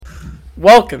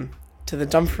Welcome to the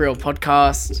Dumb4Real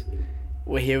podcast.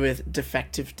 We're here with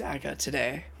Defective Dagger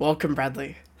today. Welcome,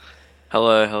 Bradley.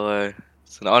 Hello.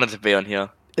 It's an honor to be on here.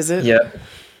 Is it? Yeah.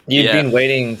 You've Yeah. been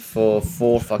waiting for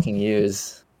 4 fucking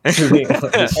years to be on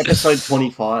this shit. Episode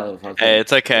 25. I think. Hey,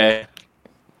 it's okay.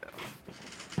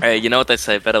 Hey, you know what they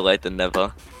say, better late than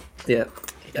never. Yeah.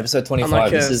 Episode 25.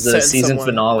 Unlike This a is the certain season someone.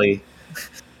 finale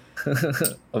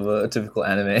of a typical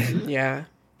anime. Yeah.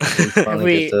 Finally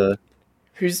we- get to-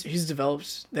 Who's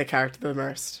developed their character the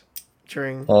most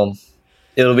during...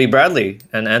 It'll be Bradley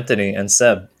and Anthony and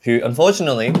Seb, who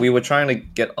unfortunately we were trying to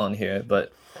get on here,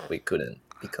 but we couldn't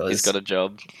because He's got a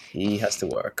job. he has to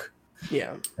work.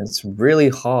 Yeah. And it's really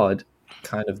hard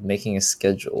kind of making a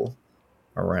schedule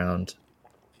around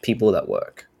people that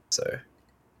work. So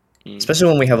especially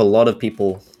when we have a lot of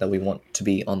people that we want to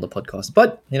be on the podcast.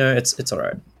 But, you know, it's all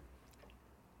right.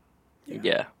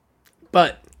 Yeah.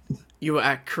 But you were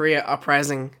at Korea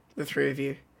Uprising, the three of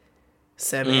you.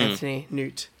 Seb, Anthony,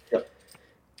 Noot. Yep.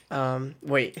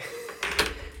 Wait.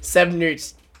 Seb,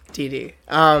 Noot, DD.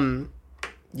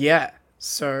 Yeah.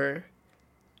 So,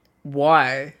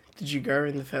 why did you go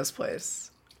in the first place?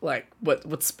 Like,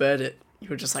 what spurred it? You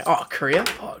were just like, oh, Korea?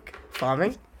 Fuck.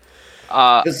 Farming?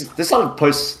 This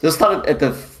started at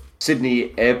the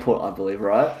Sydney airport, I believe,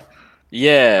 right?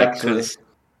 Yeah, Actually. because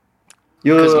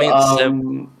You 'Cause me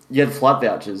and you had flight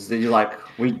vouchers. Then you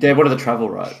they wanted to travel,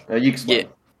 right? You explain.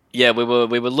 yeah, we were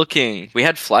looking. We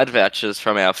had flight vouchers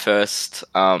from our first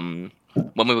when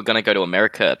we were going to go to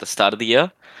America at the start of the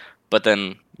year, but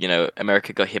then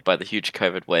America got hit by the huge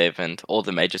COVID wave and all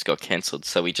the majors got cancelled,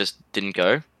 so we just didn't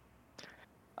go.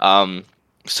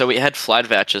 So we had flight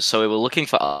vouchers, so we were looking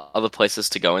for other places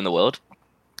to go in the world,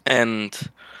 and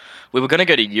we were going to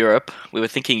go to Europe. We were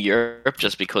thinking Europe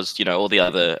just because all the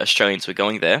other Australians were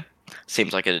going there.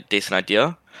 Seems like a decent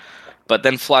idea. But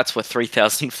then flights were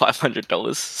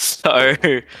 $3,500, so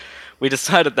we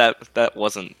decided that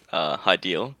wasn't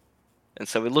ideal. And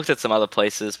so we looked at some other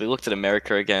places. We looked at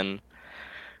America again.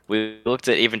 We looked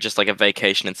at even just like a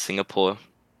vacation in Singapore.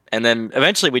 And then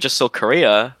eventually we just saw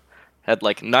Korea had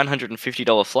like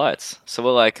 $950 flights. So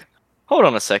we're like, hold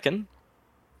on a second.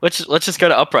 Let's just go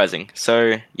to Uprising.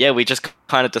 So yeah, we just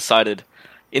kind of decided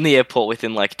in the airport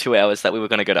within like 2 hours that we were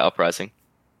going to go to Uprising.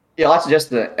 Yeah, I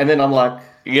suggested it, and then I'm like,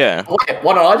 Yeah. wait,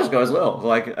 why don't I just go as well?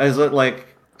 Because I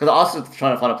was just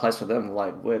trying to find a place for them,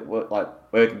 where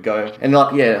we could go, and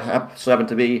so happened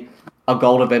to be a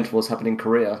gold event was happening in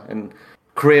Korea, and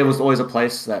Korea was always a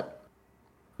place that,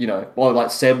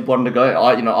 Seb wanted to go.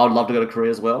 I'd love to go to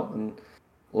Korea as well, and it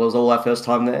was all our first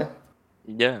time there,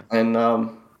 Yeah. and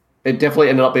it definitely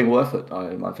ended up being worth it,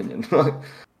 in my opinion.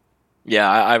 Yeah,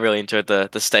 I really enjoyed the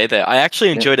stay there. I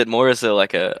actually enjoyed it more as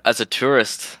a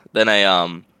tourist than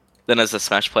as a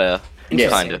Smash player,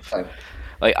 kind of. Same.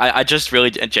 Like I just really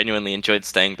genuinely enjoyed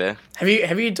staying there.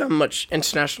 Have you done much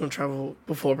international travel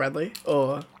before, Bradley?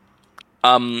 Or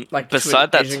like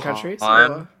Beside between that Asian countries?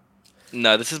 time, Or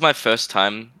no, this is my first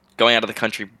time going out of the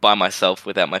country by myself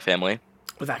without my family.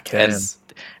 with that case?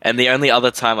 And the only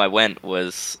other time I went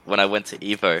was when I went to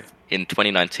Evo in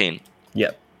 2019.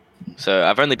 Yep. So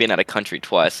I've only been out of country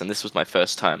twice, and this was my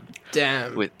first time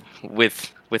Damn.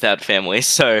 without family.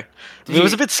 So it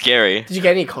was a bit scary. Did you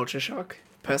get any culture shock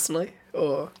personally,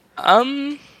 or?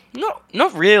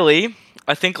 Not really.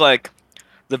 I think like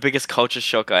the biggest culture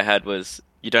shock I had was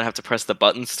you don't have to press the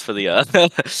buttons for the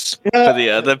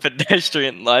the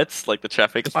pedestrian lights, like the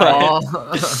traffic light.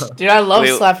 Dude, I love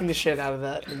We- slapping the shit out of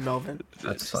that in Melbourne.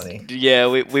 That's funny. Yeah,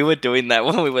 we were doing that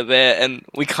when we were there, and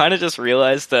we kind of just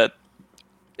realized that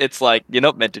it's like you're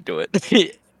not meant to do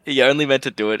it. You're only meant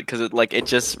to do it because it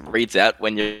just reads out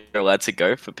when you're allowed to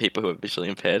go for people who are visually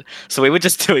impaired. So we were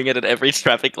just doing it at every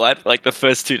traffic light for like the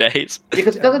first 2 days.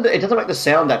 Because it doesn't make the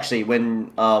sound actually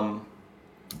when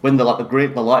the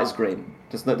light is green.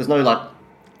 There's no like.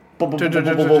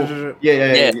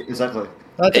 Yeah, exactly.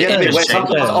 That's Yeah, interesting.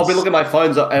 sometimes I'll be looking at my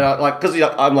phones and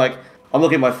I'm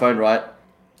looking at my phone, right,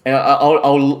 and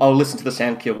I'll listen to the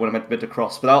sound cue when I'm meant to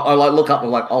cross, but I'll like look up and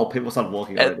I'm like, oh, people started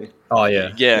walking already. Oh,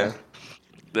 yeah. Yeah.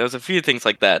 There was a few things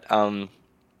like that.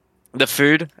 The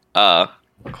food,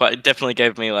 quite definitely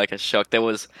gave me like a shock. I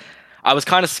was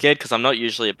kind of scared because I'm not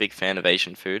usually a big fan of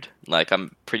Asian food. Like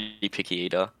I'm pretty picky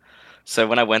eater. So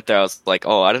when I went there, I was like,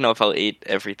 oh, I don't know if I'll eat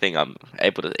everything I'm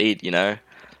able to eat.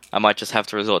 I might just have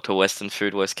to resort to Western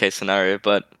food, worst case scenario.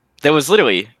 But there was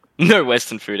literally no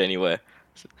Western food anywhere,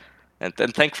 and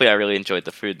thankfully I really enjoyed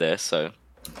the food there. So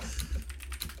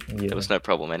Yeah. there was no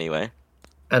problem anyway.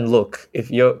 And look, if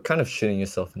you're kind of shooting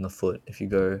yourself in the foot, if you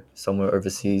go somewhere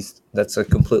overseas, that's a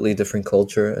completely different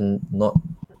culture and not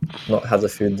not have the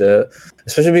food there,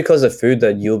 especially because the food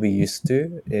that you'll be used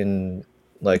to in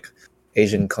like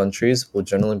Asian countries will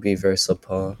generally be very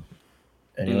subpar.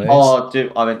 Anyways, Oh,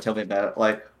 dude, I mean, tell me about it.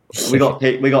 Like, we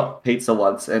got pizza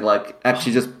once, and like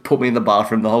actually just put me in the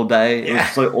bathroom the whole day. It was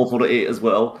so awful to eat as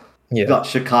well. yeah, Got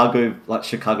Chicago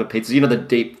pizza. You know the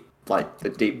deep pan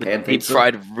Deep pizza.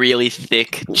 fried, really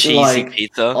thick, cheesy Like,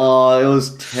 pizza. Oh, it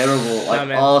was terrible. Like,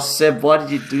 man. oh, Seb, why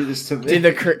did you do this to me? Dude,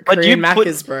 the But Korean you put-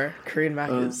 Macca's, bro. Korean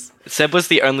Macca's. Seb was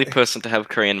the only person to have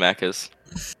Korean Macca's.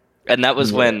 And that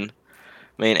was Yeah. when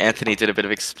me and Anthony did a bit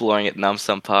of exploring at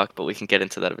Namsan Park, but we can get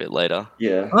into that a bit later.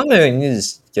 Yeah. I don't know. You need to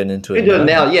just get into We it can do it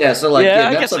now, yeah. So like, Yeah, yeah,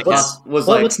 I that's guess like I can.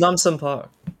 What's Namsan Park?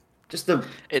 just the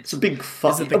It's a big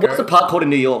fuck. Is it the What's the goat? park called in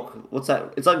New York? What's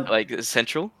that? It's like like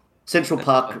Central. Central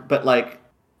Park, but like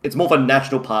it's more of a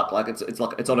national park. Like it's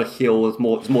like it's on a hill. It's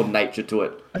more nature to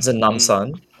it. It's a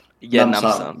Namsan. Yeah, Namsan.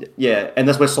 Namsan. Yeah, and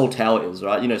that's where Seoul Tower is,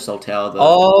 right? You know Seoul Tower.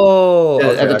 Oh, Yeah,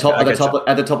 okay, at the okay, top, I at the get you. top,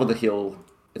 at the top of the hill.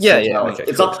 It's Yeah, Seoul yeah, Tower. okay,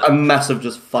 It's cool. like a massive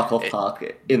just fuck off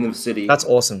park in the city. That's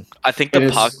awesome. I think And the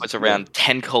it's- park was around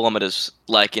 10 kilometers,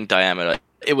 like in diameter.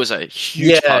 It was a huge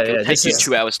Yeah, park. It yeah, would take this you is-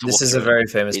 2 hours to walk This is a through it. very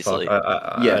famous easily. park.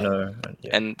 I Yeah. know. Yeah.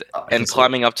 And I can and see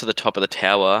climbing up to the top of the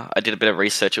tower, I did a bit of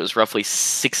research. It was roughly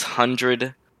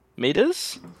 600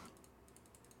 meters.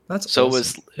 That's So it awesome.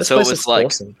 was This so it place was is like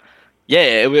awesome. yeah,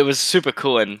 it was super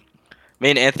cool. And me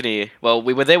and Anthony, well,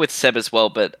 we were there with Seb as well,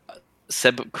 but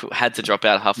Seb had to drop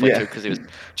out halfway Yeah. through because he was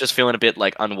just feeling a bit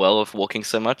like unwell of walking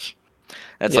so much.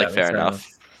 That's Yeah, like fair fair enough.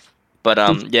 But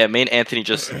yeah, me and Anthony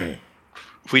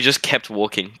we just kept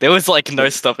walking. There was like no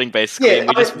stopping basically. Yeah, and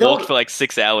we I mean, just there walked was- for like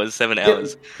 6 hours, 7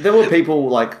 hours. There were people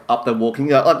like up there walking,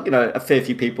 like a fair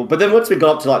few people. But then once we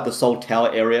got up to like the Seoul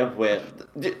Tower area, where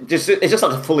it's just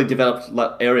like a fully developed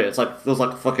like area. It's like there was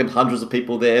like fucking hundreds of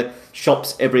people there,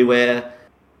 shops everywhere.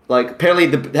 Like apparently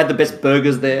they had the best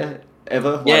burgers there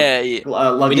ever. Like, Yeah, yeah.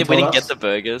 Luggy We told didn't us. get the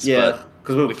burgers, Yeah, but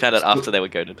because we found out after they were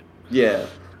goaded. Yeah,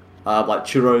 like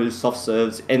churros, soft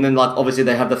serves, and then like obviously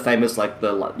they have the famous like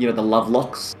the the love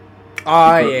locks.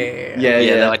 Oh, Yeah, yeah. yeah.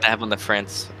 Yeah, like they have on the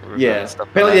France river Yeah, and stuff like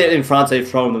apparently that. in France they've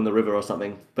thrown them in the river or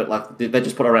something, but like they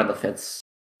just put it around the fence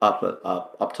up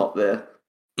top there.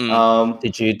 Mm,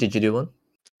 Did you do one?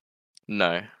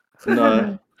 no.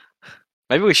 No,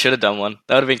 Maybe we should have done one.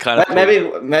 That would have been kind of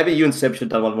cool. maybe you and Seb should have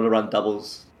done one. Want to run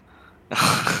doubles?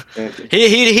 Yeah.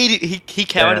 he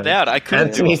counted Damn. out. I couldn't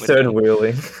Anthony do it. third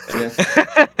wheeling.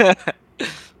 Yeah.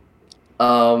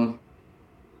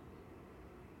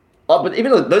 Oh, but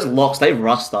even those locks, they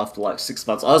rust after like 6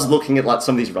 months. I was looking at like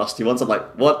some of these rusty ones. I'm like,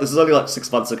 what? This is only like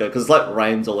 6 months ago because it's like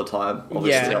rains all the time.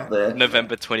 Obviously Yeah. up there.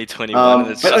 November 2021,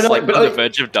 and it's just like on the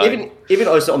verge of dying. Even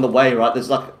also on the way, right? There's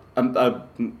like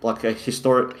a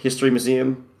history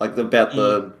museum, like about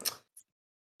the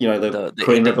The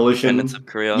Korean Revolution, independence of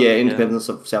Korea. yeah, independence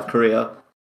of South Korea,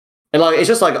 and like it's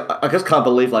just like I just can't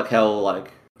believe like how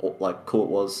like cool it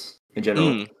was in general.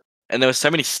 Mm. And there were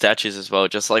so many statues as well,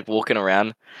 just like walking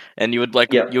around, and you would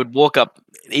Yeah. you would walk up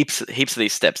heaps of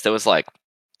these steps. There was like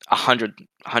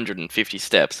 150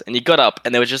 steps, and you got up,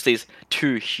 and there were just these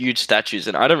two huge statues,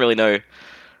 and I don't really know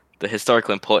the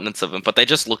historical importance of them, but they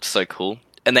just looked so cool,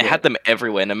 and they Yeah. had them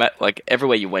everywhere. No matter like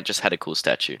everywhere you went, just had a cool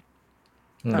statue.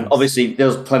 And obviously, there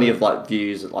was plenty of like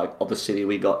views like of the city.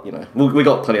 We got we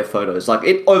got plenty of photos. Like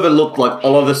it overlooked like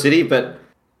all of the city, but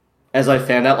as I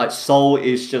found out, like Seoul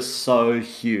is just so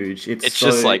huge. It's so,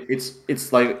 just like-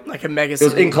 it's like Like a mega it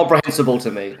was city. incomprehensible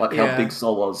to me, like how Yeah. big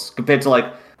Seoul was compared to like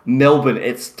Melbourne.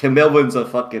 Melbourne's a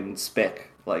fucking speck.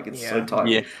 Like it's so Yeah.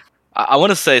 tiny. Yeah. I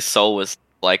want to say Seoul was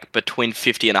like between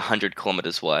 50 and 100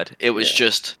 kilometers wide. It was Yeah.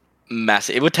 just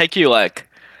massive. It would take you like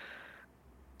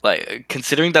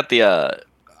considering that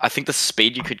I think the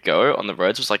speed you could go on the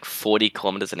roads was like 40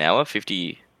 kilometers an hour,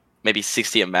 50, maybe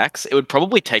 60 at max. It would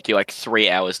probably take you like 3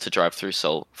 hours to drive through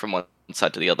Seoul from one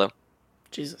side to the other.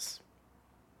 Jesus.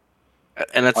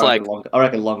 And it's I like,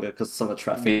 reckon longer because some of the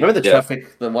traffic. Yeah. Remember the Yeah.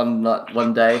 traffic? The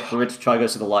one day we went to try to go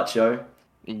to the light show.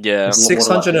 yeah.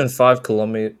 605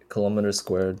 kilometers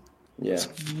squared. Yeah,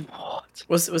 What?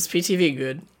 Was PTV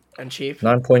good and cheap?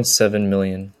 9.7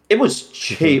 million. it was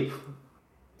cheap.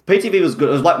 PTV was good.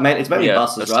 It was like it's mainly Yeah,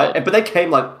 buses, that's right? all. But they came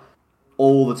like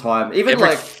all the time. Even Every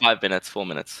like 5 minutes, 4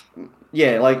 minutes.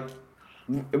 yeah, like.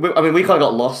 We kind of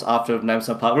got lost after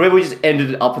Namsan Park. Remember, we just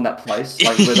ended up in that place,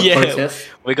 like where the Yeah. protest.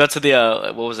 We got to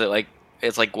the, what was it, like,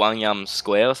 it's like Gwangyam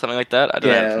Square or something like that. I don't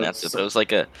know how Yeah, to pronounce it, so- but it was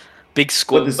like a big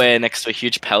square this- next to a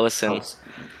huge palace, and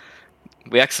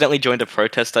we accidentally joined a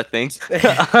protest, I think. I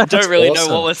don't That's really know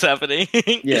awesome. what was happening.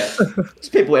 Yeah, there's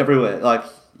people everywhere. Like,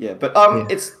 yeah, but Yeah.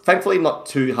 it's thankfully not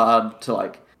too hard to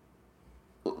like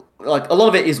a lot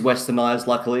of it is westernized.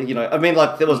 Luckily, I mean,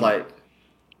 like there was like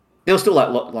there was still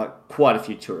like quite a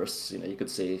few tourists. You could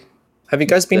see. Have you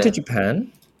guys been to Yeah.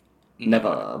 Japan?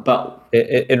 Never, but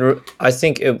I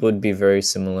think it would be very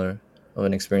similar of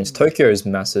an experience. Tokyo is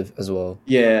massive as well.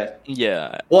 yeah.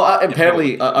 Yeah. Well,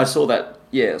 apparently I saw that.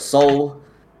 Yeah, Seoul.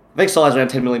 I think Seoul has around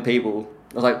 10 million people.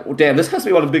 I was like, well, damn, this has to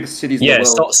be one of the biggest cities in Yeah,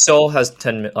 the world. Seoul has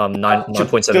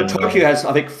 9.7 Tokyo million. has,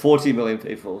 I think, 40 million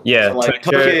people. Yeah, so, like,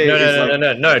 Tokyo. is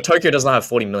like, No. Tokyo doesn't have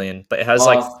 40 million, but it has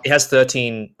it has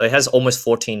 13. It has almost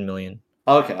 14 million.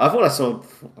 Okay, I thought I saw.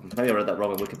 Maybe I read that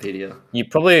wrong on Wikipedia. You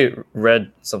probably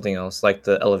read something else, like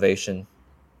the elevation,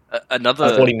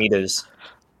 Another 40 meters.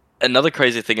 another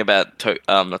crazy thing about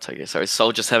not Tokyo, sorry,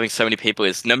 Seoul just having so many people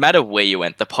is no matter where you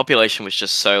went, the population was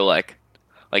just so like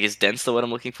is dense the word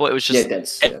I'm looking for. It was just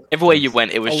dense. Yeah. everywhere you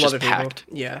went, it was A lot just of people. packed.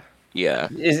 Yeah. Yeah.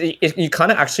 You kind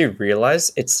of actually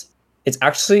realize it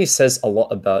actually says a lot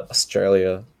about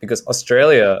Australia, because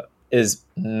Australia is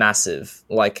massive.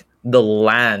 Like, the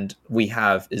land we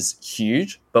have is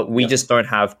huge, but we just don't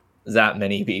have that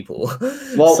many people.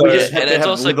 Well, So- we just have and to it's have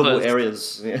also livable close.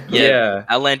 areas. Yeah. Yeah.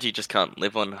 Our land you just can't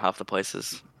live on half the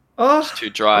places. Oh, It's too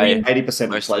dry. I mean, 80% of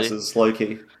Mostly. places, low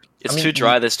key. It's I mean, too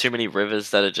dry. There's too many rivers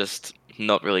that are just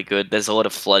not really good. There's a lot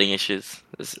of flooding issues.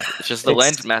 It's just the It's-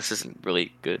 land mass isn't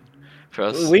really good for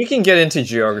us. we can get into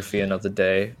geography another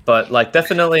day, but like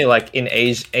definitely like in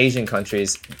Asian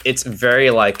countries, it's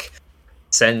very like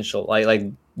central. Like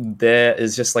there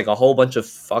is just like a whole bunch of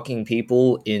fucking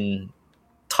people in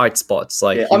tight spots.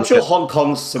 Like Yeah, you I'm look sure at Hong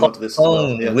Kong's similar to this as Hong well.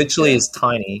 Kong Yeah. literally Yeah. is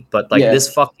tiny, but like Yeah.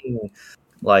 this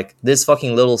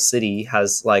fucking little city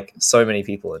has like so many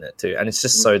people in it too, and it's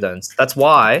just so dense. That's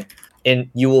why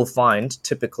you will find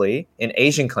typically in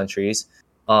Asian countries,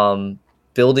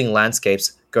 building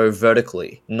landscapes go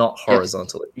vertically, not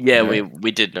horizontally. Yeah, Yeah.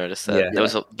 we did notice that. Yeah. There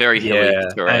was a very hilly Yeah,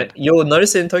 terrain. and you'll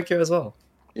notice it in Tokyo as well.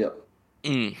 Yeah.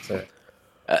 Mm. So Not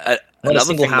not a another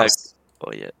single thing house.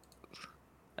 oh yeah.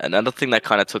 Another thing that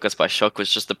kind of took us by shock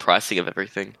was just the pricing of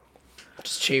everything.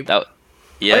 Just cheap. That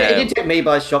Yeah. It yeah. did take me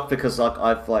by shock because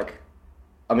I've been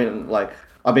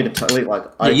totally like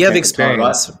You have came from Thailand,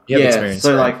 experience. You have experience,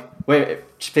 so right? like where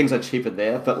things are cheaper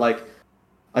there, but like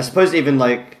I suppose even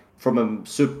like from a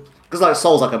super because like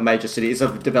Seoul's like a major city, it's a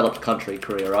developed country,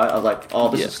 Korea, right? I was like, oh,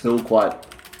 this Yeah. is still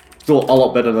a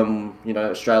lot better than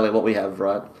Australia, what we have,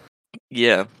 right?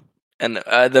 Yeah. And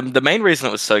the main reason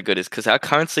it was so good is because our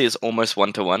currency is almost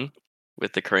 1-to-1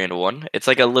 with the Korean won. It's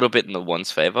like a little bit in the won's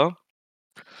favor,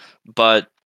 but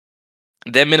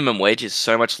their minimum wage is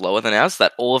so much lower than ours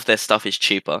that all of their stuff is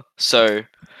cheaper. So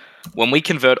when we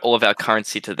convert all of our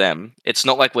currency to them, it's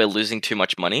not like we're losing too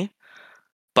much money,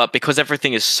 but because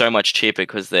everything is so much cheaper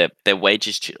because their wage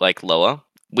is like lower,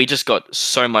 we just got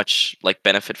so much like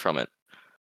benefit from it.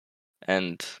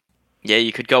 And yeah,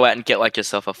 you could go out and get like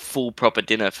yourself a full proper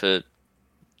dinner for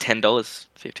 $10,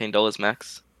 $15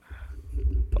 max.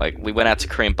 Like we went out to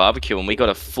Korean barbecue and we got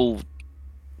a full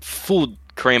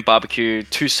Korean barbecue,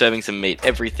 2 servings of meat,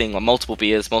 everything, like multiple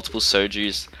beers, multiple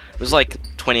sojus. It was like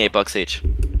 $28 each.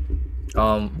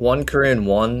 1 Korean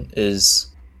won is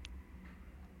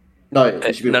No,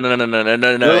 it should be, No.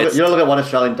 You It's, don't look at $1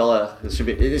 Australian.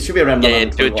 It should be around yeah,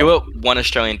 $121. do it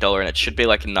 $1 and it should be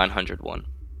like 900 won.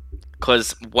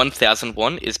 Because 1,000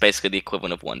 won is basically the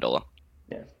equivalent of $1.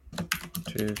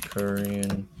 2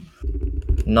 Korean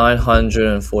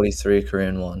 943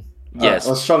 Korean won. Yes,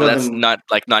 well, stronger that's than not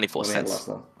like 94 what we had cents.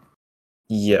 last time.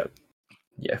 Yeah,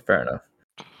 fair enough.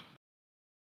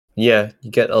 Yeah,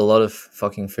 you get a lot of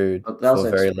fucking food But that was for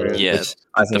an very experience. little, Yeah, which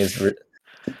I think is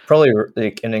probably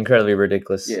like an incredibly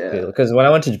ridiculous Yeah. deal. Because when I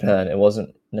went to Japan, it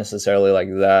wasn't necessarily like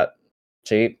that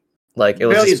cheap. Like it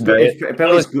was Apparently, just very.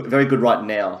 apparently it's good, very good right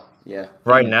now. Yeah.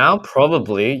 Right now,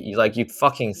 probably you'd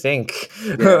fucking think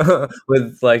Yeah.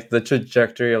 with like the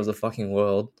trajectory of the fucking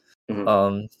world.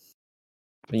 Mhm.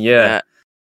 Yeah.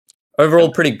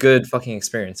 Overall, pretty good fucking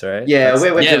experience, right? Yeah,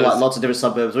 we went Yeah, to it like was- lots of different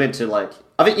suburbs. We went to like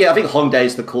I think Hongdae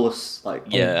is the coolest like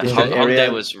Yeah, district Hongdae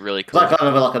area. was really It's cool. like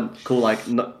kind of like a cool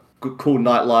cool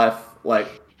nightlife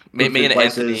like Me good food and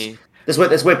places. Anthony.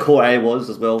 That's where Core A was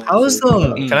as well. How is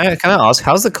So, Can I ask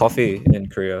how's the coffee in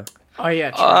Korea? Oh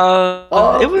yeah,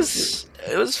 true. It was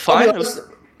I'll be fine. honest,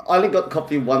 I only got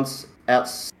coffee once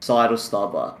outside of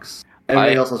Starbucks.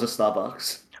 Everything else was just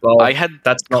Starbucks. Well, I had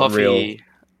that's not coffee. real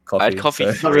coffee. I had coffee so-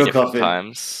 Not 3 real different coffee.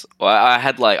 times. Well,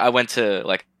 I went to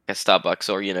like a Starbucks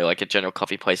or like a general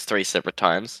coffee place 3 separate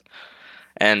times.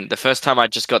 And the first time I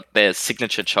just got their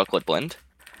signature chocolate blend,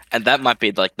 and that might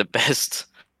be like the best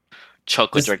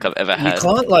chocolate drink I've ever You had.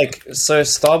 can't so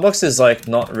Starbucks is like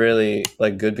not really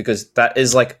like good because that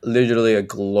is like literally a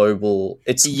global.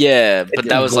 Yeah, but it's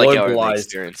that was like our only globalized.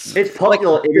 experience. It's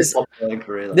popular. It is there's- popular in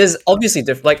Korea. Though. There's obviously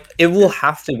different. Like it will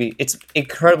have to be. It's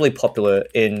incredibly popular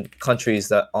in countries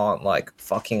that aren't like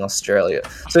fucking Australia.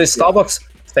 So Starbucks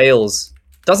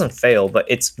doesn't fail, but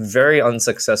it's very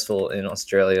unsuccessful in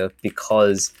Australia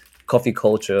because coffee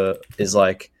culture is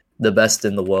like the best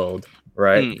in the world,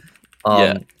 right?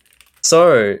 Yeah.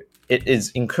 So it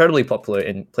is incredibly popular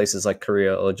in places like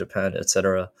Korea or Japan,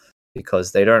 etc.,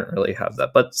 because they don't really have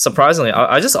that. But surprisingly,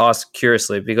 I just asked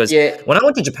curiously because when I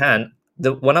went to Japan,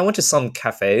 when I went to some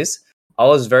cafes, I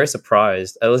was very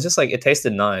surprised. It was just like it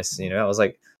tasted nice, you know. I was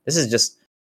like, this is just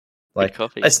like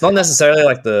coffee. it's not necessarily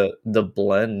like the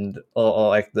blend or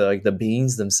like the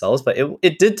beans themselves, but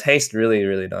it did taste really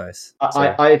really nice.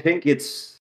 I think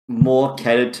it's more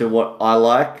catered to what I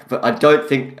like, but I don't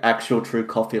think actual true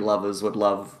coffee lovers would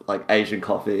love like Asian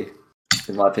coffee,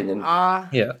 in my opinion.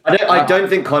 Yeah, I don't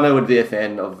think Connor would be a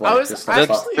fan of like this stuff.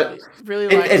 Actually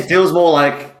really It feels more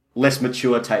like less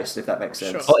mature taste, if that makes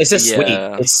sense. Sure. oh, it's just sweet.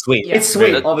 Yeah. It's sweet. Yeah. It's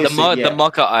sweet, The, obviously. the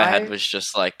mocha I had I- was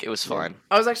just like it was fine.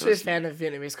 I was actually a was- fan of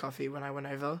Vietnamese coffee when I went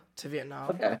over to Vietnam.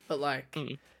 Okay. But like,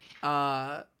 Mm.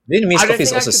 Vietnamese I don't coffee is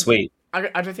think I also could- sweet.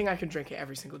 I don't think I can drink it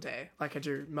every single day like I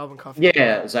do Melbourne coffee.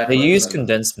 Yeah, exactly. They use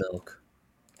condensed milk.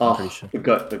 I'm pretty sure. the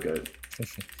goat.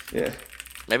 Yeah.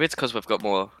 Maybe it's because we've got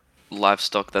more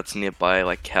livestock that's nearby,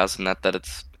 like cows and that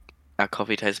it's our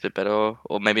coffee tastes a bit better,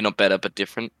 or maybe not better, but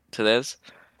different to theirs.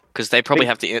 Because they probably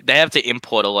have to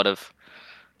import a lot of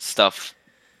stuff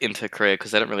into Korea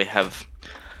because they don't really have.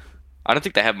 I don't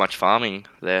think they have much farming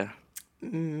there.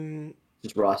 Mm,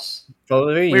 Just rice.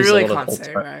 Probably we use really a lot can't of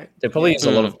say, right? They probably use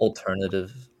a lot Mm. of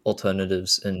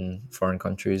alternatives in foreign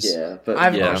countries. Yeah, but I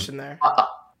have a Yeah. question there.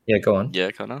 Yeah, go on.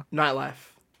 Yeah, kind of.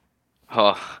 Nightlife.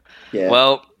 Oh, yeah.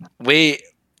 well,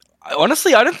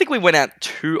 honestly, I don't think we went out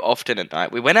too often at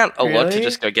night. We went out a lot to Really?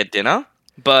 just go get dinner,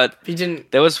 but You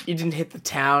didn't there was hit the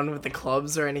town with the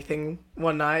clubs or anything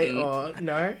one night, or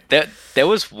no? there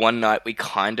was one night we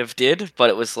kind of did, but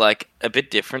it was like a bit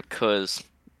different because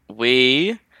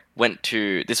we went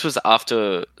to. This was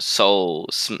after Seoul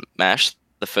Smash,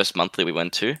 the first monthly we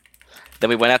went to. Then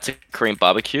we went out to Korean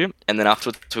barbecue, and then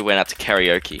afterwards we went out to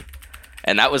karaoke,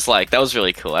 and that was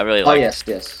really cool. I really Oh liked.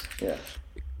 yes, yeah.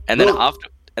 And then Well-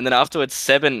 afterwards,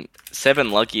 seven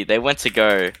Lucky, they went to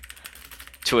go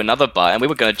to another bar, and we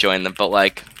were going to join them, but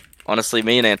like honestly,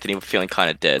 me and Anthony were feeling kind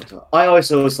of dead. I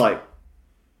always was like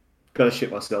gotta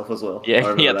shit myself as well. I Yeah,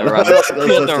 remember yeah, that. the runs, That's the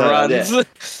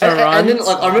sad, runs. yeah. And then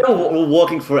like I remember we were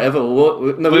walking forever. We We walked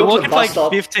were to the walking for bus like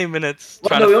stop. 15 minutes Well,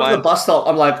 trying no, to we went to the find. bus stop.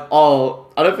 I'm like,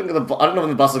 I don't know when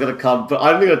the bus is gonna come, but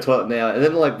I'm gonna go to the toilet now. And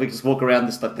then like we just walk around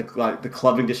this the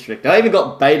clubbing district. I even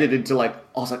got baited into like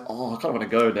I was like, I kind of want to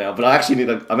go now, but I actually need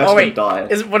to. I'm Oh actually wait, gonna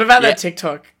die. what about Yeah. that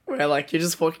TikTok where like you're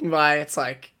just walking by? It's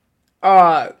like,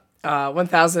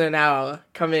 1,000 an hour.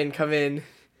 Come in,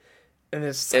 and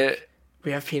it's like,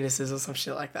 we have penises or some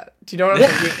shit like that. Do you know what I'm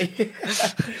thinking?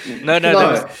 No,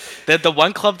 No. the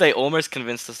one club they almost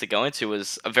convinced us to go into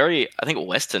was a very, I think,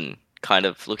 Western kind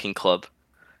of looking club.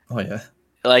 Oh yeah.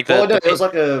 Like Well, no, it was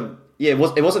like a it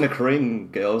wasn't a Korean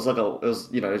girl. It was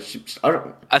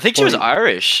I think she was probably-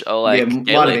 Irish or like yeah, might have been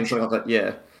Gaelic. something like that.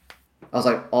 Yeah. I was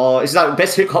like, oh, it's like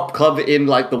best hip hop club in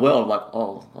like the world. I'm like,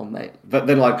 oh, mate. But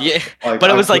then like, Yeah, but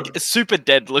it was like super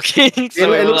dead looking. So it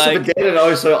we were looks like, super dead, and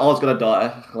also I was gonna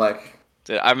die. Like,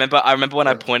 dude, I remember when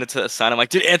I pointed to the sign. I'm like,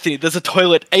 dude, Anthony, there's a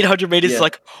toilet 800 meters. Yeah.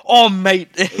 Like, oh mate,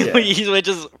 Yeah. we're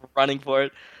just running for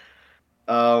it.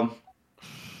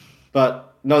 but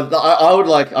no, I would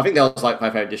like. I think that was like my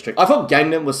favorite district. I thought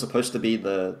Gangnam was supposed to be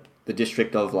the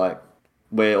district of like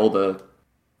where all the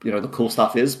the cool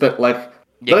stuff is, but like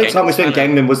Yeah, the only time we spent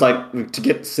Gangnam's Gangnam was like to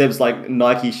get Seb's like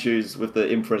Nike shoes with the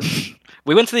imprint.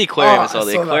 We went to the aquarium Oh, as well. I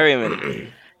The saw that. aquarium.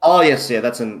 Oh yes, yeah,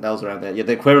 that was around there. Yeah,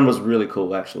 the aquarium was really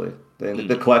cool actually.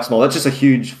 The Coax Mall. That's just a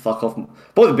huge fuck off.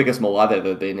 Probably the biggest mall I've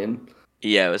ever been in.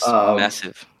 Yeah, it was Um,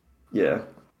 massive. Yeah,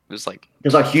 It was like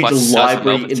there's like huge Twice the size of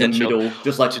library Melbourne in the Central. middle,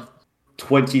 just like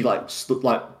 20 like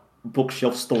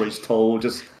bookshelf stories tall,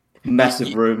 just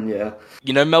massive room. Yeah,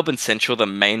 you know Melbourne Central, the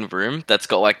main room that's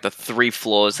got like the 3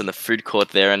 floors and the food court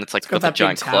there, and it's like got the that big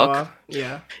giant clock. tower.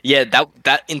 Yeah. Yeah,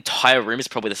 that entire room is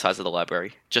probably the size of the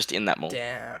library, just in that mall.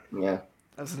 Damn. yeah.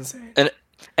 That's insane. And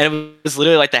it was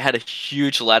literally like they had a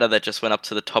huge ladder that just went up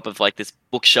to the top of like this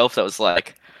bookshelf that was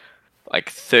like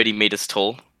 30 meters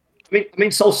tall. I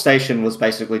mean, Seoul Station was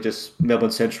basically just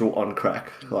Melbourne Central on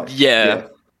crack. Like, Yeah.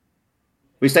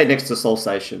 We stayed next to Seoul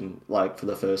Station like for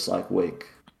the first like week,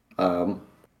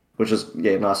 which was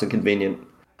nice and convenient.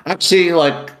 Actually,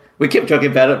 like we kept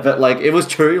joking about it, but like it was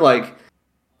true. Like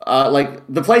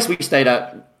the place we stayed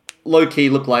at, low key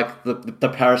looked like the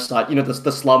Parasite. You know,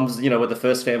 the slums. You know, where the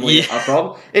first family are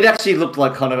from. It actually looked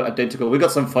like kind of identical. We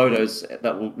got some photos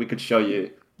that we could show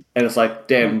you, and it's like,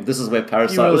 damn, this is where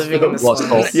Parasite was living in the filmed.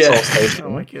 slums. Soul Oh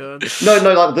Station. my god.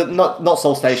 No, like not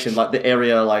Seoul Station, like the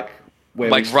area like where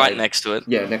we Like right stayed. next to it.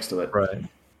 Yeah, next to it. Right.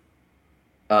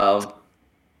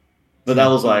 But that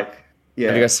was like, yeah.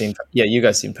 Have you guys seen? Yeah, you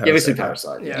guys seen Parasite? Yeah, we seen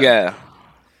Parasite. Yeah.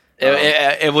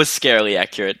 Yeah. It was scarily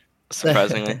accurate,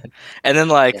 surprisingly. And then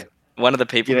like one of the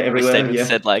people Yeah, we everywhere, stayed with yeah.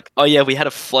 said like, "Oh yeah, we had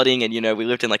a flooding, and we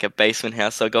lived in like a basement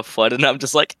house, so it got flooded." And I'm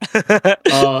just like,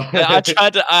 Oh. I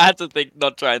had to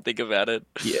not try and think about it.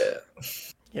 Yeah.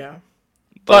 Yeah.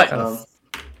 But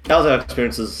That was our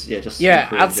experiences. Yeah, just Yeah, in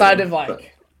Korea in outside of general,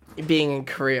 like being in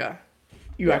Korea,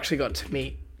 you actually got to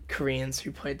meet Koreans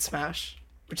who played Smash,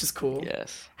 which is cool.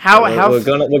 yes, How We're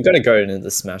gonna go into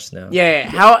the Smash now. yeah,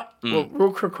 how well,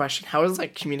 real quick question. How is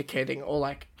like communicating or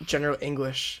like general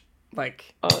English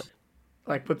like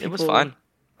like with it people was fine.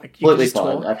 like you could completely just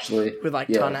fine, talk actually. with like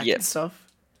yeah. Tarnak Yeah. and stuff?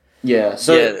 Yeah,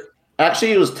 so Yeah.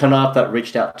 actually it was Tanaf that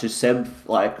reached out to Seb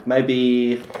like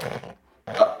maybe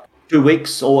 2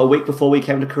 weeks or a week before we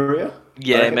came to Korea.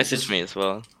 Yeah, Like, he it's messaged just- me as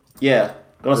well. Yeah,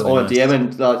 got us Really all a nice. DM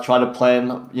and try to plan,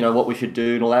 what we should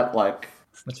do and all that, like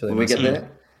That's really when we nice. get there.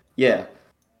 Yeah.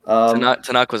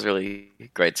 Tanak was really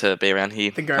great to be around. He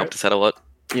The goat. helped us out a lot.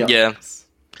 Yeah. Yeah,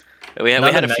 we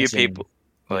Not had to a few mention- people.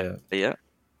 Yeah. Yeah.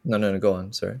 No, go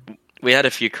on. Sorry. We had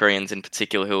a few Koreans in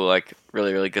particular who were like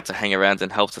really, really good to hang around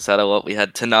and helped us out a lot. We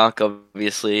had Tanak,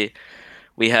 obviously.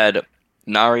 We had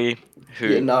Nari, who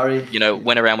Yeah, Nari.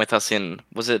 went around with us in,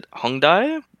 was it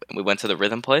Hongdae? We went to the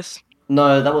rhythm place.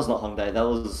 No, that was not Hongdae. That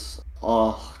was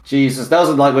Jesus. That was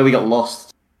like where we got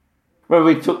lost. Where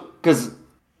we took because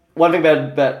one thing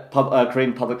about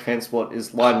Korean public transport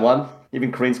is line one.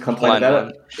 Even Koreans complain Line about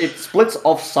one. it. It splits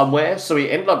off somewhere, so we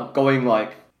ended up going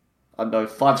like I don't know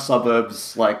 5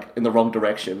 suburbs like in the wrong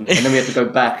direction, and then we had to go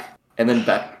back and then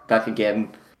back again.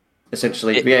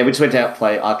 Essentially, we just went out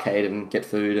play arcade and get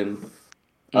food and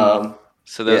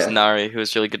So there was Yeah. Nari, who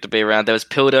was really good to be around. There was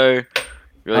Pildo,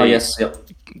 really yep.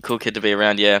 cool kid to be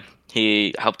around. Yeah,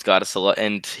 he helped guide us a lot,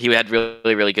 and he had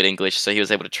really, really good English, so he was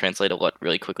able to translate a lot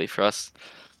really quickly for us.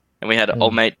 And we had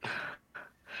old mate,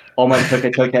 Oh my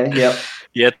Toke, yep.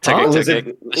 yeah, Toke,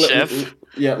 Lizard, the chef,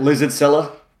 yeah, lizard seller.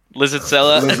 lizard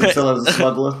seller, Lizard seller's a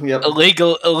smuggler. Yep.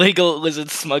 illegal lizard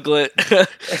smuggler.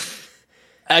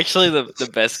 Actually, the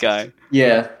best guy.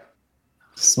 Yeah.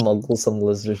 Smuggle some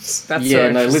lizards. That's Yeah, so no,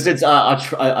 interesting. lizards are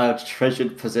a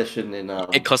treasured possession in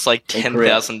It costs like in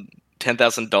Korea.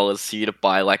 $10,000 for you to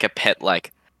buy like a pet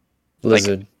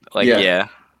Lizard. Yeah.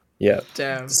 Yeah.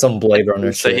 Damn. Some Blade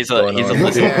Runner So shit. he's a going on.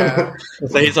 lizard. Yeah.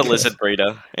 So he's a lizard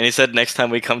breeder, and he said next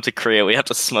time we come to Korea, we have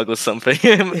to smuggle something,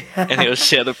 and he'll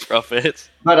share the profits.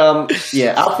 But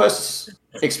yeah, our first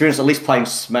experience, at least playing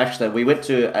Smash, though, we went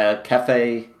to a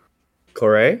cafe.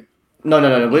 Korea? No,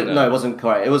 it wasn't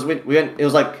Korea. It was we went. It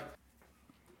was like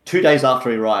 2 days after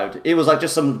we arrived. It was like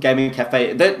just some gaming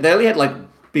cafe. They only had like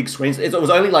big screens. It was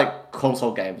only like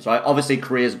console games, right? Obviously,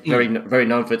 Korea is very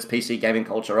known for its PC gaming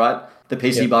culture, right? The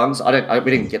PC bungs.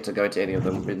 We didn't get to go to any of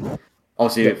them.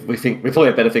 Obviously, we probably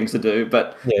have better things to do,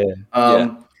 but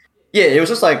Yeah. it was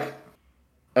just like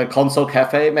a console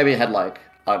cafe. Maybe it had like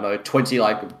I don't know 20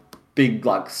 like big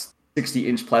like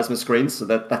 60-inch plasma screens. So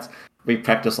that's we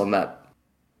practiced on that.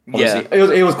 Obviously,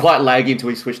 it was quite laggy until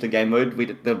we switched to game mode.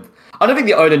 I don't think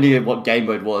the owner knew what game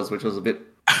mode was, which was a bit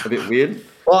weird.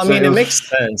 Well, I So mean, it it was- makes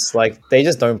sense. Like, they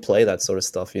just don't play that sort of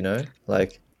stuff, you know?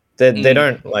 Like, they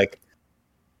don't, like,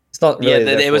 it's not really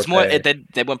their it was more. forte.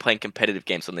 They weren't playing competitive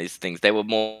games on these things. They were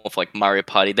more of like Mario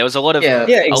Party. There was a lot of Yeah.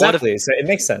 Yeah, a lot of- exactly. So it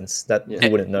makes sense that Yeah. he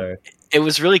wouldn't know. It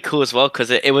was really cool as well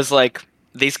because it was like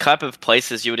these type of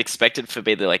places you would expect it to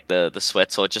be the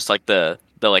sweats or just like the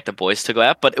boys to go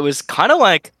out, but it was kind of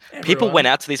like people Everyone. went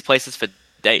out to these places for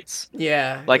dates.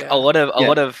 Yeah. Like yeah. a lot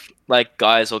of like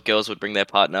guys or girls would bring their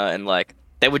partner and like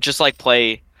they would just like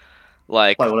play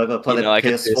like Play whatever. Play You the know, like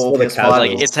it's PS4, for the PS5. casuals.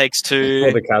 like It Takes For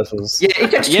Two. the casuals. Yeah,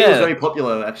 It Takes Two Yeah. was very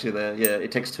popular actually there. Yeah,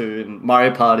 It Takes Two and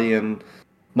Mario Party and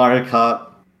Mario Kart.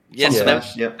 Yeah, some so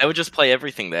Smash, yeah. they would just play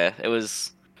everything there. It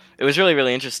was really,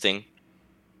 really interesting.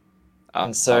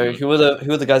 And so, who were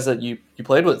the guys that you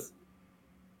played with?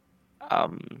 We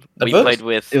Adverb? played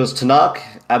with It was Tanak,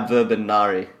 Adverb, and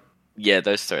Nari.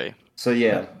 those three. So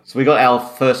yeah, so we got our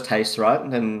first taste, right?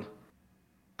 And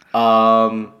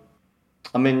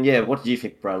I mean, yeah. What do you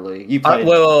think, Bradley? You played.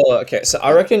 Well, okay. So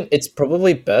I reckon it's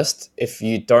probably best if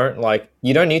you don't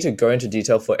need to go into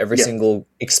detail for every Yeah. single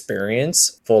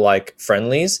experience for like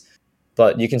friendlies,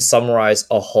 but you can summarize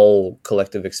a whole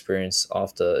collective experience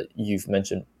after you've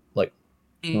mentioned like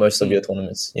most of your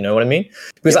tournaments. You know what I mean?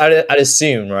 Because I'd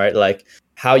assume, right, like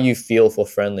how you feel for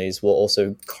friendlies will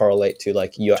also correlate to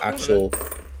like your actual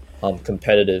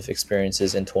competitive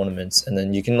experiences in tournaments, and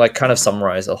then you can like kind of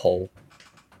summarize a whole.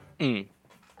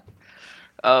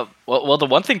 Well, the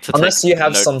one thing to unless you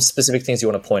have note... some specific things you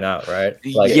want to point out, right?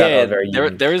 Like, yeah,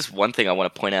 that there is one thing I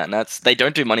want to point out, and that's they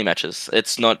don't do money matches.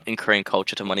 It's not in Korean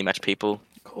culture to money match people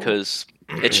because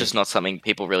it's just not something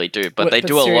people really do. But they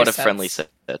do a lot of friendly sets.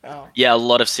 Oh. Yeah, a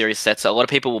lot of serious sets. A lot of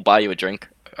people will buy you a drink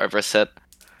over a set.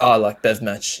 Oh, like Bev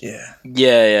match, yeah.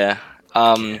 Yeah.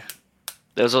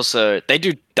 There's also they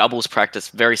do doubles practice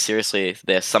very seriously.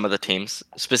 There, some of the teams,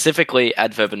 specifically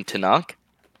Adverb and Tanak,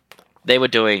 they were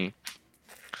doing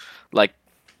like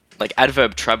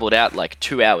Adverb traveled out like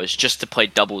 2 hours just to play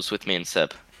doubles with me and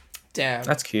Seb. Damn,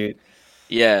 that's cute.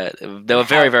 Yeah, they were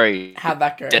very how'd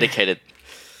that go? dedicated.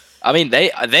 I mean,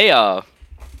 they are.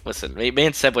 Listen, me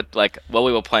and Seb were like while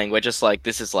we were playing, we're just like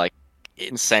this is like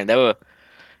insane. They were,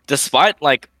 despite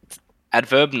like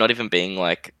Adverb not even being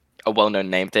like a well-known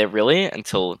name there really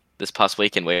until this past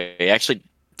weekend where he actually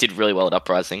did really well at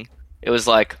Uprising. It was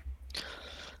like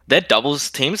their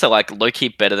doubles teams are like low-key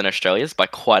better than Australia's by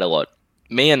quite a lot.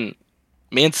 Me and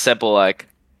Seb were like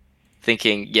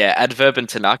thinking, yeah, Adverb and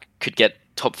Tanak could get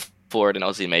top 4 at an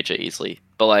Aussie major easily.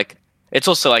 But like it's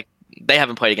also like they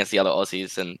haven't played against the other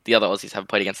Aussies and the other Aussies haven't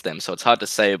played against them, so it's hard to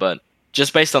say, but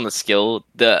just based on the skill,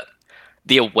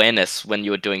 the awareness when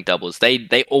you were doing doubles,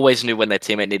 they always knew when their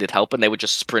teammate needed help and they would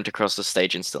just sprint across the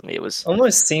stage instantly. It was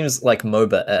almost seems like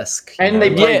MOBA-esque. And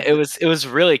it was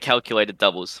really calculated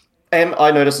doubles. And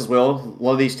I noticed as well, a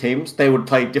lot of these teams, they would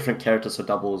play different characters for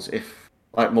doubles if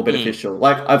like more beneficial.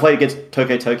 Like I played against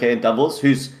Toke in doubles,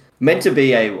 who's meant to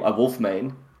be a wolf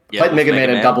main. Yeah, played Mega Man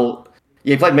in double.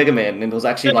 Yeah, he played Mega Man and it was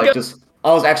actually like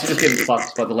I was actually just getting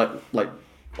fucked by the like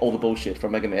all the bullshit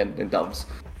from Mega Man in dubs.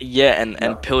 Yeah, and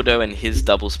Pildo and his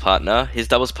doubles partner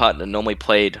normally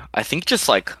played, I think just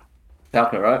like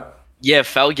Falco, right? Yeah,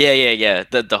 yeah.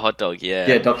 The hot dog, yeah.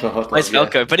 Yeah, Dr. Hot Dog. Plays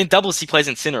Falco, but in doubles he plays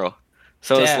Incineroar.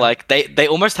 So it's like they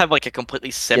almost have like a completely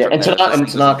separate. And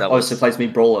Tanak also plays me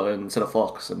Brawler instead of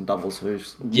Fox in doubles. Me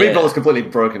Brawler's completely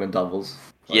broken in doubles.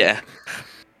 Like, yeah.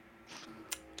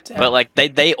 But like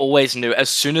they always knew as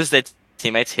soon as their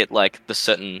teammates hit like the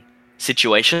certain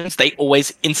situations, they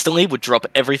always instantly would drop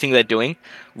everything they're doing,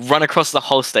 run across the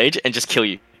whole stage, and just kill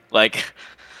you. Like,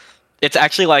 it's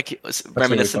actually like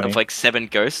reminiscent of like Seb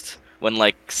Ghost when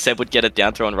like Seb would get a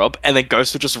down throw on Rob, and then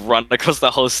Ghost would just run across the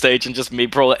whole stage and just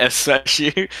Brawler F smash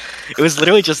you. It was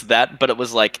literally just that, but it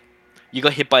was like you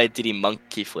got hit by a Diddy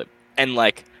monkey flip, and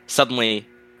like suddenly,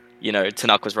 you know,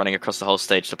 Tanak was running across the whole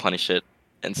stage to punish it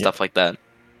and stuff like that.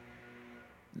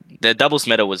 Their doubles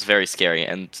meta was very scary,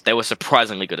 and they were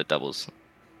surprisingly good at doubles.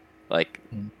 Like,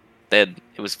 it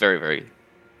was very, very,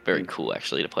 very cool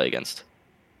actually to play against.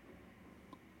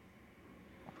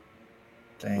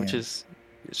 Damn. Which is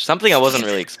something I wasn't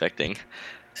really expecting.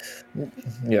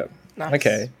 Yeah. Nice.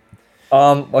 Okay.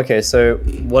 Okay. So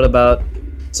what about?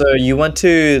 So you went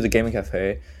to the gaming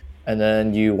cafe, and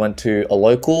then you went to a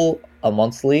local, a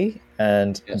monthly,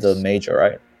 and the major,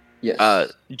 right?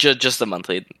 Yes. Just the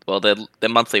monthly. Well, their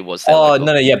monthly was. Oh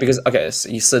no, yeah, because okay,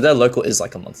 so their local is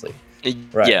like a monthly,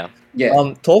 right?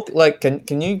 Yeah. Talk like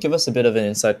can you give us a bit of an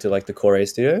insight to like the Core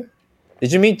studio?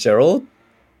 Did you meet Gerald?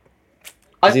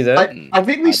 Is he there? I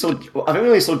think we saw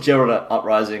Gerald at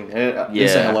Uprising. Didn't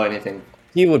say hello or anything.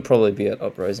 He would probably be at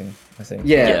Uprising, I think.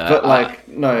 Yeah, but like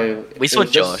no. We saw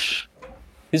Josh.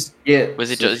 Was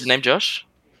his name Josh?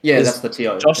 Yeah, that's the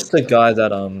TO. Josh, the guy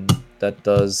that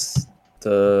does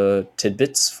the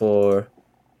tidbits for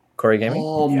Core Gaming?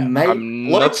 Oh, yeah. I'm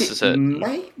not certain.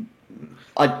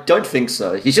 I don't think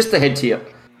so. He's just the head TO.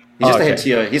 He's just the head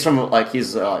TO. He's from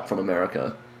from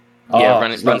America. Yeah,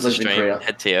 runs the stream,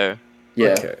 head TO.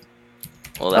 Yeah. Okay.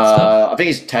 Well, that's I think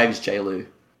his tag's JLu.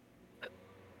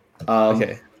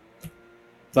 Okay.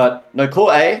 But no,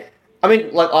 Core A. I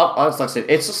mean, like I said,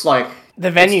 it's just like the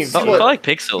venue. I like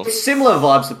Pixel. It's similar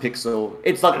vibes to Pixel.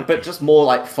 It's like, but just more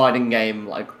like fighting game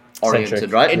like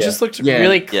oriented, right? It just looked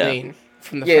really clean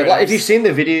from the photos. Like if you've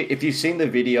seen the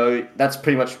video, that's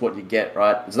pretty much what you get,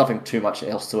 right? There's nothing too much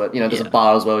else to it. You know, there's a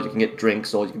bar as well. You can get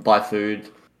drinks or you can buy food.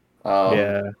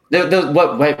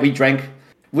 What we drank.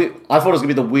 I thought it was gonna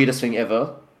be the weirdest thing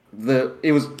ever.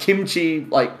 It was kimchi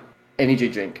like energy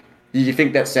drink. Did you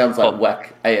think that sounds like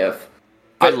whack AF?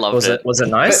 I loved it. Was it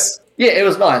nice? But, yeah, it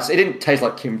was nice. It didn't taste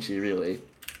like kimchi really.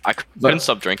 I couldn't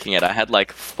stop drinking it. I had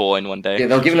like 4 in one day. Yeah,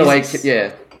 they were giving away.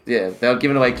 They were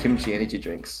giving away kimchi energy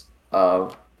drinks.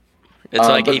 It's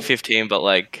like E15, but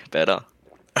like better.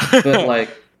 But like,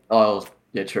 oh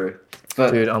yeah, true.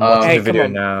 But Dude, I'm watching Hey, the video come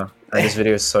on. now, and this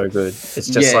video is so good. It's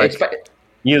just yeah, like it's,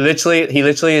 he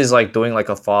literally is like doing like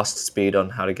a fast speed on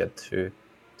how to get to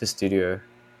the studio.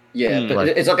 yeah, but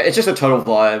Like- it's just a total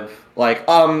vibe. Like,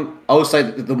 I would say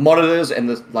the monitors and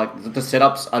the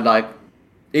setups are like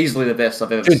easily the best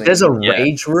I've ever Dude, seen. there's a Yeah.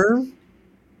 rage room.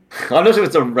 I'm not sure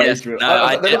it's a rage Yes, room. no,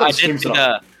 I did see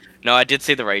no, I did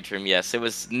see the rage room. Yes, it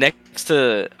was next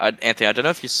to Anthony. I don't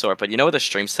know if you saw it, but you know where the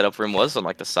stream setup room was on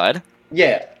like the side.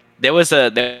 Yeah. There was a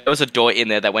door in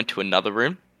there that went to another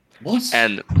room, What?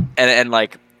 and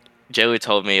like Jelly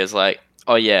told me is like,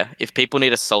 oh yeah, if people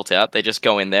need a salt out, they just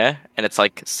go in there, and it's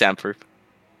like soundproof.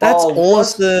 That's Oh, what?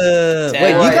 awesome. Damn.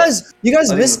 Wait, Right. you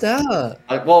guys I missed out.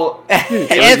 well,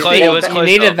 Anthony, it was you close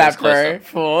needed off, that, it was bro.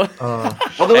 For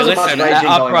well, there Hey, wasn't much listen, raging at going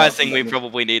on. Uprising, we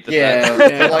probably needed Yeah,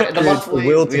 that. Yeah. like the Dude, monthly, the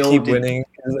will to we all keep did, winning.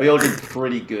 we all did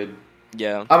pretty good.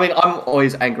 Yeah, I mean, I'm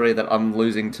always angry that I'm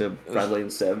losing to Bradley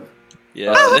and Seb.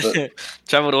 yeah. but-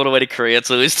 Traveled all the way to Korea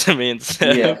to lose to me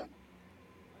instead. Yeah.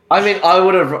 I mean, I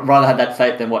would have rather had that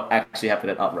fate than what actually happened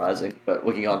at Uprising, but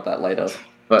we can get on to that later.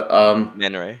 But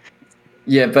Menre.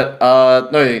 yeah, but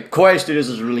no, Koei Studios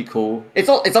is really cool. It's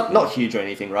not huge or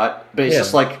anything, right? But it's Yeah.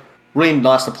 just like really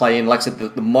nice to play in. Like I said,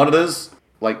 the monitors,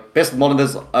 like best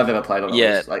monitors I've ever played on.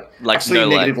 Yeah, like like actually no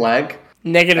negative lag.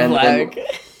 negative And then- lag.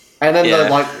 And then Yeah.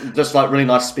 the just like really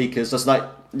nice speakers. Just like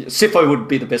Sifo would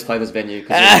be the best player in this venue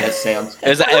because he has sound.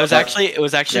 It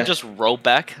was actually Yeah. just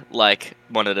rollback like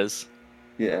monitors.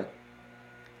 Yeah,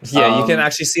 Yeah, you can Um,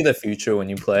 actually see the future when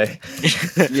you play.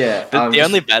 yeah. The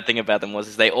only bad thing about them was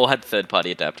is they all had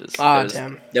third-party adapters. Ah,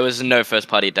 damn. There was no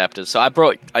first-party adapters, so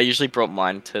I usually brought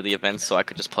mine to the events so I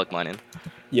could just plug mine in.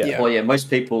 Yeah. Well, yeah.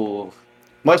 Most people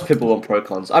on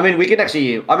ProCons. I mean, we can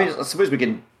actually. I mean, I suppose we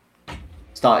can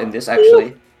start in this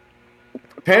actually.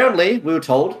 Apparently, we were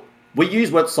told we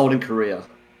use what's sold in Korea.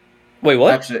 Wait,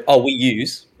 what? Actually- Oh, we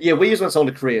use. Yeah, we use what's sold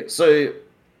in Korea. So,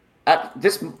 at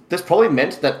this probably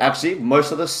meant that actually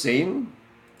most of the scene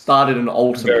started in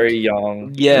Ultimate. Very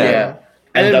young. Yeah.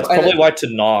 And then- that's probably then- why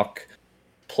Tanakh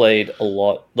played a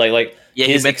lot. Like Yeah,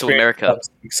 he his went to experience America. comes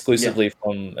exclusively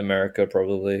from America,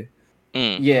 probably.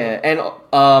 Mm. Yeah,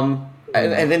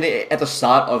 and then at the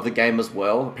start of the game as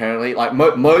well, apparently, like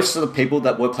most of the people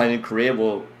that were playing in Korea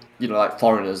were, like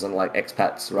foreigners and like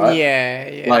expats, right? Yeah,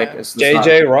 yeah. Like it's the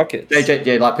JJ Rockets. JJ,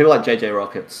 yeah, like people like JJ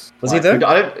Rockets. Was he Like, there? who-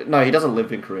 I don't. No, he doesn't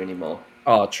live in Korea anymore.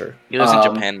 Oh, true. He lives in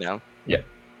Um, Japan now.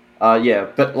 Yeah,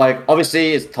 but like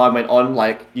obviously as time went on,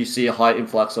 like you see a high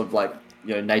influx of like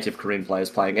native Korean players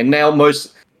playing, and now most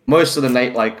of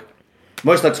the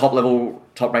most of the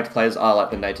top ranked players are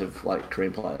like the native like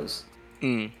Korean players.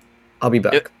 Mm. I'll be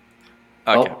back. Yep.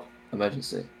 Okay. Oh,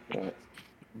 emergency. Right.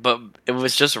 But it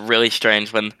was just really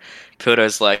strange when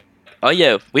Pilto's like, oh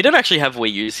yeah, we don't actually have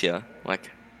Wii U's here. Like,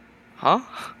 huh?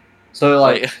 So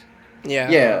like, yeah.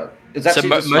 yeah, it's So actually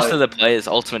just, most like, of the players,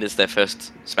 Ultimate is their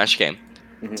first Smash game.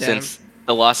 Mhm. Since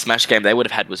the last Smash game they would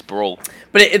have had was Brawl.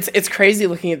 But it's crazy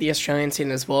looking at the Australian scene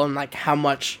as well, and like how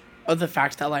much of the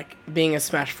fact that like being a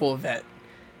Smash 4 vet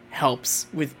helps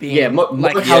with being like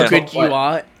most how yeah. good you like-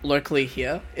 are locally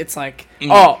here. It's like Mm.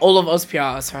 all of OSPR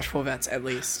are Smash 4 vets at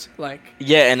least. Like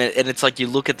Yeah, and it's like you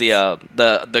look at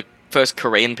the first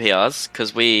Korean PRs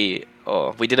because we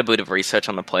did a bit of research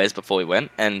on the players before we went,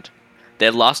 and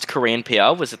their last Korean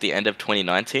PR was at the end of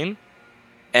 2019,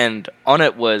 and on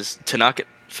it was Tanaka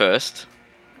first,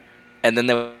 and then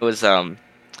there was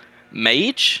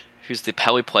Mage, who's the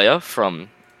Power player from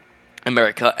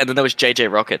America, and then there was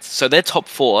JJ Rockets. So their top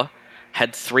 4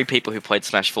 had 3 people who played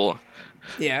Smash 4,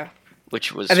 yeah,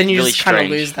 which was and then you really just kind of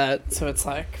strange. lose that. So it's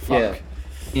like Yeah. fuck.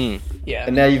 Mm. Yeah.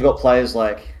 And now you've got players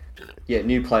like,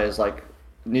 new players like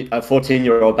a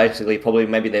 14-year-old, basically probably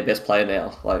maybe their best player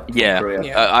now. Like from Yeah, Korea.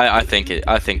 Yeah.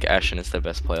 I think Ashen is their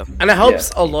best player. And it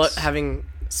helps Yeah. a lot having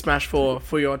Smash 4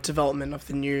 for your development of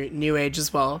the new age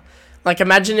as well. Like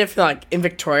imagine if like in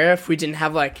Victoria if we didn't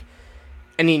have like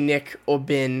any Nick or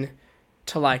Bin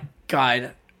to like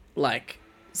guide like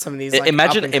some of these like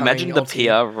imagine up-and-coming the ulti-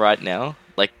 PR right now,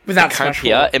 like Without the current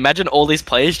Smash 4. PR. Imagine all these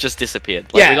players just disappeared.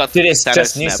 Like, Yeah. we got Dude, it's Thanos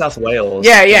just New snapped. South Wales.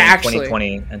 Yeah, in actually.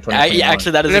 2020 and 2021. Yeah,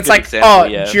 actually, that is And a it's good like example. oh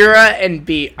yeah. Jura and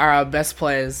Beat are our best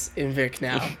players in Vic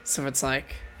now. So it's like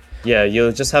Yeah,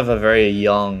 you'll just have a very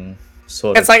young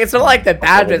sort of. it's like it's not like they're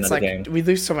bad, but it's Another like game. we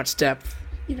lose so much depth,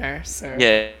 so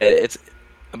Yeah, it's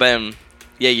but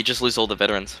yeah, you just lose all the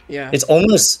veterans. yeah. It's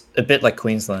almost a bit like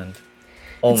Queensland.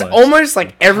 Almost. It's almost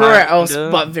like everywhere else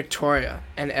Kinda. but Victoria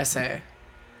and SA.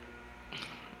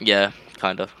 Yeah,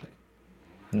 kind of.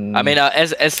 Mm. I mean,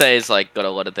 SA is like got a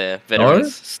lot of their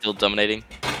veterans still dominating.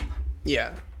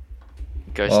 Yeah.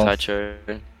 Ghost Well. Taicho.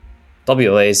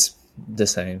 WA's the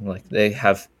same. Like they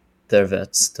have their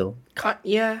vets still.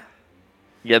 Yeah.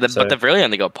 Yeah, So- but they've really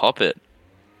only got Pop It.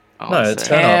 I No, wanna it's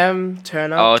say. Turn Up.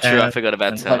 Turn Oh, up. true. I and- forgot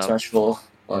about and Turn Like Up. Smash 4.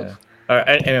 Like, Yeah. All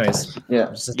right. Anyways, yeah.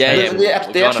 just Yeah, tangent. yeah. The,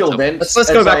 we're the going actual on to- events.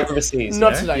 Let's go it's back like, overseas.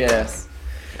 Not you know? today. Yeah. Guys.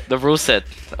 The rule set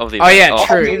of the Oh, event. yeah, Oh,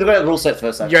 true. you about the rule set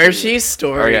first, actually. Yoshi's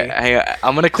story. Okay, hang on.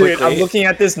 I'm gonna Dude, quickly. I'm looking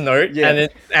at this note, Yeah. and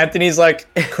Anthony's like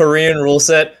Korean rule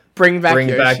set. Bring back Bring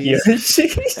back Yoshi's.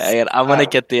 Yoshi. Hang on, I'm gonna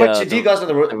get the. Wait, do you guys know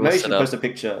the rule? the rule Maybe you set should up. post a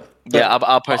picture. Yeah,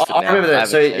 I'll post it now. I remember that. have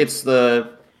So it saved. it's the.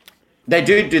 They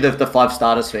do the 5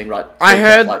 starters thing, right? So I you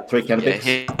have, heard- like 3 Yeah, candidates.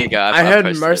 here you go. I I've heard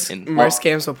posted it in- most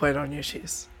games were played on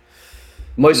Yoshi's.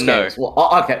 Most No. games. Well,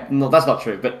 okay, no, that's not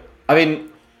true. But I mean,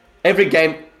 every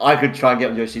game I could try and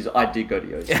get on Yoshi's, I did go to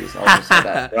Yoshi's. I'll just say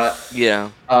that, right? Yeah.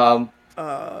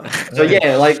 So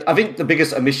yeah, like I think the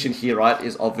biggest omission here, right,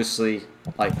 is obviously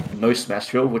like no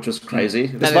Smash Reel, which was crazy.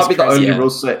 This That might is be the crazy, only yeah. rule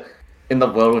set in the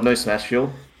world with no Smash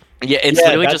Reel Yeah, it's Yeah,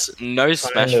 literally that's just no Kind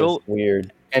Smash of Rule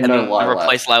weird. and and no then Lilac.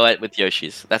 replace Lilac with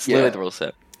Yoshi's. That's literally Yeah. the rule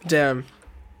set. Damn.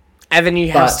 And then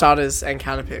you have But- starters and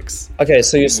counter picks. Okay,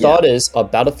 so your starters are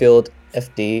Battlefield,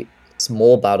 FD,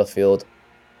 Small Battlefield,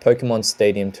 Pokemon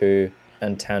Stadium 2,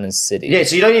 and Town and City. Yeah,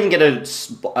 so you don't even get a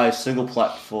single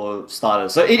plat for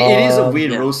starters. So it is a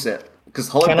weird yeah. rule set because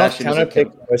Hollow Cannot Bastion counter isn't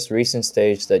pick the most recent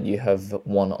stage that you have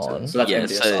won on. So that's Yeah,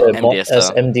 MDSR. so- So mod MDSR.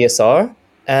 as MDSR,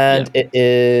 and it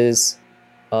is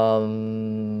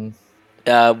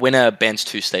Winner bans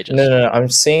 2 stages. no. I'm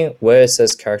seeing where it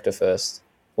says character first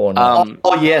or not.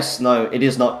 Oh yes, no, it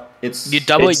is not. It's You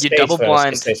double It's you stage double first,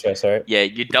 blind. it's stage first, sorry. Yeah,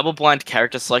 you double blind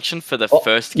character selection for the Oh,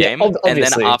 first yeah, game, and then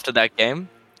obviously. after that game,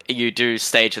 you do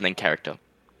stage and then character.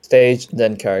 Stage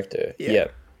then character. Yeah. Yeah.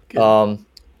 Good.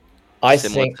 I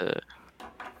Similar think. to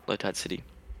Low Tide City.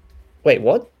 Wait,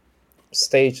 what?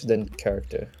 Stage then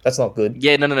character. That's not good.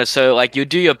 Yeah, no. So like you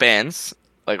do your bans,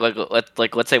 like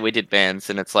let's say we did bans,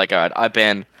 and it's like, all right, I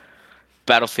ban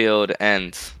Battlefield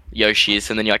and Yoshi's,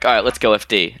 and then you're like, all right, let's go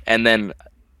FD, and then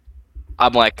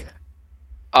I'm like,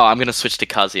 oh, I'm gonna switch to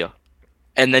Kazuya,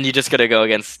 and then you just gotta go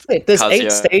against. Wait, there's Kazuya 8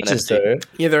 and stages FD. though.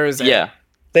 Yeah, there is. Yeah.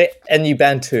 And you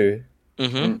ban 2.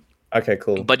 hmm Okay,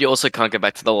 cool. But you also can't go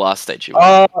back to the last stage you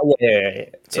Oh, yeah.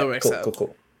 So it Yeah, works cool, out.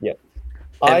 cool. Yeah.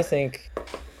 I think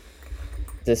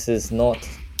this is not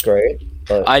great,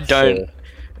 but I don't- sure.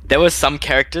 There were some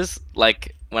characters,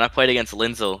 like when I played against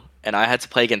Linzel and I had to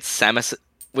play against Samus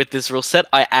with this rule set,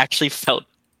 I actually felt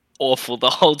awful the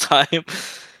whole time.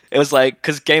 It was like,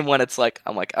 because game 1, it's like,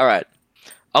 I'm like, all right,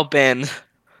 I'll ban.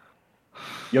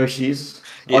 Yoshi's.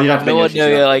 Yeah, Oh, you don't have to ban Yoshi's. no,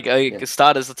 you yeah, have- like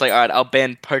starters, it's like, all right, I'll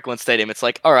ban Pokemon Stadium. It's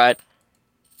like, all right,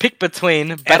 pick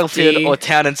between Battlefield or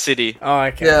Town and City Oh,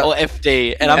 okay. Yeah. or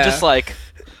FD, and I'm Yeah. just like,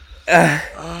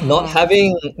 not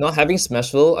having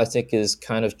Smashville, I think, is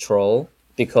kind of troll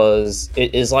because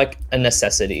it is like a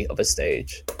necessity of a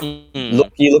stage.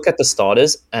 mm, You look at the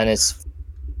starters, and it's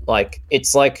like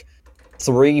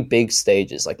 3 big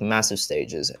stages, like massive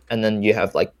stages, and then you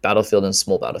have like Battlefield and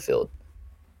Small Battlefield.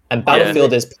 And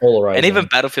Battlefield is polarizing. and even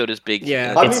Battlefield is big.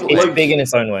 Yeah. I it's mean, like- big in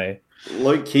its own way.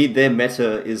 Low key, their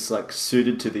meta is like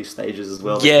suited to these stages as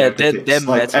well. the Yeah, character their picks,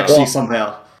 like, meta- actually Well-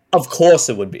 somehow. Of course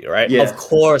it would be, right? Yeah. Of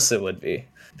course it would be.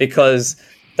 Because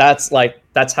that's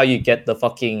how you get the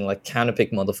fucking like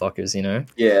counterpick motherfuckers, you know?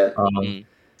 Yeah. Mm.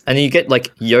 And you get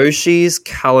like Yoshi's,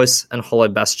 Kalos, and Hollow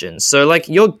Bastion. So like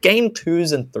your game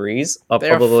 2s and 3s are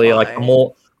They're probably like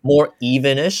fine. more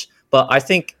even-ish. But I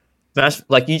think Smash,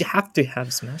 like you have to have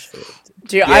Smashville.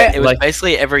 Dude, Yeah, it was like-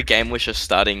 basically every game was just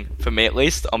starting for me at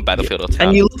least on Battlefield or Town.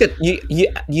 And you look at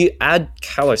you add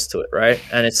Kalos to it, right?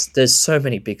 And there's so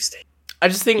many big stages. I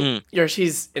just think Mm.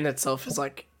 Yoshi's in itself is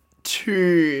like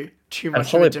too much of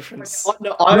Hollow- a difference.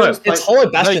 No, I No, always play- it's Hollow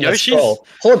Bastion that's Yoshi's- troll.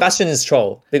 Hollow Bastion is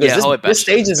troll because Yeah, Hollow this Bastion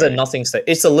stage is is a great. nothing stage.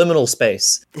 It's a liminal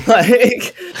space.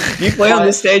 Like you play on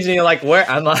this stage and you're like, where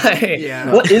am I?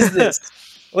 Yeah. What is this?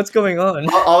 What's going on?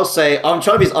 I'll say I'm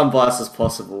trying to be as unbiased as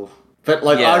possible, but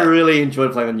like Yeah. I really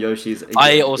enjoyed playing on Yoshi's.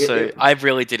 I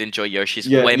really did enjoy Yoshi's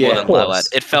Yeah, way more yeah. than Of course. Lilac.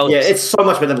 It felt yeah, it's so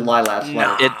much better than Lilac.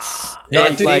 Nah. Like, it's No,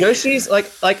 it's dude, like, Yoshi's like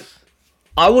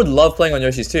I would love playing on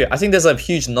Yoshi's too. I think there's a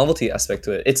huge novelty aspect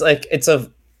to it.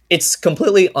 It's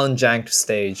completely unjanked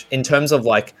stage in terms of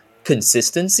like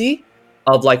consistency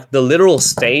of like the literal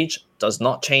stage does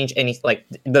not change any like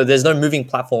there's no moving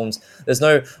platforms, there's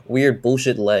no weird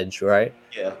bullshit ledge, right?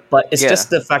 yeah. But it's Yeah. just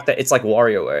the fact that it's like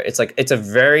WarioWare. It's like it's a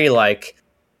very like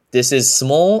this is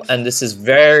small and this is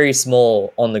very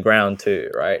small on the ground too,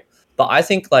 right? But I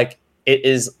think like it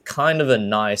is kind of a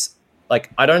nice like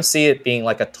I don't see it being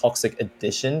like a toxic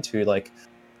addition to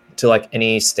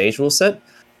any stage rule set.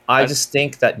 I just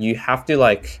think that you have to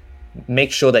like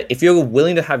make sure that if you're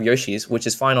willing to have Yoshi's, which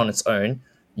is fine on its own,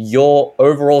 your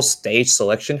overall stage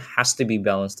selection has to be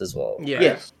balanced as well. Yeah.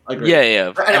 Yes, I agree. Yeah.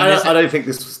 And I don't think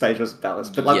this stage was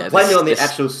balanced, but like Yeah, playing it on the this-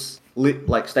 actual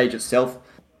like stage itself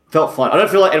felt fine. I don't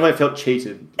feel like anyone felt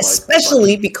cheated.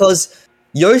 Especially because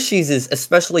Yoshi's is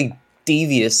especially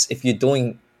devious if you're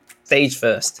doing stage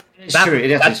first. It's true. It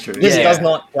is true. This Yeah. does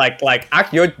not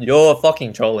you're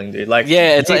fucking trolling, dude. Like,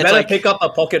 Yeah, it's you like- better like- pick up a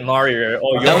Pocket Mario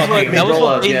or That you're was fucking what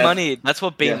Rollers, Bean yeah. Money. That's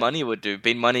what Bean Yeah. Money would do.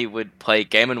 Bean Money would play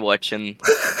Game and Watch, and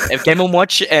Game and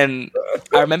Watch, and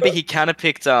I remember he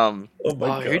counterpicked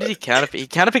who did he counterpick? He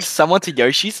counterpicked someone to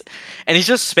Yoshi's, and he's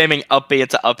just spamming up B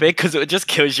into up B because it just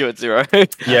kills you at 0. Yeah,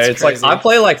 That's it's crazy. like I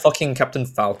play like fucking Captain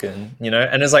Falcon, you know,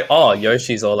 and it's like, oh,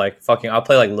 Yoshi's, or like fucking I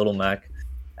play like Little Mac,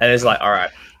 and it's like, all right,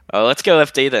 Oh, let's go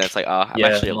FD then. It's like, I'm yeah,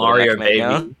 actually a Mario Mario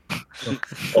man now. baby,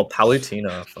 or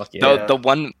Palutena, fuck yeah.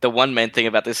 The one main thing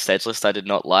about this stage list I did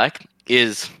not like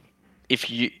is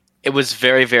it was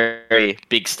very, very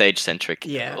big stage centric.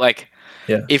 Yeah. Like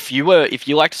Yeah. if you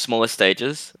liked smaller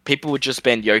stages, people would just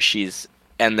ban Yoshi's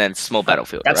and then small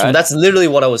battlefield. That's right? that's literally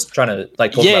what I was trying to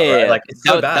like talk about, right? Like it's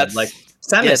so No, bad. that's- Like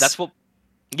Samus, yeah, that's what.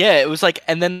 Yeah, it was like,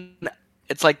 and then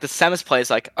it's like the Samus players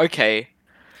like, okay,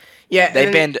 Yeah. they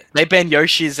and then- ban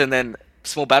Yoshi's and then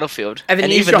small battlefield, And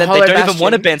then you use even your then they Hollow don't even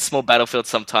want to Bastion. ban small battlefield.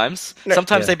 Sometimes, No.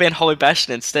 sometimes Yeah. they ban Hollow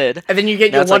Bastion instead. And then you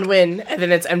get Now your it's one like- win, and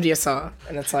then it's MDSR,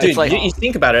 and it's like, dude. like- you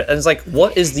think about it, and it's like,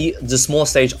 what is the small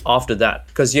stage after that?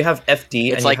 Because you have FD,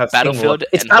 It's and like you have Battlefield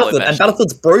It's and Hollow Battlefield, and Bastion.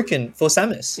 Battlefield's broken for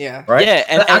Samus. Yeah. right. Yeah,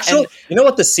 and- The actual, and- you know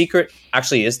what the secret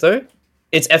actually is though?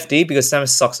 It's FD because Samus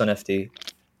sucks on FD.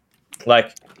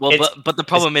 Like, Well, it's- but the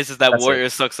problem is that that's it. Warrior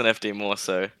sucks on FD more.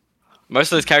 So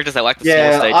most of those characters that like the small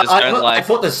Yeah, stages don't I like.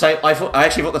 thought the same. I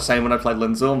actually thought the same when I played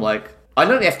Linzel. I'm like, I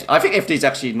think FD is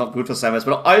actually not good for Samus,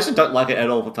 but I also don't like it at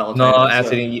all for Palutena. no, so-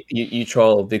 Anthony, you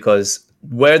troll because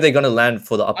where are they gonna land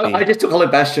for the up B? I just took Hollow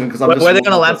Bastion because I'm Where just. are they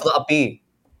gonna land for the up B,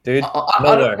 dude?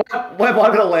 Nowhere. Where am I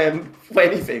gonna land for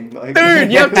anything? Like,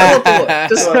 Dude, you have teleport.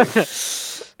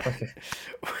 Just okay.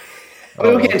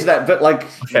 We'll get into that, but like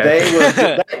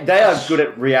Okay. they are good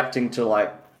at reacting to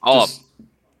like Oh. just,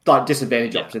 like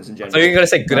disadvantage options in general. So you're gonna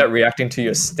say good at reacting to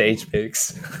your stage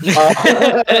picks?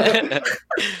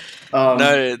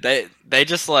 No, they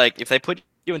just like if they put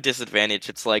you in disadvantage,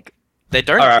 it's like they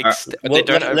don't Alright, they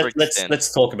don't overextend.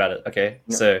 let's talk about it. Okay,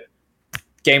 Yeah. so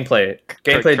gameplay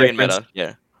Korean difference, meta,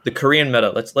 yeah. the Korean meta.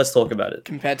 Let's talk about it.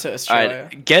 compared to All Australia.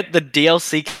 right, get the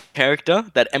DLC character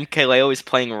that MK Leo is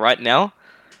playing right now,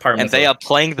 and they are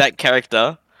playing that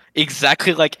character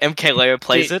exactly like MK Leo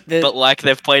plays Dude, it, the- but like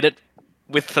they've played it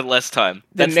with for less time.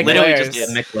 The That's Mick literally Layers.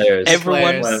 just the it. Mick layers.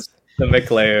 Everyone, Players. The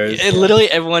Mick layers. literally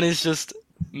everyone is just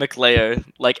McLeo,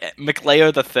 like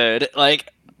McLeo the third.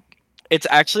 Like it's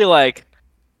actually like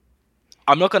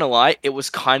I'm not gonna lie, it was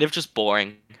kind of just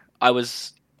boring.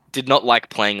 Did not like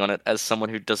playing on it as someone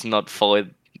who does not follow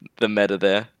the meta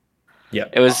there. Yeah.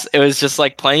 It was just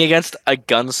like playing against a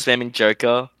gun spamming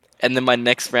Joker, and then my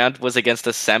next round was against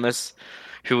a Samus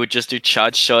who would just do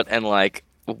charge shot and like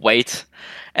wait,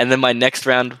 and then my next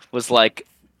round was like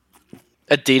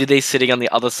a DD sitting on the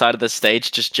other side of the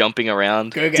stage just jumping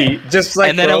around. Go game. Just like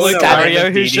And then it was throwing a random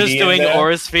Dario who's DDD just in doing there.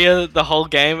 Aura Sphere the whole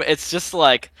game. It's just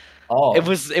like Oh. it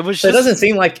was So just it doesn't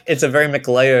seem like it's a very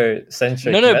McLeo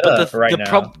centric no, but right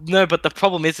now. but the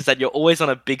problem is that you're always on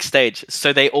a big stage,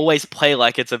 so they always play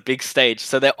like it's a big stage.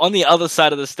 So they're on the other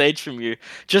side of the stage from you,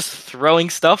 just throwing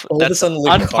stuff All of a that's sudden,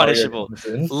 Lucario unpunishable, comes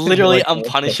in. literally Like, what the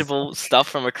unpunishable stuff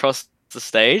from across the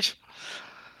stage.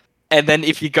 And then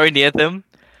if you go near them,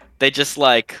 they just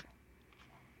like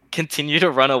continue to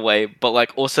run away, but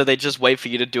like also they just wait for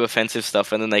you to do offensive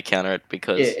stuff and then they counter it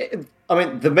because I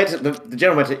mean, the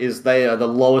general meta is they are the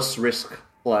lowest risk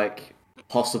like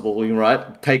possible,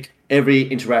 right? Take every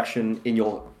interaction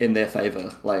in their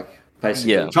favor, like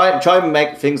basically. Yeah. Try and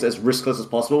make things as riskless as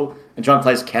possible, and try and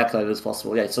play as calculated as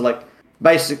possible. Yeah. So like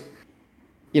basic,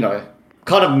 kind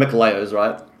of McLeo's,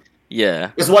 right?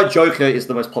 yeah. This is why Joker is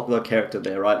the most popular character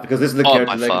there, right? Because this is the Oh,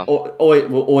 character by that far.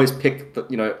 will always pick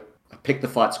the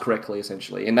fights correctly,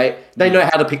 essentially, and they know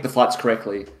how to pick the fights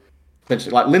correctly.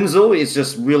 Essentially, like Linzel is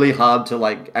just really hard to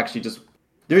like actually just.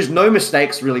 There is no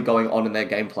mistakes really going on in their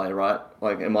gameplay, right?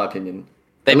 Like in my opinion,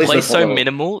 They At least play they so follow-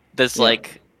 minimal. There's Yeah.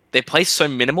 like they play so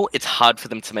minimal. It's hard for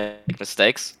them to make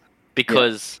mistakes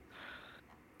because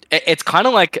it's kind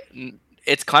of like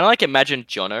imagine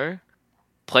Jono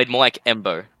played more like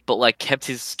Embo, but like kept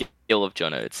his skill of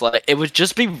Jono. It's like it would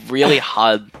just be really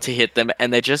hard to hit them,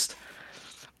 and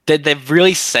they're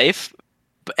really safe,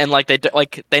 and like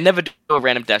they never do a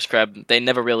random dash grab. They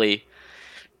never really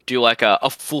do like a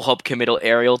full hop committal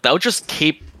aerial. They'll just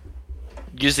keep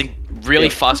using really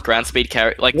fast ground speed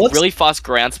really fast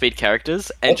ground speed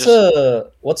characters, and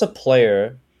what's a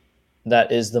player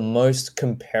that is the most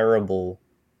comparable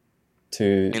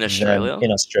to in Australia?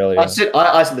 In Australia, I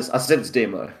said this. I said it's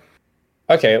DMO.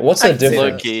 Okay, what's the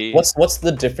difference? Low-key. What's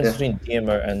the difference between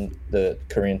DMO and the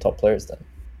Korean top players then?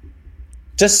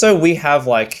 Just so we have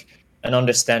like an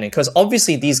understanding, because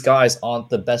obviously these guys aren't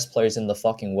the best players in the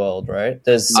fucking world, right?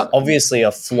 There's obviously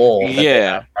a flaw that they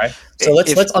have, right? So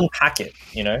let's unpack it,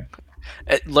 you know?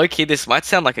 Low-key, this might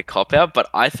sound like a cop-out, but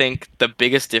I think the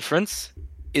biggest difference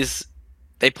is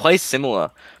they play similar,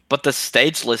 but the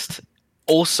stage list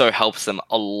also helps them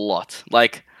a lot.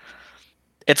 Like,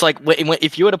 it's like,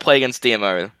 if you were to play against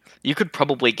DMO, you could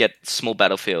probably get Small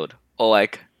Battlefield, or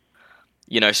like,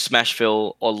 you know,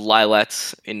 Smashville, or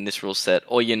Lilats in this rule set,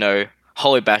 or, you know,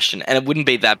 Holy Bastion, and it wouldn't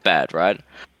be that bad, right?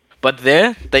 But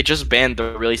there, they just banned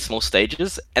the really small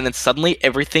stages, and then suddenly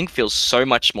everything feels so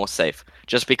much more safe,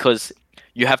 just because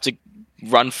you have to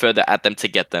run further at them to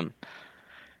get them.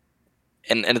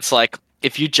 And it's like,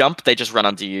 if you jump, they just run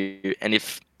under you, and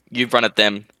if you run at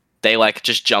them, they like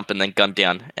just jump and then gun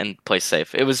down and play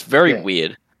safe. It was very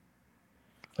weird.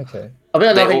 Okay. I mean,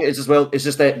 another thing is as well, it's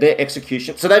just their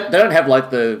execution. So they don't have like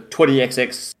the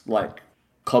 20xx like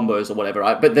combos or whatever,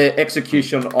 right? But their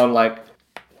execution on like,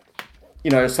 you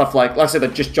know, stuff like I said, the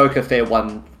just Joker fair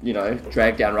one, you know,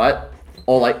 drag down, right?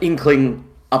 Or like Inkling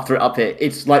up through up air.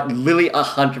 It's like literally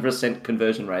 100%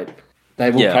 conversion rate.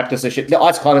 They will practice this shit. The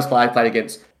Ice Climbers player I played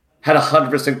against had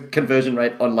 100% conversion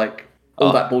rate on like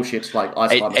all that bullshit, like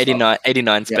Ice Climbers.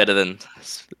 89's better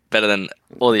than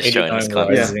all the Australians.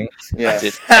 Yeah.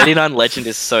 89 Legend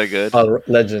is so good. Oh,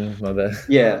 Legend, my bad.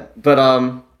 Yeah, but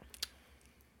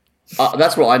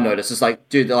that's what I noticed. It's like,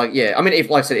 dude, like, yeah. I mean, if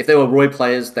like I said, if they were Roy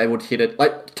players, they would hit it.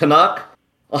 Like Tanak,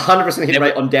 100% hit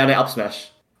rate on down air up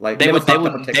smash. Like they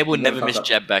would never miss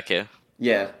jab back here.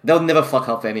 Yeah, they'll never fuck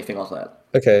up anything like that.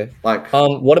 Okay. Like,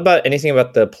 what about anything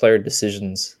about the player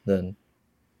decisions then?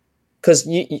 Because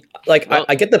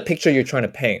I get the picture you're trying to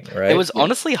paint, right? It was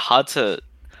honestly hard to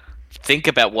think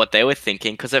about what they were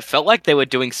thinking, because it felt like they were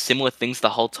doing similar things the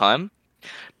whole time,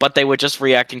 but they were just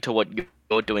reacting to what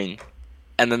you're doing,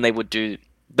 and then they would do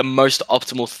the most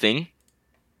optimal thing,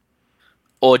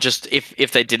 or just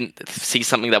if they didn't see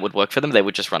something that would work for them, they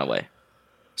would just run away.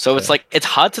 So it's like, it's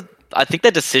hard to... I think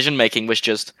their decision making was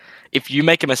just, if you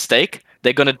make a mistake,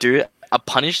 they're going to do a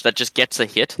punish that just gets a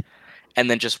hit, and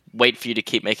then just wait for you to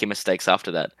keep making mistakes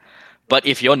after that. But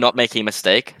if you're not making a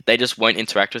mistake, they just won't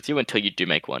interact with you until you do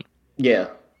make one. Yeah.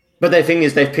 But the thing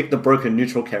is, they've picked the broken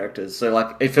neutral characters, so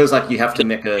like it feels like you have to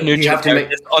make a neutral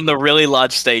characters on the really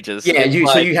large stages. Yeah,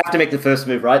 so you have to make the first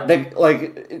move, right? They like,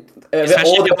 or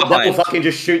they will fucking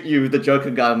just shoot you with the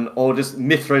Joker gun, or just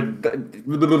Mithra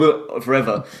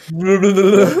forever.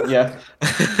 Yeah,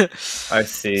 I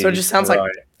see. So it just sounds like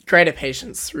greater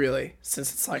patience, really,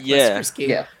 since it's like less risky.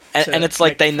 Yeah, and it's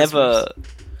like they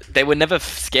were never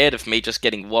scared of me just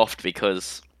getting waffed,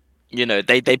 because, you know,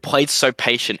 they played so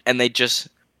patient, and they just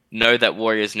know that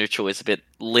Warrior's neutral is a bit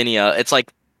linear. It's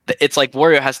like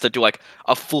Warrior has to do like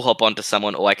a full hop onto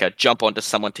someone, or like a jump onto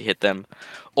someone to hit them,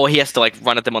 or he has to like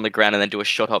run at them on the ground and then do a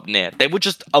shot hop nair. They would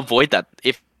just avoid that.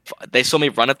 If they saw me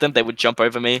run at them, they would jump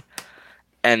over me,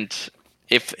 and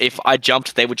if I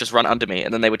jumped, they would just run under me,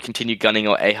 and then they would continue gunning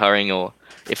or A-hurring, or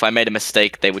if I made a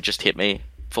mistake, they would just hit me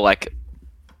for like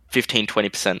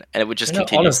 15-20%, and it would just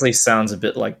continue. Honestly, sounds a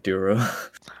bit like Duro.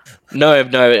 No,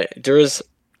 Duro's...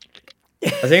 I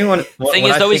think the thing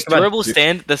is, though, is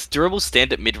durable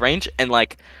stand at mid range and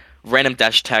like random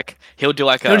dash attack. He'll do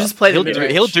like he'll just play the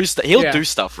mid-range. He'll do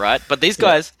stuff, right? But these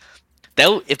guys,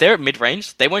 if they're at mid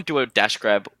range, they won't do a dash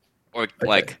grab or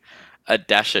like a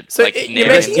dash at so like. You're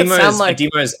making it sound like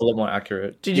Demo is a lot more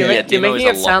accurate. You're making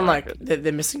it sound like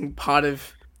they're missing part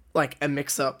of like a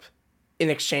mix up in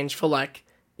exchange for like,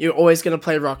 you're always gonna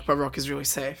play Rock, but Rock is really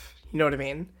safe. You know what I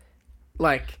mean?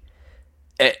 Like.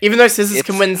 Even though Scissors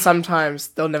can win sometimes,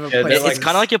 they'll never play. It's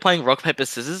kind of like you're playing rock paper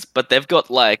scissors, but they've got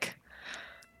like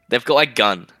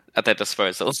gun at their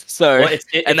disposal. So that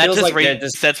just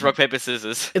resets rock paper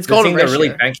scissors. It's the thing they're really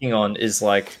banking on is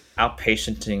like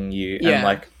outpatienting you and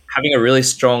like having a really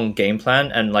strong game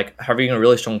plan and like having a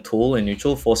really strong tool in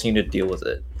neutral, forcing you to deal with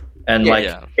it. And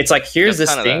it's like, here's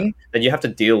this thing that you have to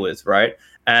deal with, right?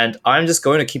 And I'm just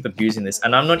going to keep abusing this.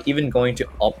 And I'm not even going to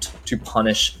opt to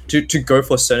punish, to go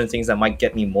for certain things that might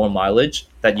get me more mileage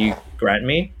that you grant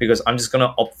me, because I'm just going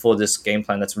to opt for this game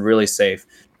plan that's really safe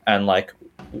and like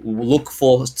look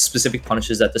for specific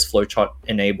punishes that this flowchart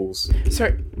enables.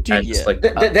 So,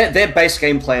 their base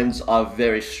game plans are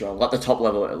very strong, like the top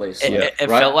level at least. It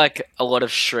felt like a lot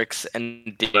of Shrix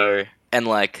and Dio and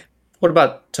like... What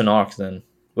about Tanark then?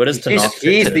 Where does Tanakh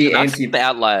fit He's to? the That's anti. the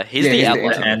outlier. He's Yeah, the he's the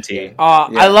outlier. Anti. Yeah.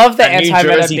 I love the And New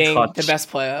anti-meta Jersey being clutch. the best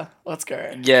player. Let's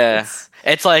go. Yeah,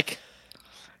 it's like,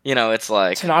 it's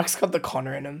like. Tanakh's got the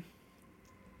Connor in him.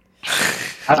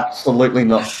 Absolutely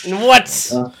not.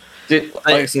 What? Dude, like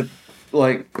I said,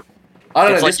 like I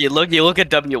don't It's know. like you look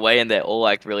at WA and they're all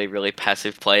like really really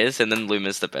passive players, and then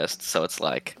Luma's the best. So it's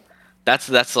like, that's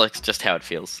like just how it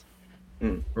feels.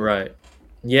 Right.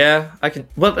 Yeah, I can.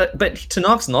 Well, but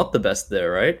Tanakh's not the best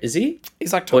there, right? Is he?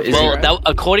 He's like Or top is three, he- right?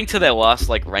 According to their last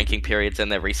like ranking periods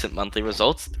and their recent monthly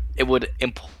results, it would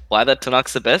imply that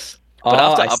Tanakh's the best. But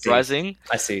after I see. Uprising,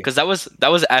 I see. because that was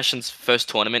Ashen's first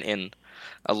tournament in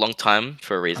a long time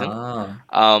for a reason.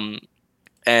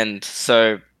 And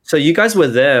so So you guys were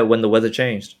there when the weather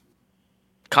changed.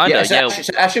 kind of so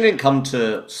Ashen didn't come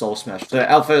to Soul Smash. So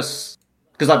our first,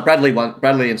 because like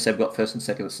Bradley and Seb got first and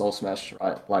second at Soul Smash,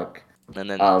 right? Like, and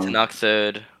then Tanakh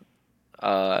third. Who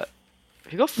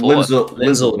got fourth?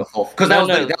 Linzel. got fourth. Because No,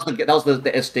 that was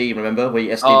the SD. Remember where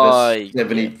you SD Oh, versus Seb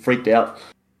and he freaked out.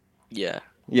 Yeah.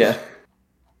 Yeah.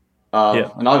 Yeah.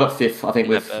 And I got fifth. I think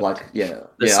with Yeah, like The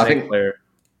I snake think player.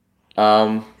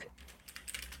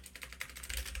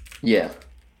 Yeah.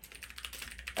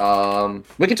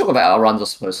 We can talk about our runs, I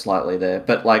suppose, slightly there,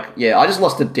 but like, I just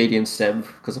lost to DD and Seb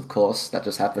because, of course, that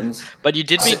just happens. But you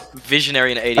did beat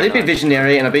Visionary in 89. I did beat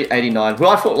Visionary and I beat 89. Who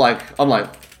I thought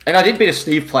and I did beat a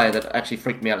Steve player that actually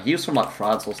freaked me out. He was from like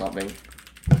France or something.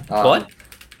 What?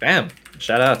 Bam!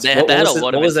 Shout out. They had a lot of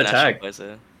what was the international tag? players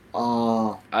there.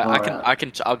 Oh,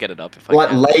 I'll get it up if I like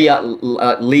can. Lee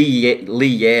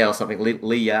or something.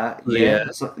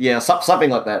 Something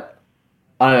like that.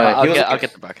 I don't know. I'll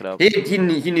get the bracket up. He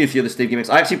knew a few of the Steve gimmicks.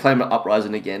 I actually played him at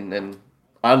Uprising again, and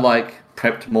I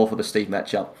prepped more for the Steve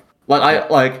matchup. I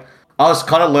was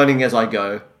kind of learning as I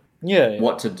go. Yeah.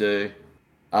 What to do.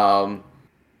 But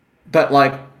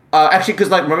actually, because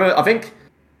remember, I think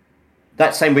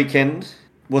that same weekend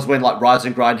was when Rise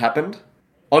and Grind happened.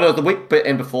 Oh no, the week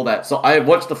and before that. So I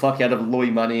watched the fuck out of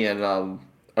Louis Money and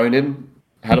Onin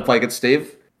how to play against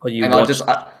Steve. Oh, you and watched...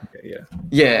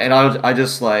 and I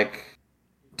just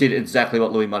did exactly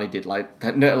what Louis Money did. All right,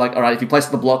 if you place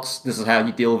the blocks, this is how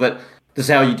you deal with it. This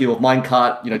is how you deal with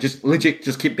minecart. Just legit,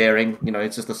 just keep bearing.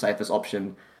 It's just the safest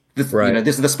option. This,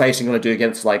 this is the spacing you want to do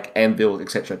against Anvil,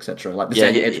 etc., etc. This is how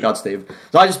you edge guard Steve.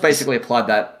 So I just basically applied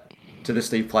that to the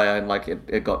Steve player, and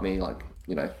it got me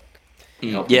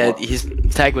his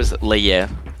tag was Leia.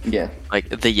 Yeah.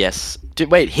 The yes. Dude,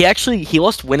 wait, he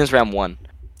lost winners round 1.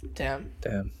 Damn.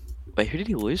 Wait, who did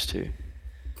he lose to?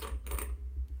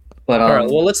 But all right,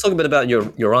 well, let's talk a bit about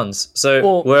your runs.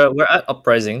 So we're at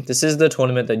Uprising. This is the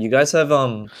tournament that you guys have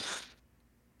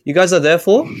you guys are there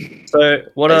for. So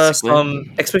what Basically. are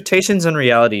some expectations and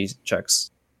reality checks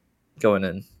going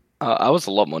in? I was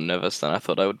a lot more nervous than I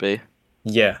thought I would be.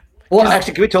 Yeah. Well,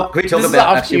 actually, can we talk This about is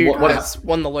after actually you what guys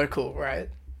won the local, right?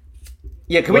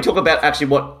 Yeah, can we talk about actually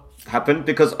what happened?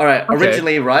 Because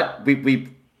originally, right, we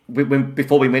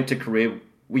before we went to Korea,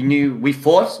 we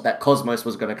thought that Cosmos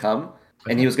was going to come,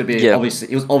 and he was going to be obviously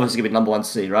going to be number 1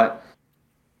 seed, right?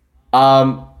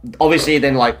 Obviously,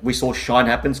 then we saw Shine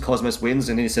happens, Cosmos wins,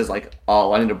 and then he says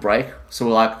oh, I need a break. So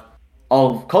we're like,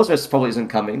 oh, Cosmos probably isn't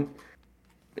coming.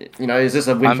 Is this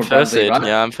a win for Bradley? Right?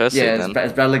 Yeah, I'm first. Yeah,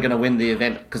 is Bradley going to win the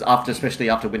event? Because especially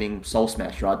after winning Soul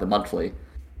Smash, right, the monthly,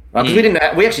 right? Because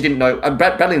we actually didn't know.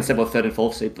 Bradley and Seb were 3rd and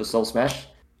 4th seed for Soul Smash.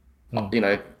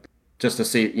 Just to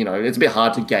see, it's a bit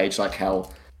hard to gauge how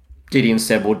Diddy and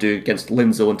Seb will do against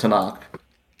Linzel and Tanakh.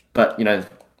 But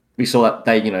we saw that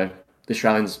they, the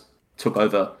Australians took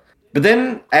over. But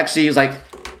then actually, it was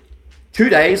 2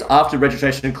 days after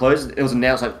registration closed, it was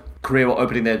announced Korea were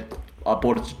opening their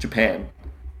border to Japan.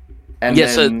 And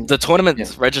so the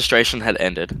tournament's registration had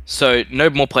ended, so no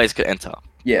more players could enter.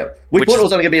 Yeah, we thought it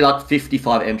was only going to be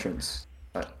 55 entrants.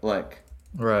 Right.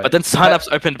 But then sign-ups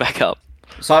opened back up.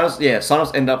 Sign-ups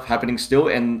ended up happening still,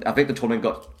 and I think the tournament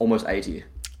got almost 80.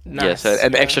 Nice. Yeah, so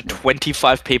an extra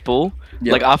 25 people.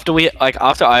 Yep. After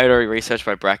I had already researched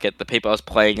my bracket, the people I was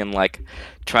playing and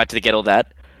tried to get all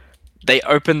that, they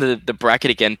opened the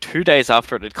bracket again 2 days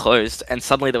after it had closed, and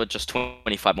suddenly there were just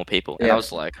 25 more people, and I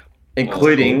was like,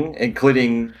 including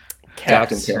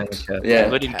Captain Caps. Kept. Yeah,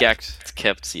 including Gax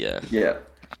kept, yeah.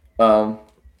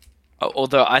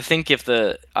 Although I think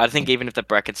even if the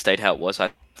bracket stayed how it was, I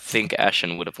think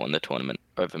Ashen would have won the tournament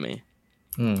over me.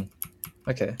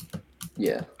 Okay.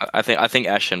 Yeah. I think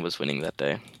Ashen was winning that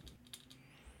day.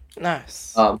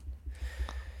 Nice.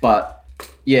 But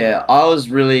yeah, I was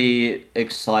really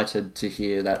excited to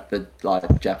hear that the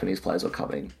Japanese players were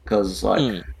coming because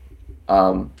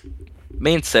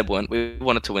me and Seb weren't. We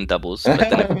wanted to win doubles, but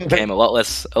then it became a lot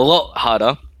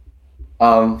harder.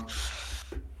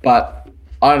 But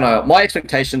I don't know. My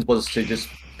expectations was to just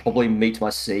probably meet my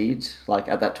seed like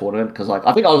at that tournament because like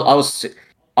I think I was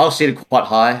seeded quite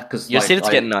high because You're like, seeded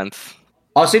to get ninth.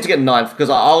 I was seeded to get ninth because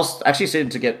I was actually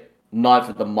seeded to get ninth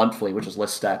at the monthly, which was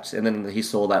less stacked, and then he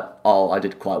saw that I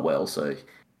did quite well, so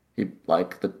he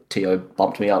like the TO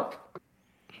bumped me up.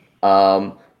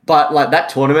 But like that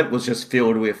tournament was just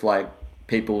filled with like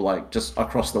people like just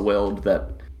across the world that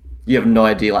you have no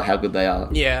idea like how good they are.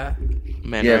 Yeah.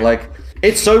 Man, Yeah, like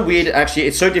it's so weird. Actually,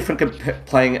 it's so different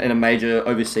playing in a major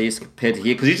overseas compared to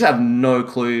here because you just have no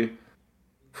clue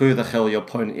who the hell your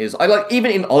opponent is. I like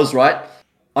even in Oz, right?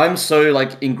 I'm so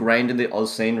like ingrained in the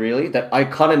Oz scene really that I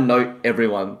kind of know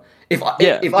everyone. If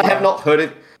I have not heard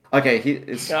of, okay,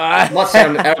 it's might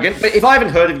sound arrogant, but if I haven't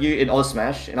heard of you in Oz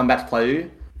Smash and I'm about to play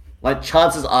you, like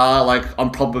chances are like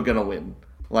I'm probably gonna win.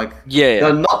 Like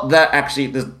they're not that actually.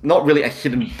 There's not really a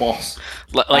hidden boss.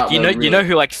 Like you know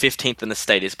who like 15th in the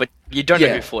state is, but you don't know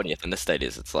who 40th in the state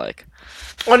is. It's like,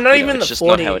 well, not even it's the just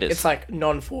 40. not how it is. It's like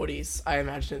non-40s. I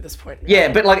imagine at this point. Right?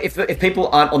 Yeah, but like if people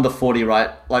aren't on the 40, right?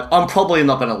 Like I'm probably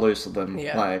not gonna lose to them.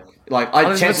 Yeah. Like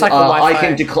chances are I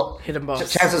can hidden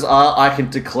boss. chances are I can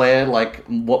declare like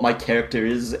what my character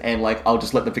is, and like I'll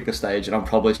just let them pick the stage, and I'm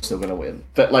probably still gonna win.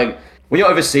 But like when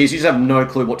you're overseas, you just have no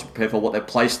clue what to prepare for, what their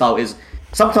play style is.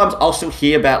 Sometimes I'll still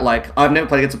hear about like I've never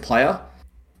played against a player,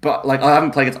 but like I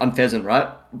haven't played against Unpheasant, right?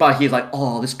 But he's like,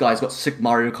 oh, this guy's got sick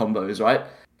Mario combos, right?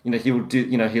 You know, he will do.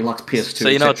 You know, he likes PS2. So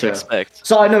you know what to expect.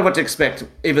 So I know what to expect,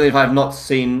 even if I have not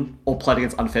seen or played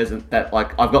against Unpheasant. That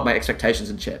like I've got my expectations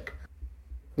in check.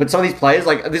 But some of these players,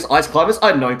 like this Ice Climbers,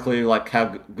 I had no clue like how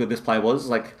good this player was.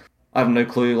 Like I have no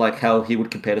clue like how he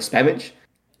would compare to Spammage.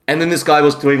 And then this guy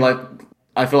was doing like.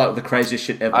 I feel like the craziest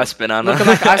shit ever. Ice Banana. Looking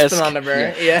like Ice Banana,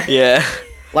 bro. Yeah.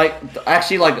 Like,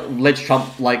 actually, like, Ledge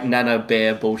Trump, like, Nano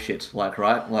Bear bullshit, like,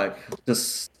 right? Like,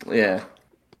 just, yeah.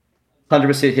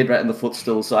 100% hit rate in the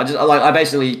footstool. So I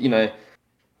basically, you know,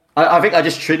 I think I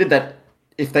just treated that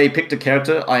if they picked a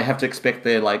character, I have to expect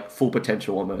their, like, full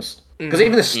potential almost. Because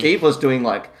even the Steve was doing,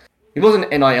 like, he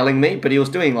wasn't NILing me, but he was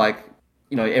doing, like,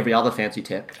 you know, every other fancy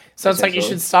tech. So it's like you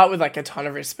should start with, like, a ton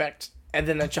of respect. And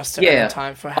then adjust it over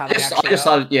time for how they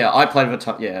actually I played with a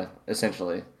ton,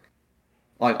 essentially.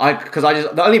 Like,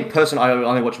 the only person I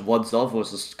only watched VODs of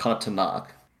was just kind of Tanak.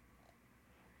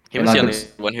 He was the only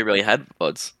one who really had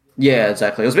VODs. Yeah,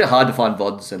 exactly. It was a bit hard to find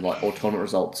VODs and, like, all tournament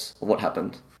results of what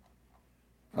happened.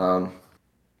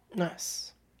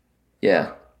 Nice.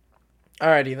 Yeah.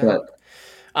 Alrighty then.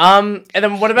 And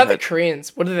then what about the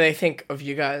Koreans? What do they think of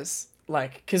you guys?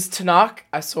 Like, because Tanak,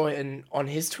 I saw on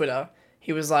his Twitter,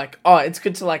 he was like, oh, it's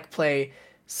good to, like, play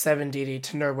 7DD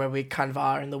to know where we kind of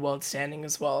are in the world standing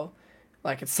as well.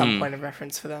 Like, it's some point of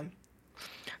reference for them.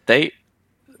 I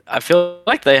feel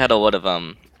like they had a lot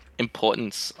of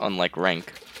importance on, like,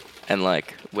 rank and,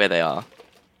 like, where they are.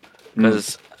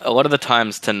 Because a lot of the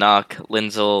times, Tanak,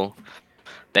 Linzel,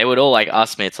 they would all, like,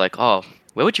 ask me, it's like, oh,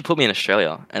 where would you put me in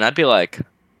Australia? And I'd be like,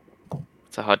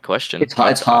 it's a hard question. It's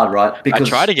hard, right? Because I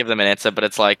try to give them an answer, but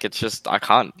it's like, it's just, I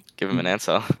can't give them an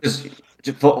answer.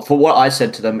 For what I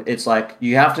said to them, it's like,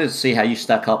 you have to see how you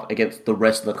stack up against the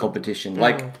rest of the competition.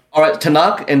 Like, alright,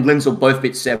 Tanak and Linzel both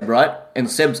beat Seb, right? And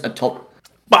Seb's a top...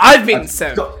 But I've beaten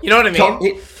Seb. You know what I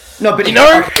mean? No, but you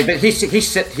know...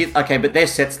 Okay, but their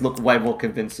sets look way more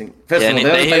convincing. First of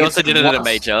all, he also did it at a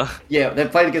major. Yeah, they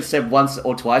played against Seb once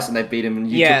or twice and they beat him,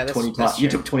 and you took 20 times. You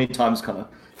took 20 times, Connor.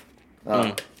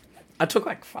 I took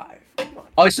like 5.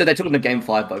 Oh, so they took him to game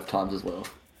 5 both times as well.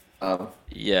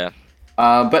 Yeah.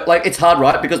 But like it's hard,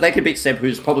 right? Because they could beat Seb,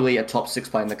 who's probably a top 6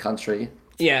 player in the country.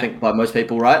 Yeah. I think by most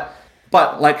people, right?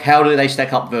 But like, how do they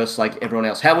stack up versus like everyone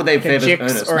else? How would they fare versus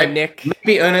Ernest? Or a Nick?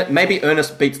 Maybe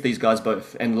Ernest beats these guys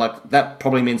both, and like that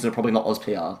probably means they're probably not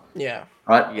OzPR. Yeah.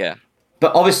 Right. Yeah.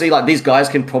 But obviously, like these guys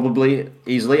can probably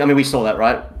easily. I mean, we saw that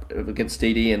right against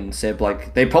DD and Seb.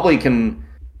 Like they probably can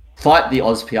fight the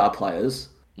OzPR players.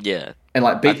 Yeah. And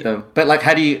like beat them, but like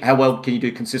how well can you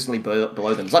do consistently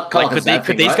below them? It's like kind of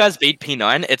could these guys beat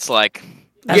P9? It's like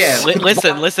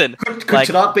listen. Could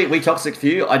Tanak beat We Toxic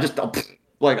Few? I just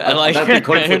like that'd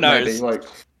be who knows?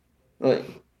 Maybe.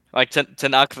 Like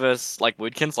Tanak versus like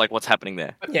Woodkins, like what's happening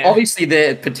there? Yeah. Obviously,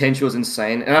 their potential is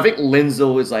insane, and I think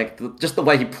Linzel is like just the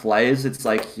way he plays. It's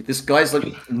like this guy's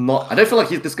like not. I don't feel like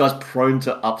this guy's prone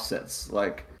to upsets.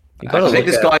 Like I think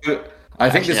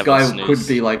this guy could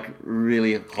be like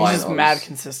really high. He's just mad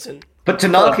consistent. But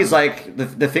Tanak is like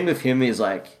the thing with him is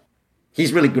like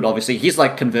he's really good. Obviously, he's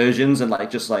like conversions and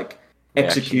like just like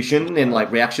execution and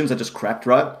like reactions are just cracked,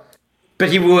 right? But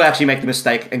he will actually make the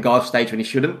mistake and go off stage when he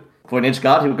shouldn't. For an edge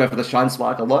guard, he will go for the shine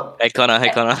spike a lot. Hey Connor. And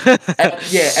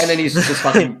then he's just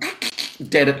fucking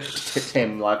dead at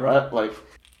 10, like, right? Like,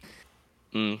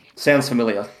 sounds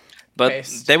familiar. But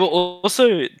Based. they were also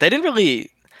they didn't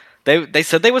really they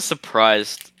said they were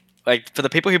surprised. Like for the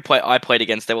people who I played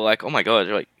against, they were like, "Oh my god,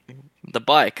 like the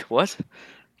bike, what?"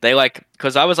 They like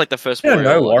because I was like the first Yeah, warrior.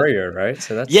 no warrior, right?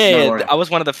 So that's Yeah, No yeah, warrior. I was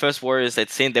one of the first warriors they'd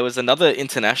seen. There was another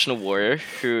international warrior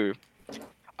who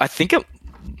I think it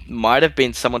might have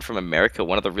been someone from America,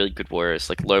 one of the really good warriors,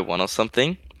 like low one or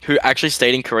something, who actually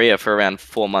stayed in Korea for around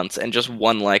 4 months and just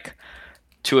won like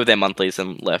 2 of their monthlies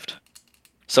and left.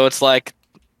 So it's like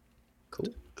cool.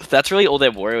 that's really all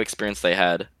their warrior experience they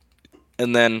had.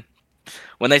 And then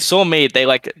when they saw me,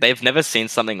 they've never seen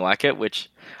something like it, which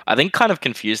I think kind of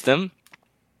confused them.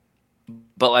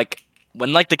 But like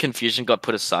when like the confusion got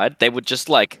put aside, they would just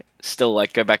like still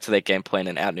like go back to their game plan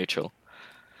and out neutral.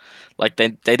 Like they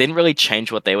didn't really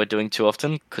change what they were doing too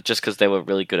often, just because they were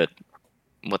really good at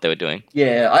what they were doing.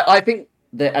 Yeah, I think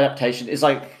the adaptation is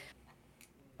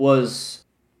was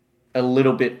a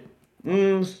little bit.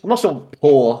 I'm not sure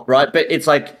poor, right? But it's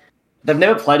like they've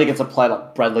never played against a player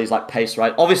like Bradley's like pace,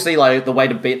 right? Obviously, like the way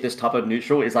to beat this type of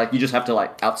neutral is like you just have to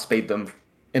like outspeed them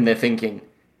in their thinking,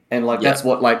 and like that's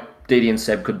what like DD and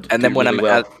Seb could. And do then when really I'm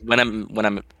well. when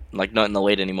I'm like not in the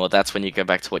lead anymore, that's when you go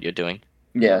back to what you're doing.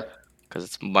 Yeah. Because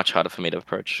it's much harder for me to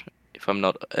approach if I'm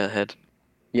not ahead.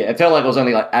 Yeah, it felt like it was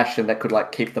only like Ashton that could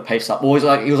like keep the pace up. Or he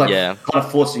was like Yeah. kind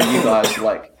of forcing you guys to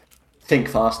like think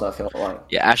faster. I felt like.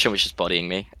 Yeah, Ashen was just bodying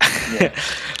me. Yeah.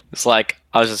 It's like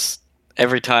I was just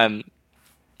every time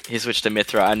he switched to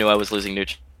Mithra, I knew I was losing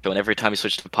neutral, and every time he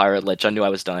switched to Pirate Ledge, I knew I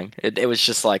was dying. It was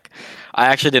just like I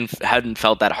actually hadn't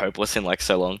felt that hopeless in like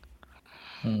so long.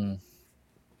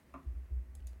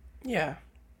 Yeah.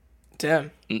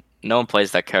 Damn. No one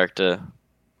plays that character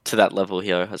to that level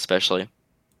here, especially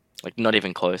like not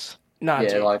even close. No, Yeah,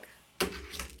 dude. like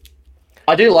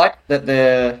I do like that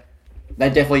they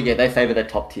definitely they favor their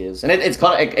top tiers, and it's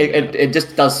kind of it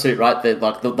just does suit right.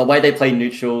 The way they play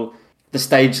neutral, the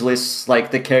stage lists, like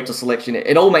the character selection,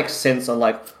 it all makes sense on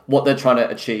like what they're trying to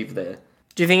achieve there.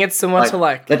 Do you think it's similar to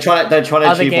like they're trying to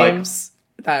other achieve games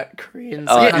that Koreans?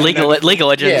 League of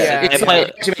Legends. Yeah. it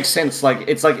actually makes sense. Like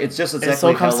it's just exactly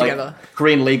all comes how like together.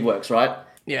 Korean League works, right?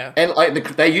 Yeah. And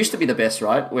like they used to be the best,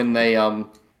 right? When they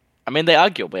I mean, they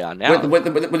arguably are now.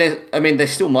 when they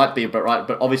still might be, but right.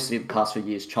 But obviously, the past few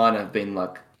years, China have been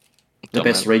like the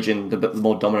best region, the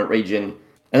more dominant region,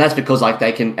 and that's because like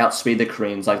they can outspeed the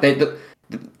Koreans. Like the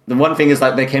one thing is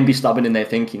like they can be stubborn in their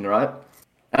thinking, right?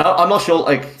 And I'm not sure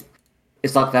like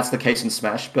it's like that's the case in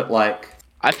Smash, but like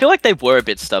I feel like they were a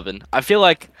bit stubborn. I feel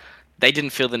like they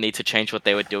didn't feel the need to change what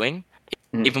they were doing,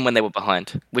 even when they were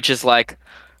behind. Which is like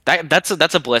that's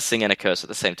a blessing and a curse at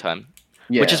the same time.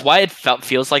 yeah, Which is why it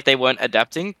feels like they weren't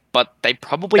adapting, but they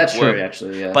probably that's were. true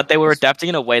actually. Yeah, But they were adapting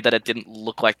in a way that it didn't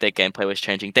look like their gameplay was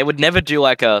changing. They would never do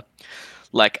like a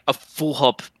full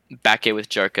hop back air with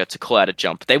Joker to call out a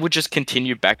jump. They would just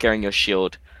continue back airing your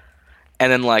shield,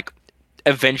 and then like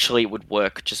eventually it would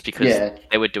work just because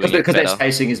they were doing it because their better.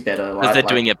 spacing is better. Because they're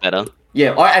doing it better.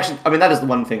 Yeah, I mean that is the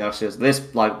one thing I've said.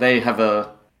 This like they have the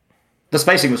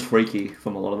spacing was freaky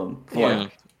from a lot of them. Yeah.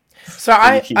 So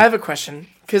I have a question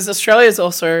because Australia is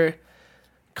also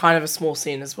kind of a small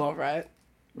scene as well, right?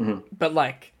 Mm-hmm. But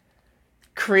like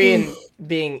Korean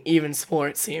being even smaller,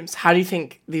 it seems. How do you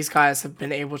think these guys have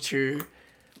been able to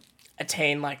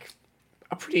attain like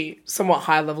a pretty somewhat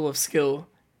high level of skill,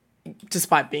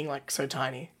 despite being like so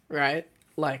tiny, right?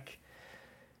 Like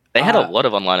They had a lot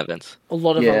of online events. a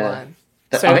lot of online.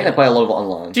 So I think they play a lot of it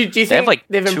online. do you think They have like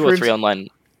they've 2 or improved 3 online.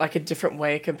 like a different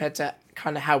way compared to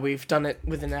kind of how we've done it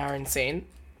within our own scene,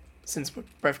 since we're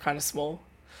both kind of small?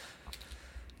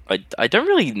 I don't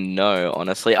really know,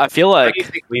 honestly. I feel like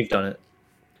We've done it.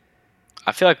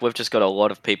 I feel like we've just got a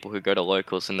lot of people who go to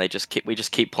locals and we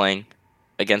just keep playing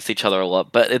against each other a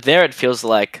lot. But there it feels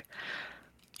like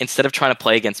instead of trying to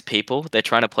play against people, they're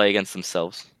trying to play against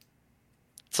themselves.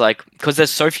 It's like because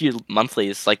there's so few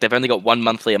monthlies, like they've only got 1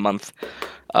 monthly a month,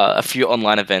 a few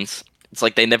online events. It's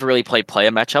like they never really play player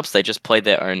matchups. They just play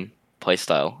their own play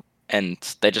style and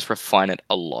they just refine it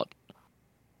a lot.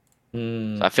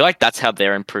 So I feel like that's how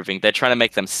they're improving. They're trying to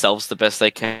make themselves the best they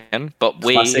can, but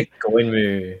Classic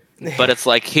Goinmu. But it's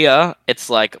like here, it's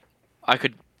like I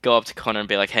could go up to Connor and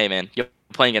be like, "Hey man, you're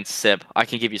playing against Seb. I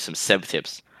can give you some Seb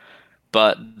tips."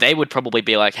 But they would probably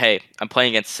be like, "Hey, I'm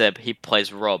playing against Seb. He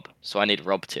plays Rob, so I need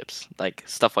Rob tips." Like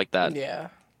stuff like that. Yeah.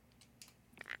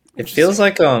 It feels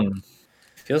like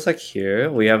here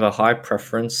we have a high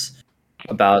preference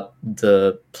about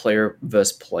the player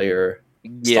versus player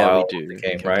style we do. of the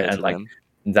game, compared right? to And like them.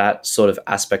 that sort of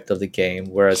aspect of the game.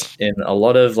 Whereas in a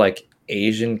lot of like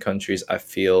Asian countries, I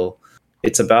feel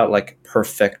it's about like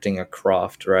perfecting a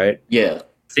craft, right? Yeah.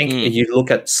 I think you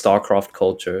look at StarCraft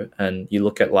culture and you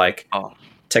look at like Oh.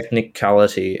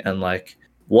 technicality and like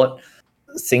what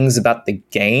things about the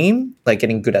game, like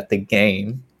getting good at the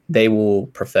game, they will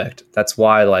perfect. That's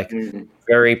why like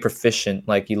very proficient.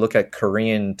 Like you look at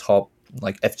Korean top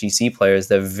like FGC players,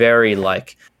 they're very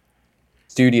like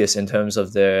studious in terms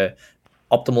of their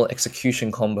optimal execution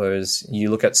combos. You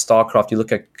look at StarCraft, you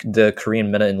look at the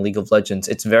Korean meta in League of Legends,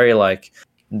 it's very like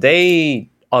they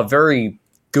are very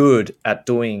good at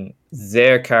doing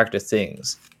their character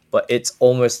things, but it's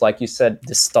almost like you said,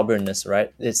 the stubbornness,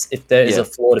 right? It's if there is a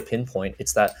flaw to pinpoint,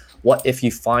 it's that what if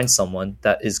you find someone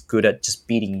that is good at just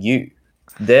beating you?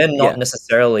 They're not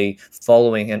necessarily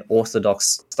following an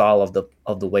orthodox style of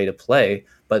the way to play,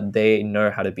 but they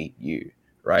know how to beat you,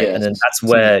 right? Yes. And then that's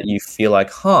where you feel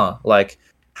like, like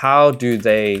how do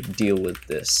they deal with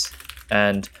this?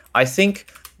 And I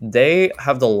think they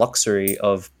have the luxury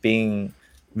of being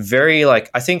very like,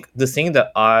 I think the thing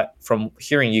that I, from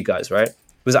hearing you guys, right,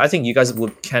 because I think you guys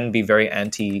can be very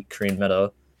anti-Korean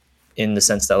meta in the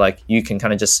sense that like you can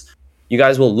kind of just, you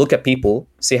guys will look at people,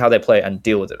 see how they play and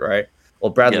deal with it, right?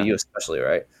 Or Bradley, you especially,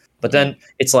 right? But then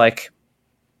it's like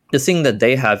the thing that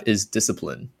they have is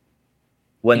discipline.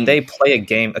 When they play a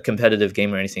game, a competitive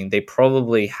game or anything, they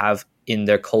probably have in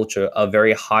their culture a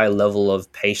very high level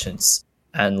of patience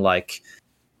and like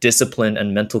discipline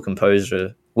and mental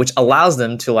composure, which allows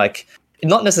them to like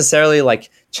not necessarily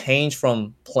like change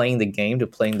from playing the game to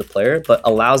playing the player, but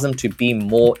allows them to be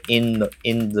more in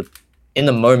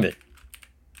the moment,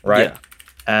 right? Yeah.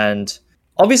 And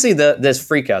obviously there's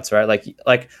freakouts, right?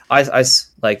 Like I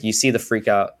like you see the freak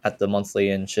out at the monthly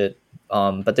and shit.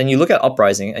 But then you look at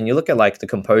Uprising and you look at like the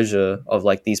composure of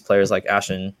like these players like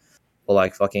Ashen or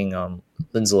like fucking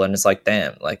Linzel, and it's like,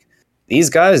 damn, like these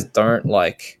guys don't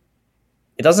like,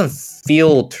 it doesn't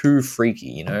feel too freaky,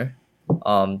 you know?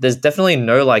 There's definitely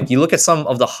no like, you look at some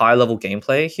of the high level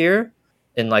gameplay here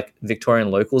in like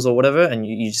Victorian locals or whatever, and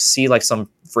you just see like some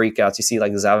freakouts. You see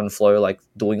like Zav and Flo like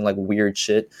doing like weird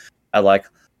shit at like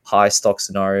high stock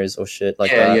scenarios or shit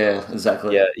like that. Yeah,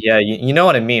 exactly. Yeah, you know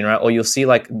what I mean, right? Or you'll see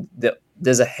like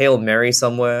there's a Hail Mary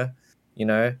somewhere, you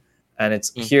know, and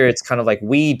it's here. It's kind of like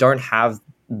we don't have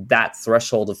that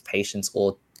threshold of patience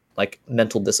or like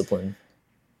mental discipline.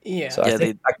 Yeah. So I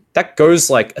think that goes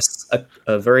like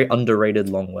a very underrated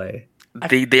long way.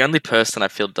 The only person I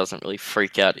feel doesn't really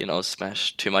freak out in Oz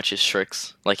Smash too much is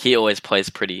Shrix. Like he always plays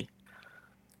pretty,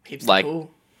 Keeps like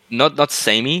cool. not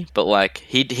samey, but like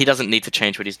he doesn't need to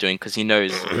change what he's doing because he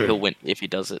knows he'll win if he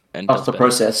does it. And That's does the better.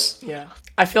 process. Yeah.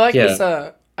 I feel like there's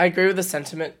I agree with the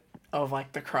sentiment of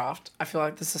like the craft. I feel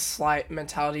like there's a slight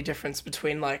mentality difference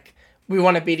between like we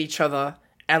want to beat each other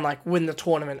and like win the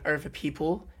tournament over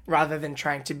people rather than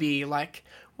trying to be like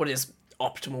what is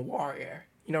optimal warrior.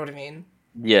 You know what I mean?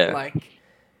 Yeah. Like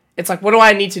it's like what do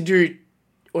I need to do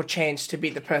or change to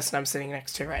beat the person I'm sitting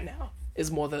next to right now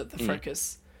is more the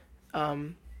focus.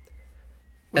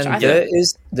 Which And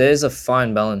there's a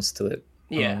fine balance to it.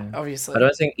 Yeah, obviously. I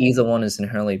don't think either one is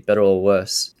inherently better or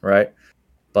worse, right?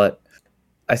 But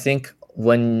I think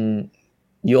when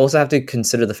you also have to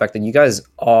consider the fact that you guys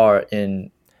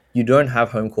you don't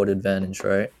have home court advantage,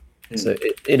 right? So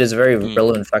it is a very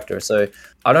relevant factor. So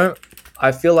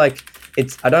I feel like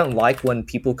I don't like when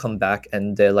people come back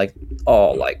and they're like,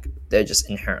 oh, like they're just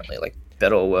inherently like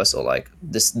better or worse or like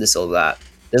this or that.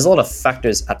 There's a lot of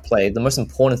factors at play. The most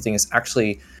important thing is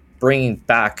actually bringing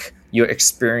back your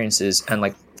experiences and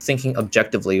like thinking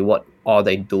objectively, what are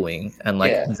they doing and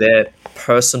like their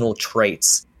personal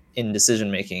traits in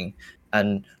decision making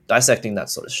and dissecting that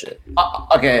sort of shit.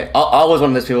 Okay, I was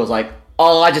one of those people who was like,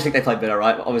 oh, I just think they played better,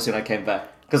 right? Obviously, when I came back.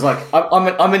 Because like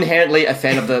I'm inherently a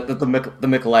fan of the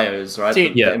Mikuleos, right?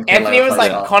 Dude, Anthony was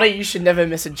like, Connor, you should never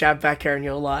miss a jab back here in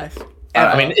your life.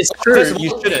 I mean, it's true. You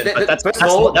shouldn't. But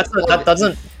that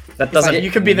doesn't. Like, you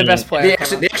could be the best player.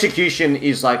 The execution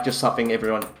is like just something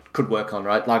everyone could work on,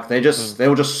 right? Like they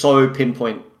were just so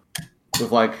pinpoint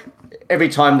with like every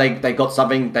time they got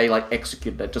something they like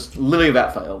executed it just literally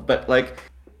without fail. But like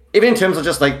even in terms of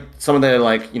just like some of their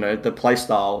like the play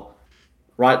style,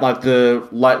 right? Like the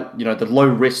low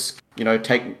risk,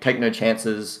 take no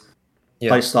chances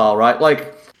play style, right?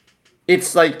 Like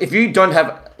it's like if you don't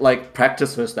have like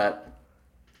practice with that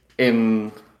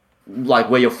in like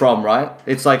where you're from, right?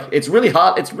 It's like it's really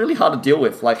hard to deal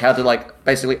with, like how to like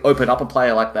basically open up a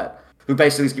player like that who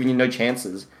basically is giving you no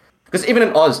chances. Because even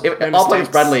in Oz, I'll play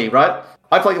against Bradley, right?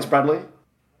 I play against Bradley.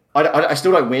 I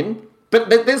still don't win, but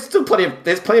there's plenty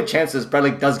of chances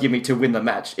Bradley does give me to win the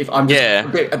match if I'm just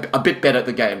a bit better at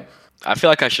the game. I feel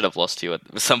like I should have lost to you at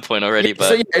some point already, but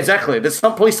So, yeah, exactly. There's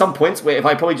probably some points where if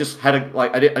I probably just had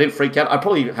I didn't freak out, I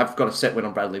probably have got a set win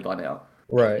on Bradley by now.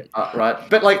 Right. Right.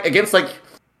 But like against like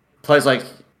players like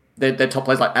their top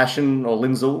players like Ashen or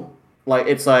Linzel, like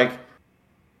it's like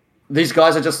these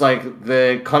guys are just like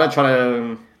they're kind of trying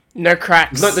to. No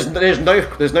cracks. No, there's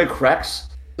no cracks.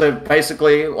 So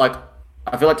basically, like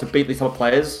I feel like to beat these type of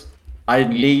players, I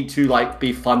need to like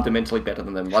be fundamentally better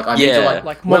than them. Like I need to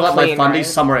Like more more like my clean, fundies right?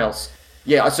 somewhere else.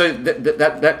 Yeah. So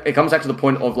that it comes back to the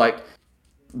point of like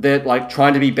they're like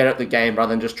trying to be better at the game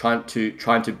rather than just trying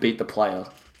to beat the player.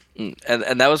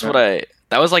 and that was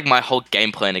that was like my whole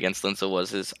game plan against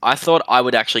Linzel is I thought I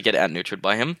would actually get out-neutered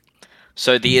by him.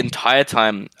 So the entire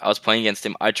time I was playing against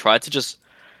him, I tried to just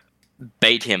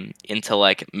bait him into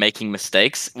like making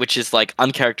mistakes, which is like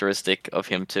uncharacteristic of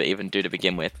him to even do to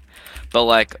begin with. But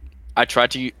like I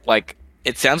tried to like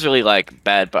it sounds really like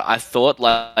bad, but I thought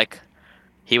like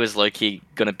he was low-key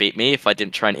gonna beat me if I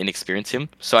didn't try and inexperience him.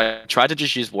 So I tried to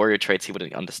just use warrior traits he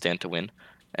wouldn't understand to win.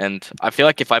 And I feel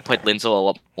like if I played Linzel a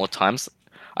lot more times,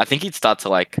 I think he'd start to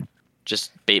like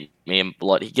just beat me a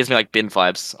lot. He gives me like bin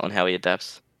vibes on how he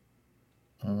adapts.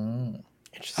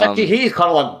 Actually, he's kind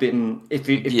of like bitten if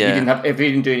he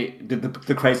didn't do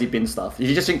the crazy bin stuff. If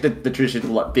you just think the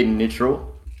traditional like bin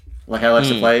neutral, like how he likes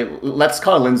to play, that's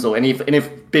kind of Linzel. And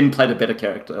if bin played a better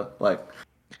character, like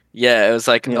yeah, it was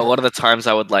like a lot of the times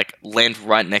I would like land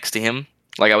right next to him,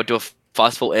 like I would do a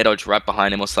fast fall air dodge right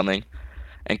behind him or something,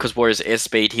 and because Warrior's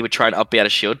airspeed, he would try and up me out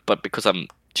of shield, but because I'm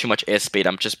too much airspeed,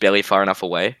 I'm just barely far enough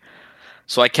away.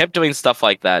 So I kept doing stuff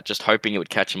like that, just hoping it would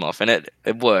catch him off, and it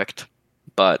worked,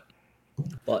 but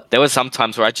there were some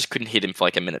times where I just couldn't hit him for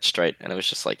like a minute straight, and it was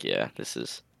just like, yeah,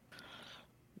 he's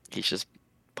just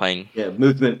playing. Yeah,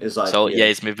 movement is like. So yeah,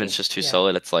 his movement's just too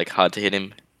solid. It's like hard to hit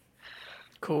him.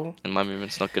 Cool. And my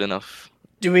movement's not good enough.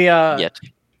 Do we yet?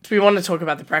 Do we want to talk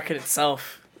about the bracket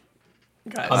itself,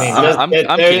 guys? I mean,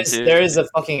 I'm there is a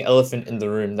fucking elephant in the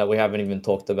room that we haven't even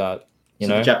talked about. You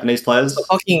know, the Japanese players.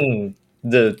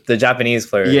 The Japanese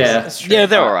players. Yeah, yeah,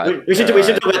 they're alright. We should talk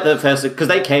about the first because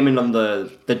they came in on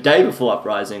the day before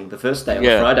Uprising, the first day, on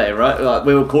Friday, right?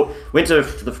 We went to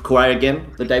the Korea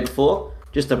again the day before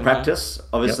just to practice,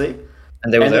 obviously. Yep.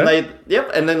 And they were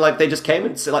there. And then like they just came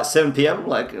in like 7 p.m.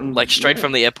 like straight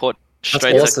from the airport,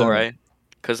 straight to Korea,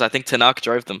 because I think Tanak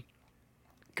drove them.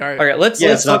 Go. Okay,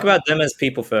 let's talk about them as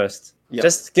people first. Yep.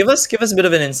 Just give us a bit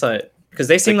of an insight because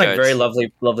they seem like very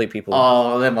lovely people.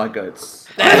 Oh, they're my goats.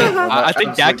 I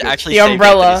think Dak actually the saved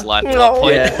umbrella. his life at that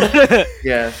point.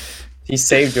 Yeah. He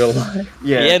saved your life.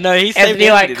 Yeah, no, he saved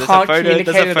Anthony, like, There's can't a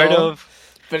communicate at photo all. of.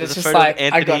 But it's There's just a photo like,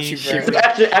 of I got Anthony you, bro.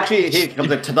 Actually, here comes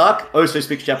like Tanak also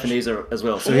speaks Japanese as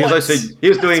well. So he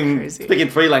was doing speaking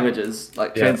 3 languages,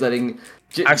 like translating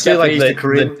Japanese to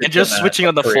Korean, and just switching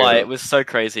on the fly. It was so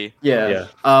crazy. Yeah.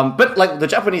 But like the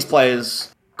Japanese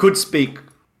players could speak,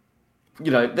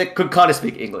 they could kind of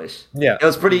speak English. Yeah. It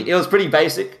was pretty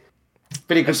basic.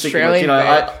 Pretty good speak English.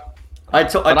 I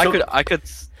could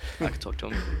talk to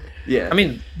him. Yeah. I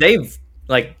mean, they've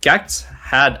Gact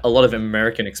had a lot of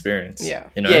American experience. Yeah.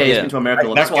 You know? Yeah, he's been to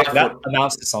America. That's why that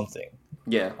amounts to something.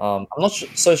 Yeah. I'm not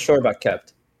so sure about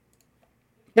Kept.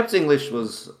 Kept's English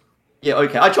was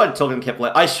okay. I tried talking to Kept.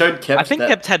 I showed Kept. I think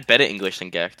Kept had better English than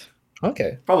Gact.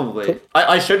 Okay. Probably. Cool.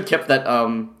 I showed Kept that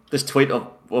this tweet of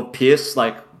Pierce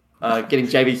getting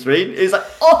JV3. He's like,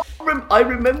 oh, I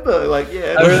remember. Like,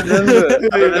 yeah. I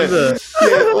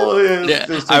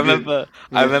remember.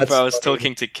 I remember I was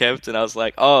talking to Kept and I was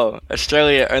like, oh,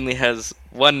 Australia only has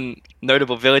one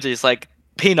notable village. He's like,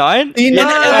 P9? P9!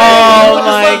 Oh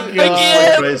my god.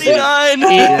 Yeah,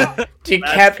 P9! Dude,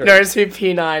 Kept knows who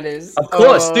P9 is. Of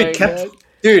course, oh dude. Kept.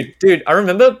 Dude, I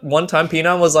remember one time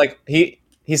P9 was like, he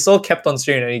saw Kept on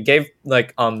stream and he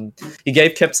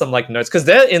gave Kept some notes because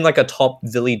they're in a top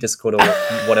Villy Discord or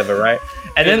whatever, right?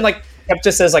 And then Kept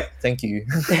just says thank you.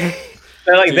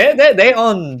 they're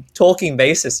on talking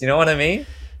basis, you know what I mean?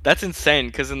 That's insane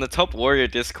because in the top warrior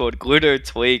Discord, Gluto,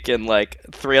 Tweak, and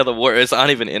 3 other warriors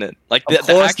aren't even in it.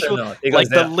 The actual,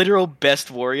 the literal best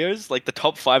warriors, the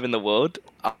top 5 in the world,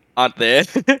 aren't there.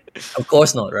 Of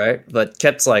course not, right? But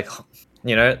Kept's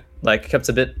Kept's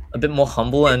a bit more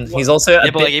humble, and he's also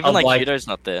a bit even Yudo's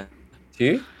not there.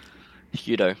 Who?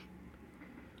 Yudo.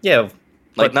 Yeah.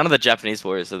 None of the Japanese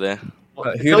warriors are there.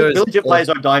 Villager players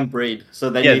are a dying breed, so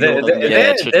they need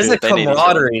there's a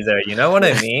camaraderie there, you know what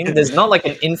I mean? There's not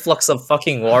an influx of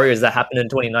fucking warriors that happened in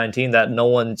 2019 that no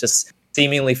one just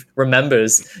seemingly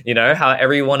remembers, how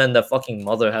everyone and their fucking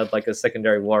mother had a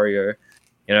secondary warrior,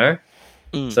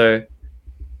 So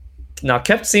now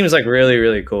Kept seems really,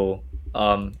 really cool.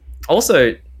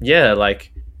 Also, yeah,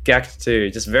 Gact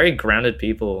too, just very grounded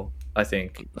people. I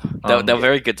think. They're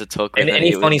very good to talk with. And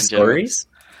any with funny in general. stories?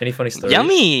 Any funny stories?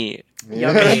 Yummy.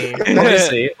 Yummy.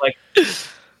 Obviously, like,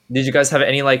 did you guys have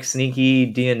any like sneaky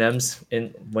D&Ms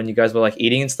in when you guys were like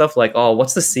eating and stuff? Like, oh,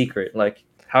 what's the secret? Like,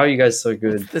 how are you guys so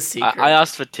good? The secret. I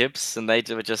asked for tips, and they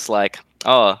were just like,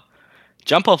 "Oh,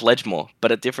 jump off ledge more,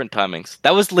 but at different timings."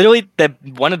 That was literally the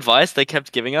one advice they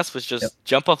kept giving us was just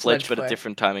jump off ledge, but play. at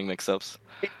different timing mix-ups.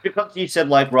 Because you said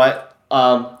like right,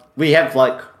 we have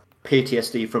like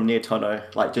PTSD from near Tono,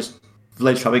 like just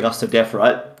ledge trapping us to death,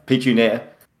 right? Pichu near.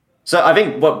 So I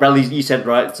think what Bradley you said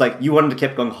right, it's like you wanted to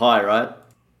keep going high, right?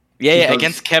 Yeah, Because-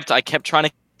 against Kept, I kept trying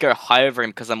to go high over him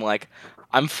because I'm like,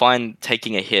 I'm fine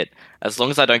taking a hit as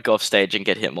long as I don't go off stage and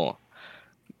get hit more.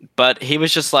 But he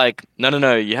was just like,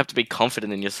 no, you have to be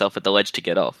confident in yourself at the ledge to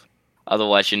get off.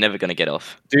 Otherwise, you're never going to get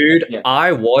off. Dude, Yeah.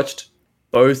 I watched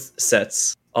both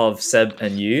sets of Seb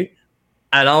and you,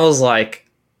 and I was like,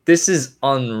 this is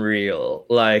unreal.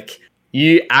 Like,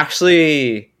 you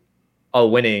actually are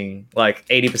winning like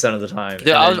 80% of the time. Dude,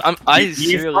 And I you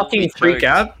seriously fucking freak choked.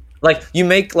 out. Like, you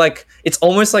make like, it's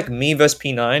almost like me versus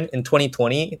P9 in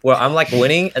 2020, where I'm like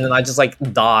winning and then I just like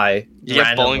die. You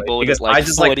get bowling randomly ball because at like I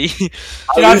just 40. Dude,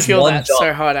 I lose feel one that jump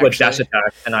so hard, to a dash actually.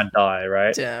 attack and I die,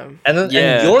 right? Damn. And then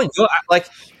Yeah. and you're like,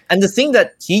 and the thing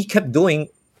that he kept doing,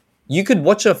 you could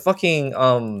watch a fucking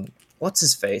what's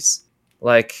his face,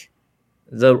 like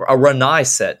a Ranai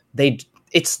set.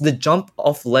 It's the jump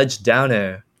off ledge down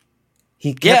air.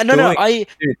 He kept Yeah, no, doing, I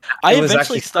dude, I it was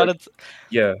eventually actually started.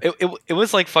 yeah. It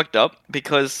was like fucked up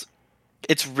because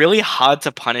it's really hard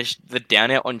to punish the down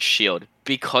air on shield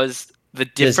because the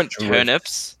There's different drift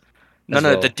turnips. No, as no,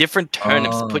 well. the different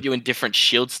turnips Ah. put you in different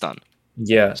shield stun.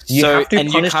 Yeah, you So- have to and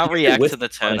you punish can't it react with to the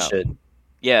punish turn-up. it.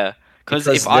 Yeah, because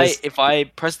Because if I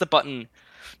press the button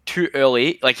too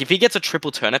early, like if he gets a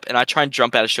triple turnip and I try and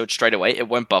jump out of shield straight away, it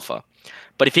won't buffer.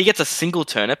 But if he gets a single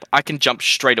turnip, I can jump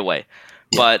straight away.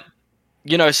 But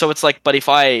so it's like, but if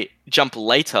I jump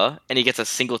later and he gets a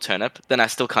single turnip, then I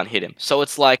still can't hit him. So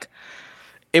it's like,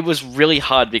 it was really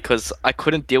hard because I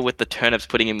couldn't deal with the turnips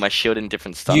putting in my shield in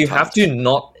different stun You have times. to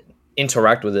not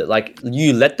interact with it. Like,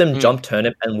 you let them jump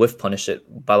turnip and whiff punish it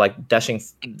by like dashing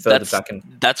further back and.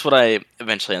 That's what I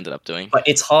eventually ended up doing. But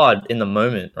it's hard in the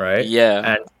moment, right?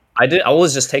 Yeah. And I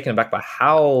was just taken aback by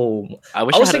how I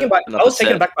wish I was had taken back. I another was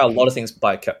taken set. back by a lot of things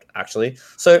by Kept, actually.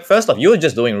 So first off, you were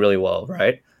just doing really well,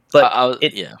 right? But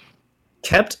Yeah.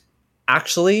 Kept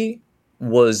actually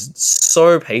was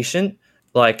so patient,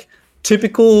 like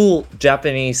typical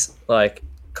Japanese like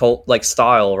cult like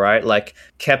style, right? Like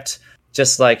Kept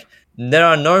just like there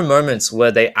are no moments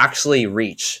where they actually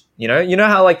reach. You know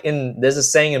how like there's a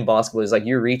saying in basketball is like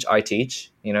you reach, I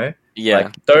teach. Yeah.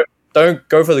 Like, don't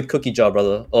go for the cookie jar,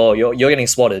 brother, or you're getting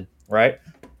swatted, right?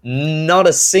 Not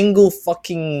a single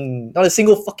fucking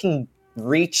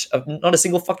reach of not a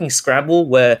single fucking scramble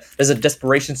where there's a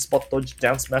desperation spot dodge,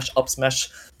 down smash, up smash,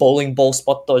 bowling ball,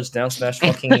 spot dodge, down smash,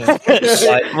 fucking Wait.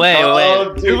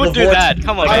 Oh, dude, Who would do the that?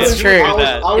 Come on, I guys. was Who would true. do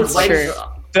that? I was It's waiting. true.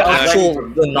 the I was actual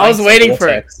waiting the I was nice waiting for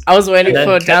it. vortex. I was waiting And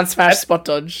for a then down smash Kept- spot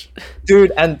dodge.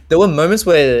 Dude, and there were moments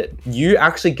where you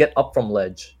actually get up from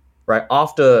ledge, right?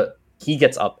 After he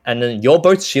gets up, and then you're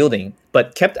both shielding,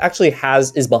 but Kept actually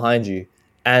is behind you,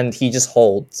 and he just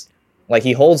holds. Like,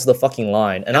 he holds the fucking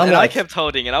line. And I'm And I like, kept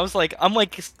holding, and I'm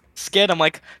like scared. I'm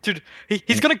like, dude,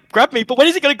 he's gonna grab me, but when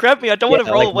is he gonna grab me? I don't want to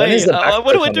yeah, roll like, when away. is the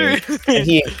What do I backflip do? coming? And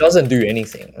he doesn't do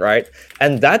anything, right?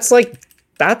 And that's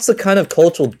a kind of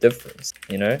cultural difference,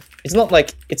 It's not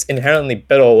like it's inherently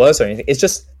better or worse or anything. It's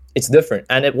just, it's different.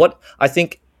 And what I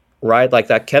think, right, like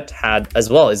that Kept had as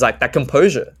well is like that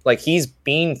composure. Like, he's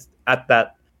been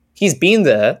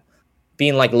there,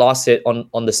 being like last hit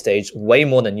on the stage way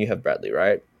more than you have, Bradley,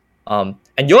 right? And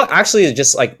you're actually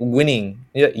just like winning.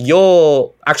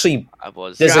 You're actually I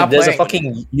was. there's You're a outplaying.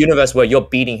 fucking universe where you're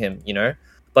beating him,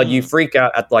 but you freak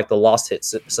out at like the last hit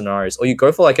scenarios, or you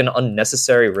go for like an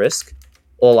unnecessary risk,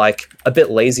 or like a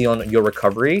bit lazy on your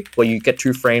recovery where you get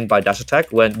too framed by dash attack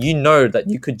when you know that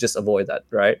you could just avoid that,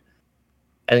 right?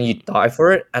 And you die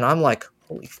for it, and I'm like,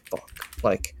 holy fuck!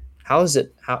 Like, how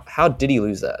did he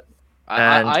lose that?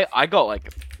 I got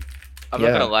like, I'm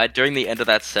Yeah. not gonna lie, during the end of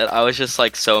that set, I was just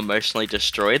like so emotionally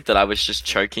destroyed that I was just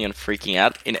choking and freaking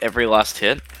out in every last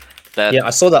hit. Yeah, I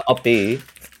saw that up B,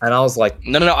 and I was like,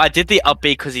 No, I did the up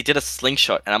B because he did a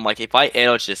slingshot, and I'm like, if I air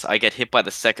dodge this, I get hit by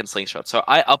the second slingshot. So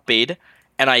I up B'd,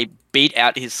 and I beat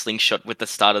out his slingshot with the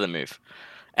start of the move.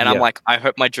 And I'm Yeah. like, I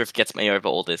hope my drift gets me over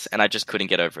all this, and I just couldn't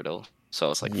get over it all. So I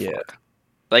was like, Yeah. fuck.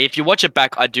 Like, if you watch it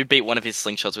back, I do beat one of his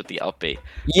slingshots with the up B.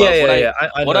 yeah.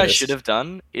 What I noticed. should have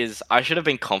done is I should have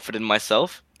been confident in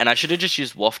myself, and I should have just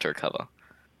used Waft to recover.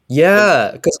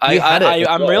 Yeah, because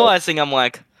I'm realizing I'm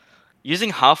like, using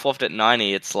half waft at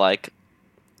 90, it's like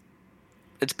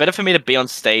it's better for me to be on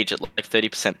stage at like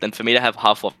 30% than for me to have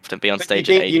half waft and be on But stage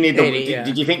you at think 80. you need the? 80, yeah.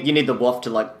 Did you think you need the waft to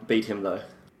like beat him though?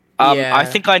 Yeah. I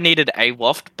think I needed a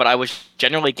waft, but I was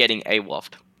generally getting a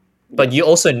waft. But you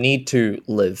also need to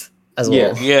live as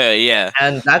well. Yeah.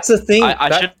 And that's the thing.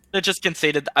 I should have just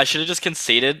conceded. I should have just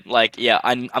conceded. Like, yeah,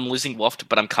 I'm losing waft,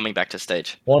 but I'm coming back to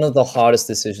stage. One of the hardest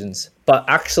decisions. But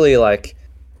actually, like,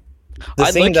 the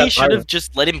I thing low-key that should have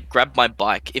just let him grab my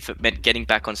bike if it meant getting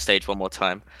back on stage one more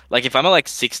time. Like, if I'm at like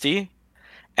 60,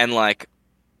 and like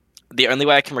the only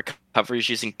way I can recover is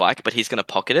using bike, but he's gonna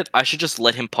pocket it, I should just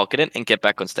let him pocket it and get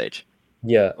back on stage.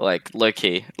 Yeah. Like,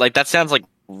 low-key. Like, that sounds like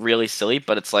really silly,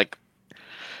 but it's like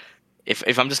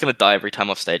if I'm just gonna die every time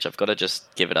off stage, I've got to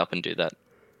just give it up and do that.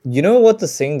 You know what the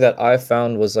thing that I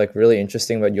found was like really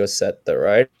interesting about your set though,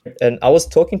 right? And I was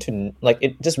talking to like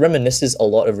it just reminisces a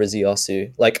lot of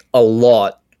Riziasu, like a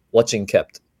lot watching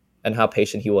Kept and how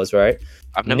patient he was, right?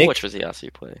 I've never Nick- watched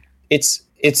Riziasu play.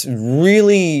 It's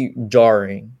really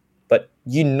jarring, but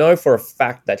you know for a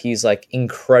fact that he's like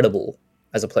incredible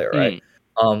as a player, right?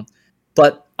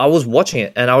 But I was watching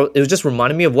it and it was just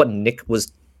reminding me of what Nick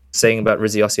was saying about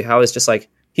Riziasu, how it's just like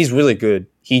he's really good.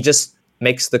 He just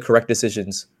makes the correct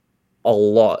decisions a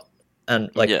lot and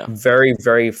like very,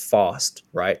 very fast,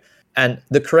 right? And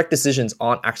the correct decisions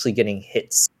aren't actually getting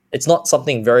hits. It's not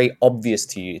something very obvious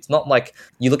to you. It's not like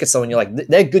you look at someone, you're like,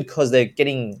 they're good because they're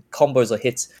getting combos or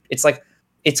hits. It's like,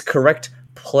 it's correct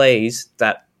plays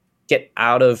that get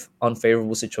out of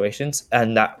unfavorable situations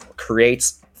and that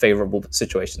creates favorable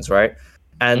situations, right?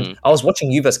 And I was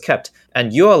watching you versus Kept,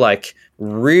 and you are like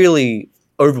really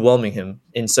overwhelming him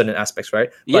in certain aspects,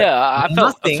 right? But I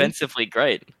felt offensively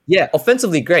great. Yeah,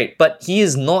 offensively great, but he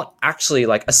is not actually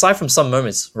like, aside from some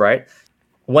moments, right?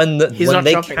 When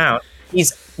they count,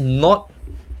 he's not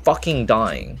fucking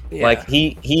dying. Yeah. Like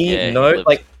he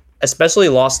like especially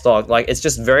Lost Dog, like it's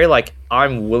just very like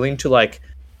I'm willing to like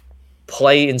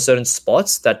play in certain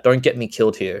spots that don't get me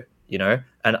killed here, you know?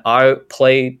 And I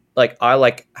play like I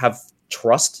like have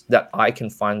trust that I can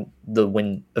find the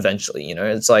win eventually, you know?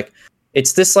 It's like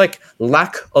it's this like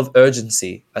lack of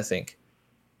urgency, I think.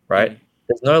 Right?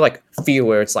 There's no like fear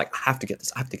where it's like I have to get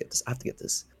this, I have to get this, I have to get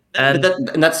this. And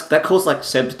that caused like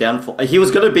Seb's downfall. He was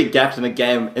gonna beat Gact in a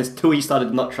game until he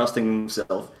started not trusting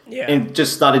himself. Yeah. And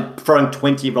just started throwing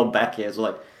 20 roll back airs.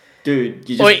 Like, dude,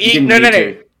 you didn't need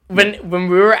to. When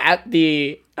we were at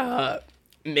the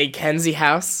Mackenzie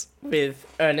house with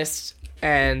Ernest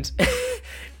and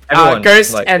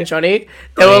Ghost and Johnny,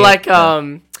 they were like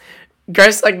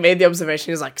Ghost like made the observation,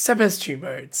 he was like, Seb has 2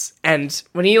 modes. And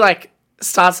when he like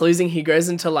starts losing, he goes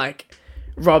into like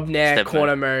Rob Nair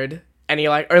corner mode. And he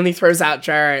like only throws out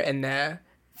Gyro in there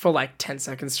for like 10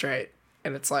 seconds straight.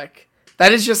 And it's like,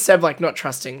 that is just Seb like not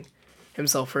trusting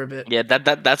himself for a bit. Yeah,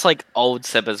 that's like old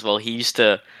Seb as well. He used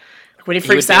to... When he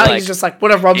freaks out, he's just like, what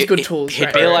are Rob's good tools?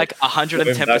 He'd be like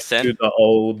 110%. To the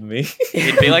old me.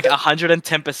 He'd be like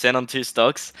 110% on 2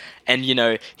 stocks. And, you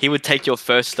know, he would take your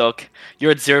first stock.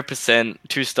 You're at 0%,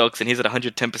 2 stocks, and he's at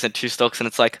 110%, 2 stocks. And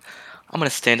it's like, I'm going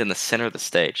to stand in the center of the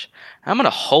stage. I'm going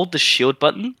to hold the shield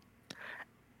button.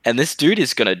 And this dude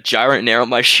is going to gyro nair on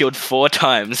my shield 4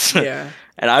 times. Yeah.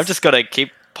 And I've just got to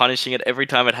keep punishing it every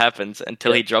time it happens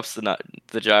until he drops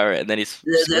the gyro, and then he's...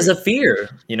 There's a fear,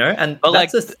 you know? And but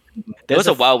like, there was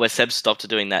a while where Seb stopped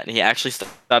doing that, and he actually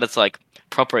started to like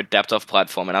proper adapt off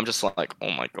platform, and I'm just like,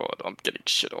 oh my god, I'm getting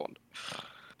shit on.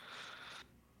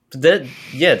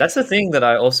 That's the thing that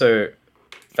I also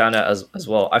found out as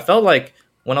well. I felt like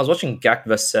when I was watching Gak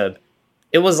vs Seb,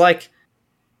 it was like...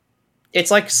 It's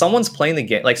like someone's playing the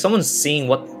game, like someone's seeing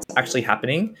what's actually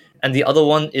happening, and the other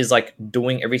one is like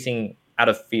doing everything out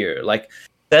of fear. Like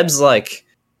Seb's like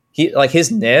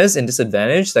his nairs in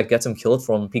disadvantage that gets him killed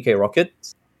from PK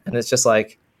rockets, and it's just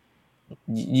like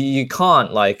you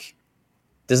can't like.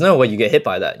 There's no way you get hit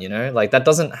by that, you know. Like that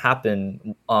doesn't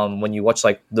happen when you watch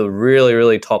like the really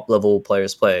really top level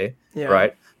players play,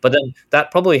 right? But then that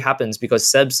probably happens because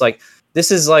Seb's like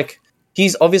this is like.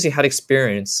 He's obviously had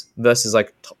experience versus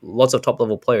like lots of top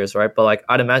level players, right? But like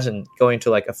I'd imagine going to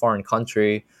like a foreign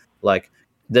country, like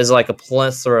there's like a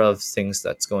plethora of things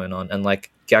that's going on, and like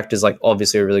Gact is like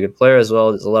obviously a really good player as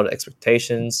well. There's a lot of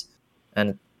expectations,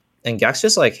 and Gact's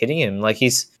just like hitting him, like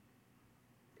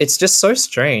it's just so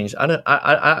strange.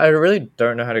 I really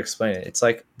don't know how to explain it. It's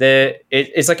like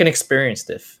it's like an experience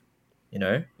diff, you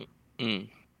know.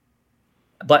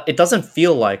 But it doesn't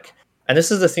feel like. And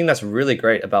this is the thing that's really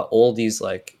great about all these,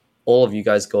 like, all of you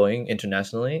guys going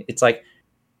internationally. It's like,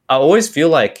 I always feel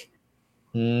like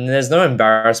there's no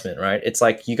embarrassment, right? It's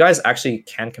like, you guys actually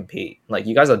can compete. Like,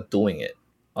 you guys are doing it.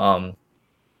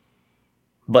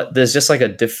 but there's just like a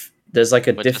diff. There's like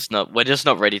a We're diff. just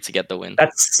not ready to get the win.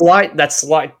 That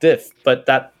slight diff, but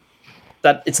that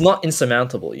it's not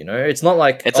insurmountable. You know, it's not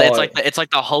like It's like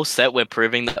the whole set we're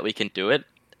proving that we can do it,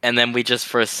 and then we just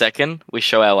for a second we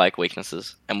show our like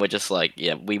weaknesses, and we're just like,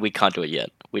 yeah, we can't do it yet.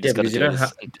 We just got to do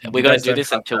this. We got to do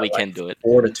this until we can do it.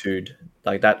 Fortitude,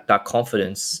 like that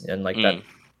confidence, and like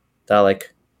that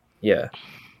like, yeah.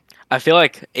 I feel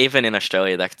like even in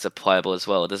Australia that's applicable as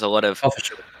well. There's a lot of for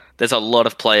sure. There's a lot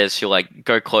of players who like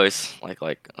go close, like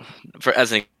for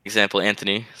as an example,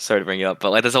 Anthony. Sorry to bring you up,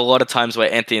 but like there's a lot of times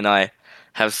where Anthony and I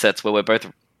have sets where we're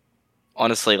both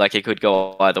honestly like it could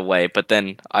go either way, but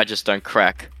then I just don't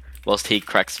crack, whilst he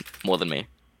cracks more than me.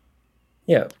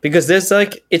 Yeah, because there's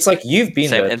like it's like you've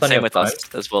been there plenty same of with times.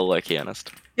 us as well. Low-key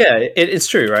honest. Yeah, it's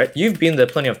true, right? You've been there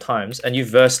plenty of times, and you've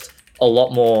versed a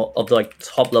lot more of the like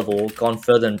top level, gone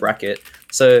further in bracket,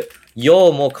 so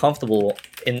you're more comfortable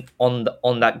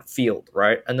on that field,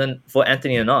 right? And then for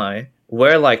Anthony and I,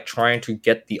 we're like trying to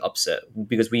get the upset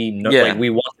because we know like we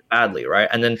want it badly, right?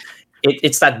 And then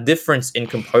it's that difference in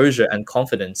composure and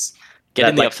confidence.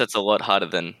 Getting the upset's a lot harder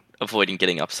than avoiding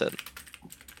getting upset.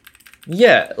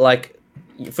 Yeah, like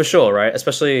for sure, right?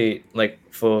 Especially like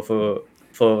for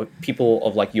people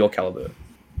of like your caliber,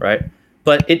 right?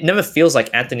 But it never feels like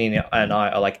Anthony and I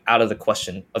are like out of the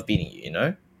question of beating you, you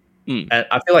know? And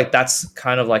I feel like that's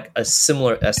kind of like a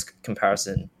similar-esque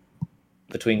comparison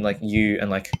between like you and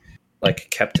like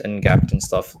Kept and Gapped and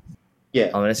stuff.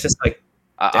 Yeah. I mean, it's just like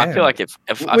I feel like we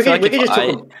can just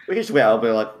talk about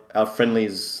like our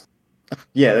friendlies.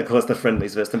 Yeah, of course the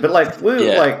friendlies versus them, but like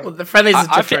well, the friendlies is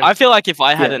different. I feel like if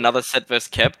I had another set versus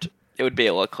Kept, it would be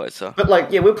a lot closer. But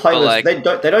like, yeah, we're playing this.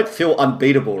 They don't feel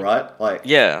unbeatable, right? Like,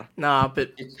 yeah, nah,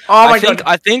 but god,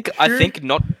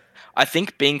 I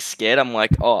think being scared, I'm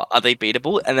like, oh, are they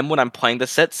beatable? And then when I'm playing the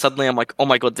set, suddenly I'm like, oh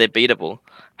my god, they're beatable.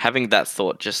 Having that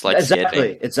thought just like scared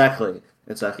me. Exactly.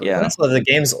 Yeah, that's why the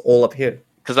game's all up here.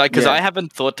 Because I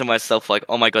haven't thought to myself like,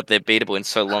 oh my god, they're beatable in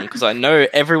so long. Because I know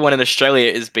everyone in Australia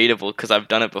is beatable because I've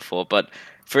done it before. But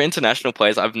for international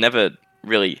players, I've never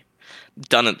really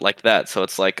done it like that. So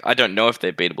it's like I don't know if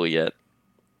they're beatable yet.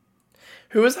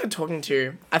 Who was I talking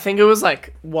to? I think it was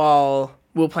like while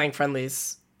we were playing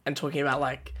friendlies and talking about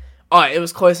like, oh, it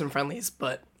was close in friendlies,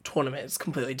 but tournament is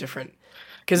completely different.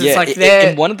 Because it's like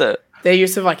their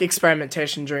use of like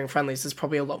experimentation during friendlies is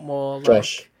probably a lot more like...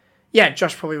 Josh. Yeah,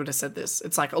 Josh probably would have said this.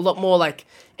 It's like a lot more like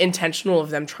intentional of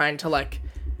them trying to like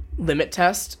limit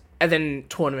test, and then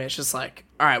tournament is just like,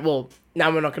 all right, well,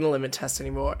 now we're not going to limit test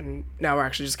anymore, and now we're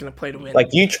actually just going to play to win.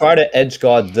 Like you try to edge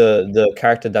guard the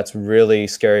character that's really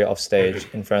scary off stage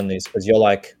in friendlies because you're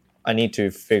like, I need to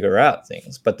figure out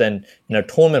things. But then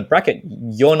tournament bracket,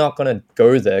 you're not going to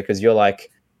go there because you're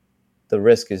like, the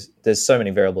risk is there's so many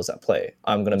variables at play.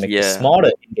 I'm going to make the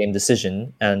smarter in-game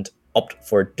decision and opt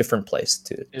for a different place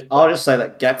to. I'll just say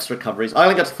that Gap's recoveries. I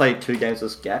only got to play 2 games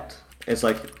with Gap. It's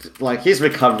like his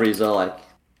recoveries are like.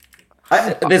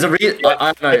 There's a reason.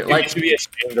 I don't know. Like to be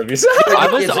ashamed of yourself.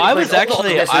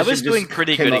 I was doing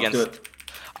pretty good against.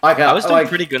 I was doing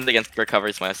pretty good against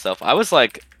recoveries myself. I was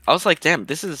like, damn,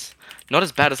 this is not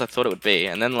as bad as I thought it would be,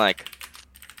 and then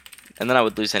I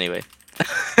would lose anyway.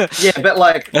 Yeah, but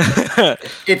like,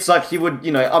 it's like he would,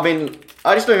 I mean,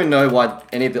 I just don't even know why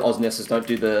any of the Oznesses don't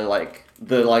do the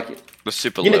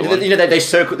super low one. They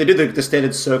circle, they do the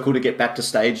standard circle to get back to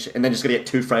stage, and then just gonna get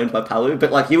 2 framed by Palu.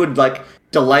 But like, he would like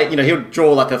delay, he would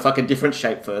draw like a fucking different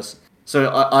shape first. So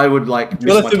I would like do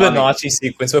the Fibonacci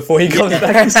sequence before he comes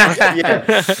back. Yeah,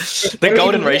 the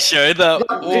golden ratio.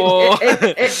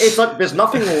 It's like there's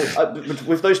nothing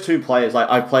with those 2 players. Like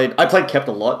I played Kept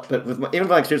a lot, but with even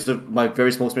my experience of my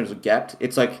very small experience with Gapped,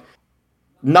 it's like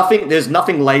nothing. There's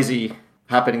nothing lazy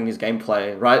happening in his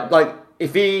gameplay, right? Like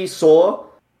if he saw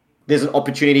there's an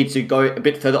opportunity to go a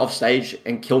bit further off stage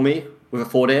and kill me with a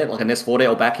forward air, like a Nest forward air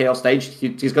or back air off stage,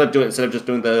 he's gonna do it instead of just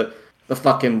doing the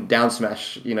fucking down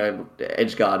smash,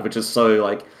 edge guard, which is so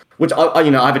like, which I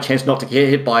have a chance not to get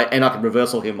hit by, and I can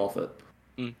reversal him off it,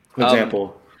 for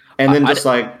example, and then just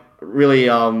like really,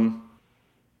 I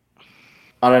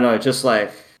don't know, just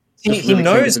like he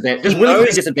knows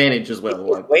disadvantage as well,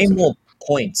 like way more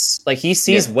points. Like he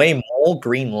sees way more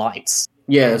green lights.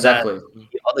 Yeah, exactly. Than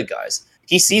the other guys,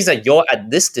 he sees that you're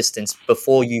at this distance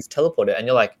before you've teleported, and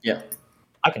you're like, yeah,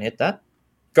 I can hit that,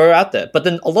 go out there. But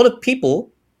then a lot of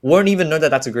people won't even know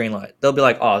that that's a green light. They'll be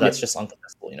like, oh, that's just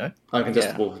uncontestable,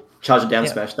 Uncontestable. Yeah. Charge a down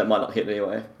smash that might not hit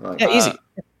anyway. Like, easy.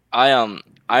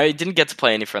 I didn't get to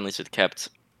play any friendlies with Kept,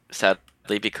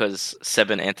 sadly, because Seb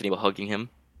and Anthony were hugging him.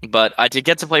 But I did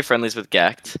get to play friendlies with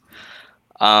Gacked.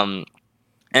 And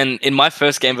in my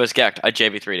first game versus Gacked, I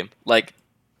JV3'd him. Like,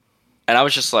 and I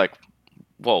was just like,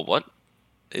 whoa, what?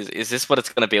 Is this what it's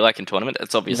going to be like in tournament?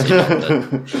 It's obviously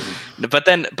not. But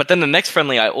then the next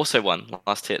friendly I also won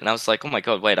last hit, and I was like, oh my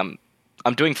god, wait, I'm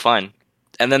doing fine.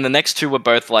 And then the next two were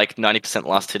both like 90%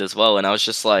 last hit as well, and I was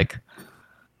just like,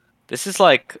 this is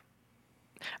like,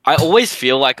 I always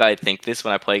feel like I think this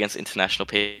when I play against international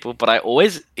people, but I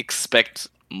always expect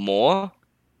more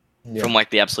from like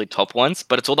the absolute top ones,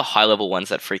 but it's all the high level ones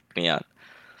that freak me out.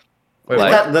 Wait,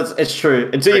 Like- that's it's true.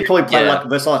 Until you probably play Yeah. like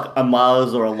versus like a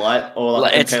Mars or a Light or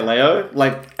like Like, MK Leo,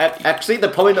 like actually they're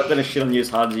probably not going to shit on you as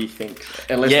hard as you think.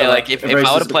 Unless Yeah, they're, like if a very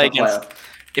I were to play system against player.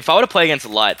 if I were to play against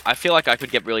Light, I feel like I could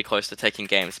get really close to taking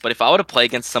games. But if I were to play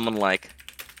against someone like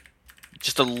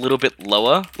just a little bit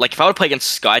lower, like if I were to play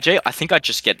against SkyJ, I think I'd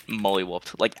just get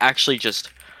mollywopped. Like actually just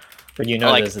But you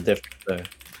know like- there's a difference though.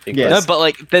 Yeah. no, Because but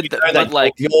like you know that but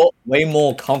like you're way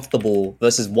more comfortable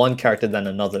versus one character than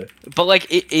another. but like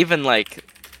even like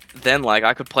then like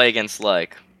I could play against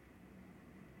like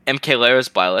MK Leo's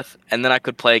Byleth, and then I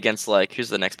could play against like who's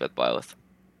the next best Byleth?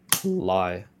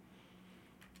 Lie.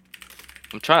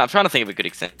 I'm trying to think of a good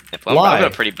example. I've Lie.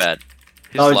 got a pretty bad.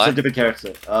 Who's Oh, it's Lie? a different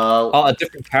character. Oh, a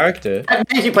different character.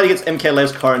 If you play against MK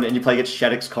Leo's Corrin and you play against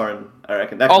Shadix Corrin, I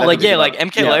reckon. That Oh, could like be yeah, good. like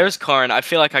MK Yeah. Leo's Corrin, I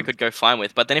feel like I could go fine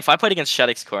with. But then if I played against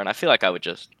Shadix Corrin, I feel like I would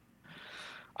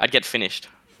I'd get finished.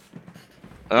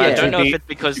 I Yeah. don't know Would if be- it's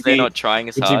because would they're be- not trying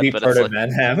as Would you hard, be but it's Proto like,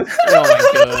 Manham?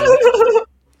 Oh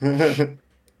my god.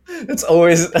 That's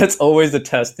always the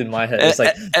test in my head. It's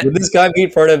like, would this guy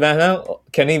beat Proto Manham?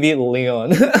 Can he beat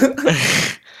Leon?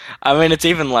 I mean, it's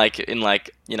even like in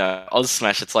like Oz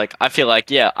Smash. It's like I feel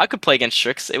like yeah, I could play against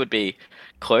Strix. It would be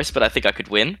close, but I think I could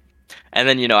win. And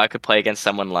then I could play against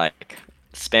someone like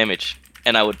Spamage,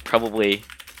 and I would probably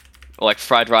or like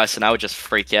Fried Rice, and I would just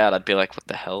freak out. I'd be like, what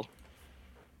the hell?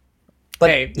 But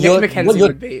Hey, you're- Nick what McKenzie you're-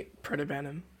 would beat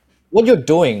Protobanum. what you're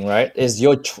doing, right, is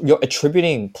you're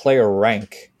attributing player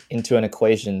rank into an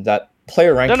equation that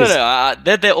player rank No, is...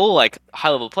 they're all like high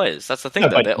level players. That's the thing, No,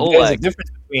 though. but They're all there's like, a difference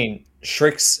between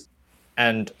Shrix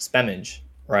and Spamage,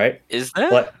 right? is there?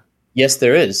 But yes,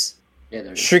 there is. Yeah,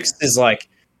 there is. Shrix is like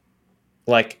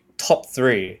top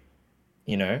 3,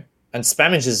 and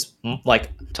Spamage is like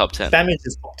Top 10. Spamage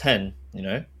is top 10,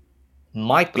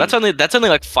 might be. But that's only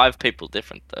like 5 people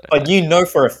different though. But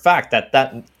for a fact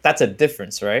that's a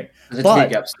difference, right? There's a but-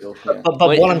 big gap still. Yeah. But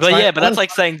But what I'm trying, yeah, but that's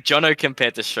like saying Jono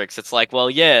compared to Strix. It's like, well,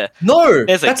 yeah, no,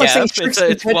 there's a that's like saying gap. Shrix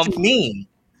It's compared one- to me,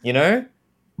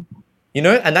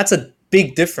 and that's a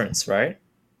big difference, right?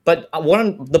 But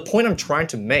the point I'm trying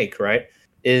to make, right,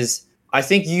 is I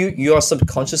think you are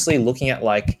subconsciously looking at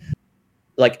like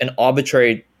an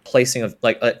arbitrary placing of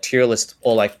like a tier list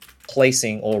or like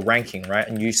placing or ranking, right?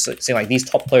 And you see like these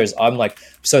top players I'm like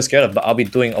so scared of, but I'll be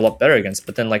doing a lot better against.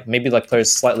 But then like maybe like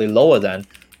players slightly lower than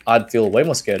I'd feel way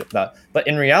more scared about. But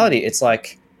in reality, it's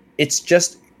like it's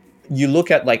just you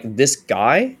look at like this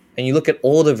guy and you look at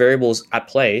all the variables at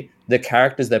play, the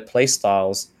characters, their play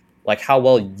styles, like how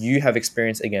well you have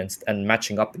experience against and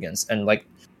matching up against, and like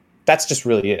that's just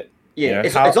really it. Yeah,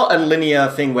 it's not a linear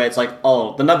thing where it's like,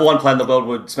 oh, the number 1 player in the world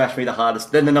would smash me the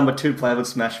hardest, then the number 2 player would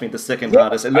smash me the second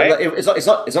hardest. And right. it's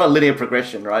not a linear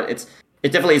progression, right? It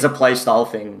definitely is a play style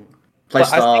thing,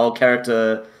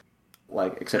 character,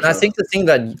 like etc. And I think the thing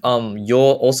that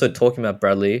you're also talking about,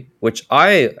 Bradley, which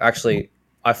I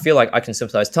feel like I can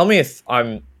sympathize. Tell me if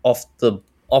I'm off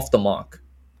the mark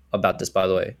about this, by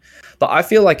the way. But I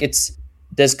feel like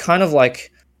there's kind of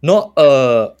like not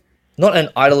an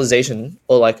idolization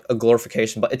or like a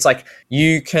glorification, but it's like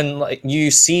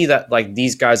you see that like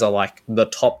these guys are like the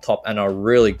top and are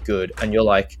really good, and you're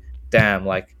like, damn,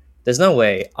 like there's no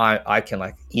way I can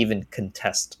like even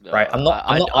contest, right? I'm not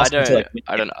asking to like win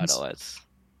I don't games. idolize.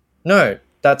 No,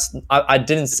 that's I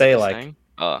didn't say What you're like saying?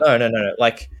 Oh. no.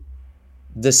 Like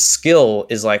the skill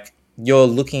is like you're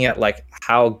looking at like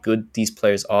how good these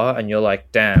players are, and you're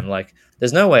like, damn, like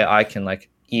there's no way I can like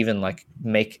even like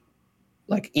make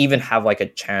like even have like a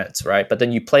chance, right? But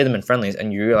then you play them in friendlies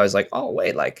and you realize like, oh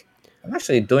wait, like I'm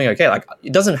actually doing okay. Like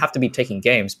it doesn't have to be taking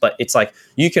games, but it's like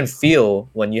you can feel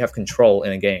when you have control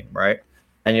in a game, right?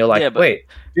 And you're like, Yeah, but- wait,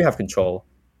 you have control,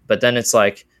 but then it's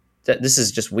like this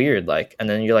is just weird, like, and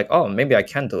then you're like, oh, maybe I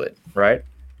can do it, right?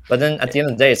 But then at the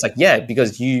end of the day, it's like, yeah,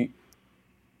 because you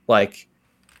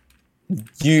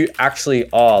actually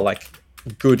are like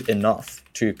good enough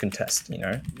to contest,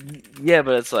 Yeah,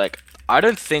 but it's like I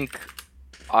don't think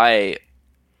I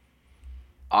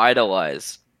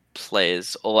idolize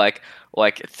players or like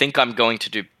think I'm going to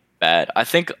do bad. I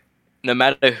think no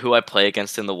matter who I play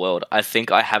against in the world, I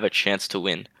think I have a chance to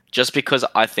win just because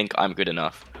I think I'm good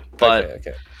enough. But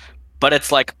okay. but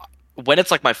it's like when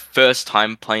it's like my first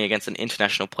time playing against an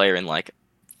international player in like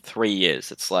 3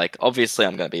 years. It's like obviously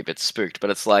I'm gonna be a bit spooked, but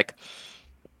it's like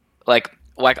I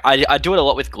do it a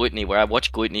lot with Gluttony, where I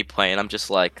watch Gluttony play, and I'm just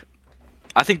like,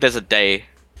 I think there's a day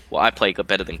where I play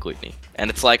better than Gluttony, and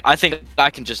it's like I think I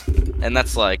can just, and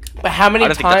that's like. But how many I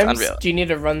don't think that's times unreal. do you need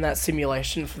to run that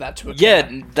simulation for that to occur?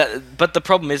 Yeah, but the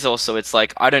problem is also it's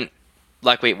like I don't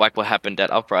like what happened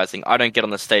at Uprising. I don't get on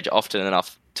the stage often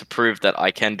enough to prove that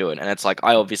I can do it, and it's like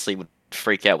I obviously would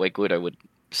freak out where Guido would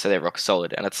say they're rock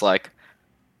solid, and it's like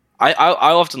I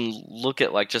often look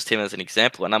at like just him as an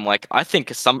example, and I'm like I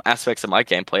think some aspects of my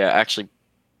gameplay are actually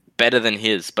better than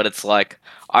his, but it's like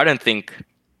I don't think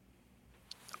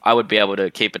I would be able to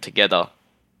keep it together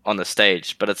on the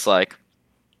stage. But it's like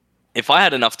if I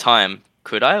had enough time,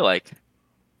 could I like?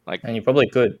 And you probably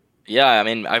could. Yeah, I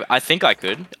mean, I think I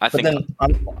could. But then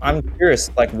I'm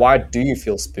curious, like, why do you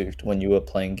feel spooked when you were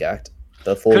playing Gact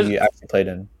before you actually played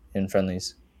in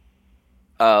friendlies?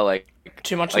 Like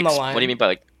Too much on like the line. what do you mean by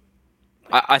like?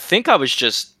 I think I was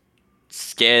just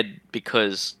scared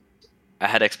because I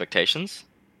had expectations.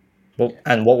 Well,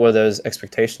 and what were those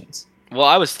expectations? Well,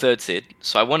 I was third seed,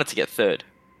 so I wanted to get third.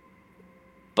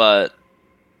 But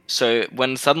so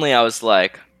when suddenly I was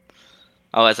like,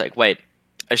 wait,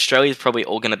 Australia's probably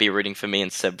all going to be rooting for me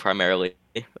and Seb primarily.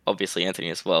 Obviously Anthony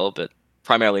as well, but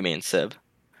primarily me and Seb.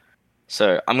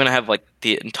 So I'm going to have like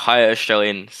the entire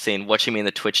Australian scene watching me in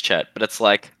the Twitch chat. But it's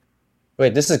like...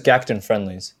 Wait, this is Gact in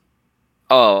friendlies.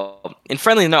 Oh, in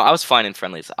friendlies, no, I was fine in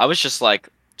friendlies. I was just like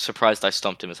surprised I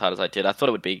stomped him as hard as I did. I thought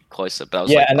it would be closer, but I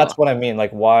was and that's what I mean.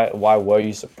 Like, why were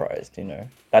you surprised? You know,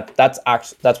 that's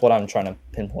what I'm trying to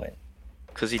pinpoint.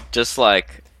 Because he just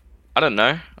like, I don't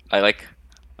know. I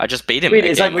just beat him. Wait,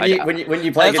 it's like when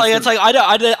you play.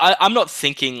 I'm not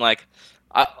thinking like,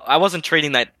 I wasn't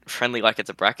treating that friendly like it's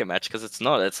a bracket match because it's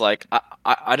not. It's like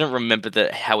I don't remember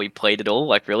how he played it all.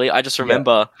 Like really, I just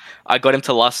remember I got him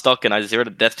to last stock and I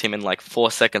 0-deathed him in like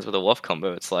 4 seconds with a waff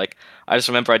combo. It's like I just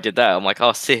remember I did that. I'm like,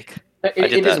 oh, sick.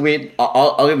 It is weird.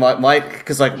 I'll give my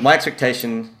because like my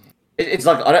expectation. It's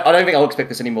like I don't think I'll expect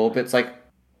this anymore. But it's like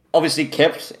obviously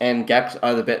Kept and Gapt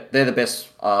are they're the best.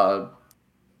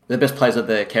 The best players of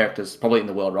their characters probably in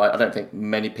the world, right? I don't think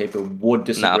many people would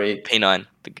disagree. Nah, P9,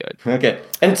 the goat. Okay,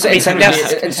 and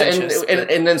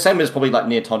then same as probably like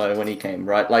near Tono when he came,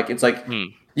 right? Like it's like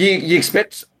you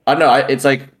expect. I don't know. It's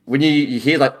like when you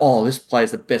hear like, oh, this player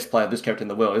is the best player of this character in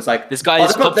the world. It's like this guy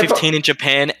is top 15 in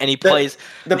Japan, and he's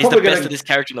the best of this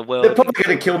character in the world. They're probably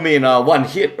going to kill me in one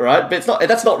hit, right? But it's not.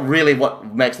 That's not really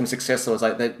what makes them successful. It's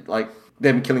like they like.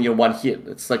 Them killing you in one hit.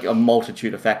 It's like a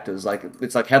multitude of factors. Like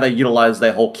it's like how they utilize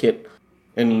their whole kit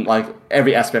in like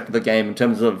every aspect of the game in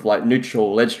terms of like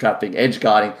neutral, edge trapping, edge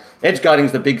guarding. Edge guarding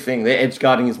is the big thing. Their edge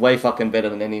guarding is way fucking better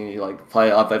than any like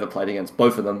player I've ever played against.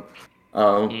 Both of them.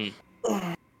 You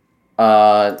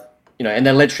know, and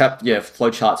their ledge trap,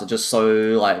 flow charts are just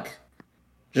so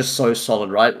solid,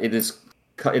 right? It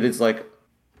is like.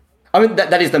 I mean,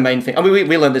 that is the main thing. I mean,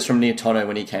 we learned this from Near Tono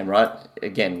when he came, right?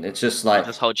 Again, it's just like...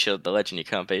 Just hold shield the legend, you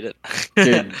can't beat it.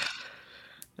 Dude.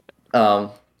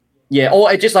 Or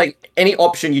it's just like any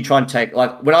option you try and take.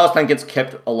 Like, when I was playing against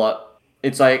Kept a lot,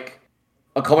 it's like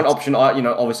a common option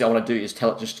obviously I want to do is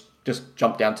just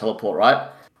jump down, teleport, right?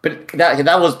 But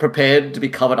that was prepared to be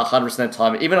covered 100% of the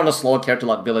time, even on a slower character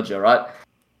like Villager, right?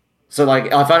 So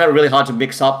like I found it really hard to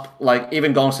mix up, like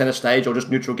even going center stage or just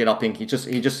neutral get upping.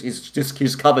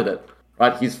 He's covered it,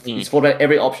 right? He's thought about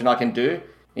every option I can do.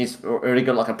 He's already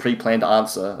got like a pre-planned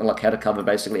answer and like how to cover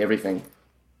basically everything.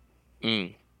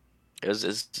 It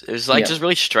was like just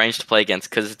really strange to play against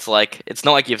because it's like it's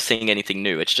not like you've seen anything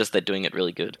new. It's just they're doing it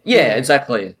really good. Yeah,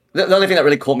 exactly. The only thing that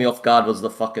really caught me off guard was the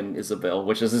fucking Isabel,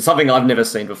 which is something I've never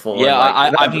seen before. Yeah,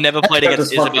 like, I've never played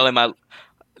against Isabel in my.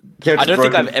 I don't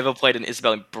think I've ever played an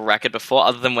Isabel in bracket before,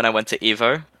 other than when I went to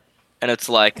Evo, and it's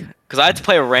like because I had to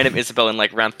play a random Isabel in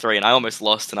like round 3, and I almost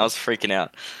lost, and I was freaking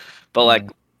out. But like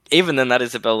even then, that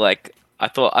Isabel, like I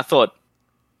thought,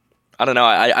 I don't know,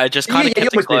 I just kind of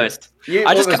kept it close.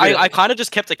 I kind of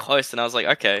just kept it close, and I was like,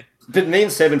 okay. But me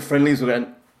and Seven friendlies were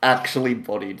actually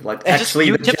bodied, like actually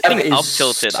you the kept jab getting is up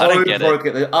tilted. so I don't get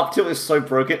broken. The up tilt is so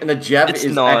broken, and the jab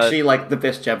actually like the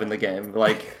best jab in the game.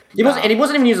 Like. He wasn't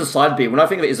even using side B. When I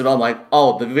think of Isabel, I'm like,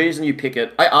 oh, the reason you pick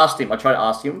it. I tried to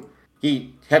ask him.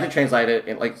 He had to translate it,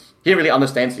 and like he didn't really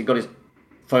understand. So he got his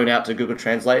phone out to Google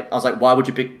Translate. I was like, why would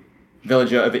you pick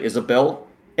Villager over Isabel?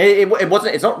 It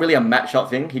wasn't. It's not really a matchup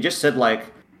thing. He just said like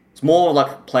it's more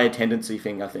like player tendency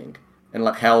thing, I think, and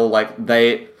like how like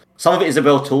some of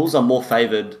Isabel tools are more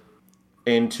favored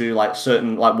into like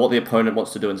certain like what the opponent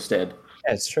wants to do instead.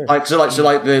 Yeah, it's true. Like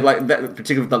that,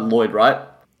 particularly with the Lloyd, right?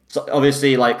 So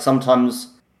obviously, like sometimes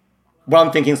what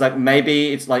I'm thinking is like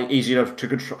maybe it's like easier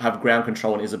to have ground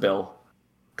control in Isabel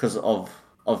because of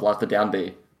like the down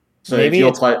B. So Maybe if you're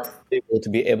it's able to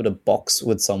be able to box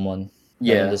with someone.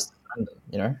 Yeah. And just,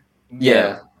 you know.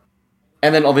 Yeah.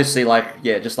 And then obviously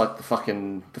just like the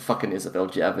fucking Isabel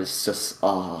jab is just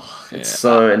it's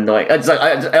so annoying. It's like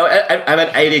I'm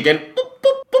at 80 again. Boop,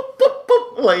 boop, boop, boop,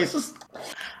 boop. Like it's just.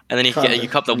 And then you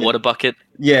cop the water bucket.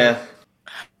 Yeah.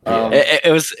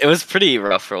 It was pretty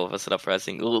rough for all of us at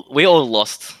Uprising. We all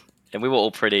lost, and we were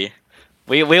all pretty.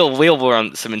 We all were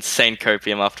on some insane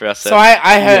copium after our set. So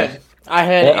I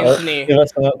heard Anthony. Give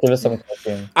us some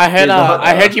copium. I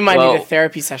heard you might need a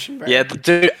therapy session, bro. Yeah,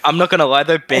 dude. I'm not gonna lie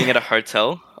though. Being at a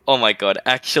hotel, oh my god,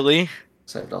 actually.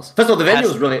 Saved us. First of all, the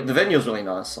venue was really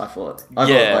nice. I thought,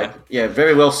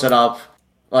 very well set up.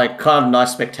 Like kind of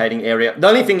nice spectating area. The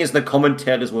only thing is the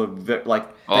commentators were they were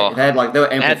amplified.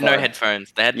 They had no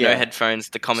headphones. No headphones.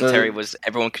 The commentary was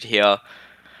everyone could hear,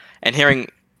 and hearing.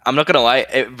 I'm not gonna lie,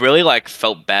 it really like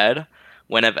felt bad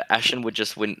whenever Ashen would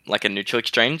just win like a neutral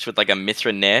exchange with like a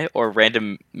Mithra Nair or a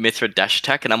random Mithra dash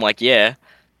attack, and I'm like, yeah.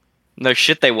 No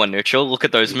shit, they won neutral. Look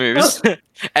at those moves.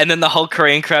 And then the whole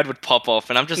Korean crowd would pop off,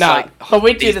 and I'm just but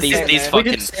we do the same. These We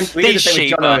fucking did the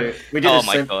same with Jono. Oh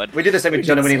my god. We did the same with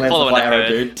Jono when he landed the fire arrow,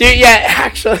 dude. Dude, yeah,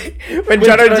 actually, when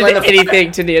Jono did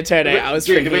anything to Neotone, I was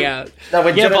freaking out. No,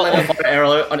 when Jono landed the fire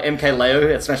arrow on MK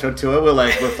Leo at Smash World Tour,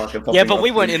 we're fucking popping. Yeah, but we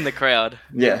weren't in the crowd.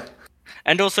 Yeah.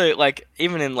 And also, like,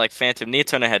 even in like Phantom,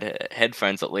 Neotone had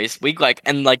headphones at least.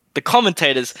 And the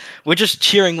commentators were just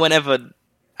cheering whenever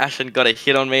Ashen got a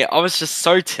hit on me. I was just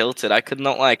so tilted. I could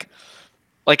not like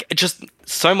just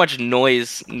so much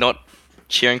noise not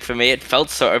cheering for me. It felt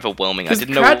so overwhelming. I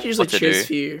didn't know what to do. Because the crowd usually cheers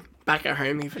for you back at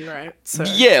home, even, right? So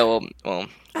yeah, well,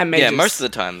 yeah, most of the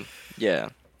time, yeah.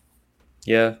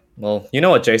 Yeah, well, you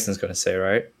know what Jason's gonna say,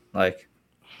 right? Like,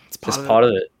 it's just part of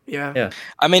it. Yeah.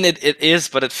 I mean, it is,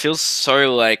 but it feels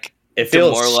so like it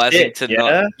feels demoralizing shit,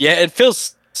 not. Yeah, it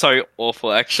feels so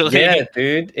awful. Actually, yeah,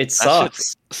 dude, it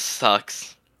sucks. Sucks.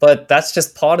 But that's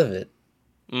just part of it.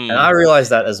 And I realize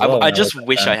that as well. I just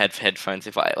wish I had headphones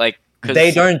if I like. Cause they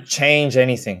don't change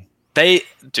anything. They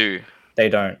do. They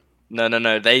don't.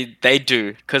 No. They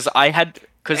do. Because Seb had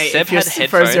headphones.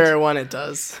 For 0-1, it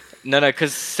does. No.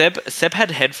 Because Seb had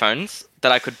headphones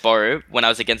that I could borrow when I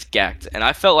was against Gact, and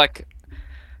I felt like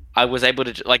I was able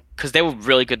to because they were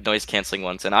really good noise cancelling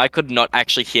ones, and I could not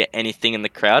actually hear anything in the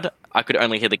crowd. I could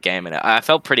only hear the game, and I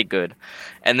felt pretty good.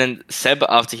 And then Seb,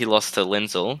 after he lost to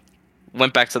Linzel,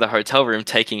 went back to the hotel room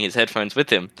taking his headphones with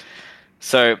him.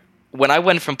 So when I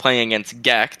went from playing against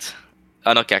Kept,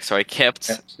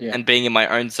 and being in my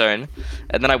own zone,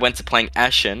 and then I went to playing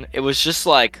Ashen, it was just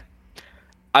like,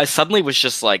 I suddenly was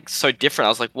just like so different. I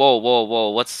was like, whoa,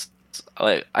 what's,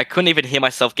 like, I couldn't even hear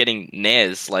myself getting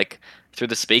nairs like through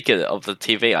the speaker of the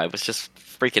TV. I was just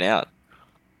freaking out.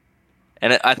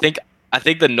 And I think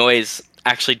the noise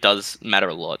actually does matter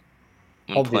a lot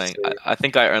when playing. I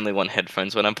think I only want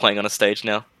headphones when I'm playing on a stage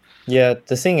now. Yeah,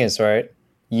 the thing is, right,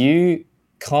 you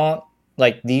can't,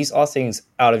 like, these are things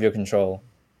out of your control.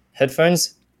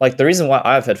 Headphones, like, the reason why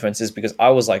I have headphones is because I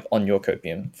was, like, on your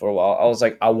copium for a while. I was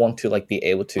like, I want to, like, be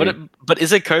able to... But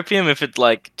is it copium if it,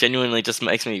 like, genuinely just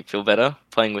makes me feel better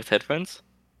playing with headphones?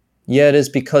 Yeah, it is,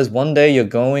 because one day you're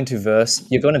going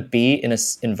to be in an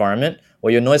environment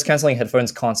where your noise-cancelling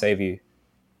headphones can't save you.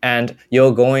 And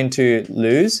you're going to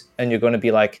lose, and you're going to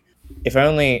be like, if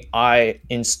only I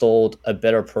installed a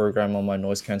better program on my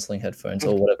noise-cancelling headphones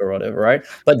or whatever, right?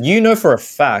 But you know for a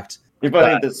fact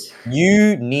that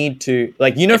you need to,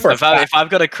 like, you know for a fact... If I've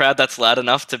got a crowd that's loud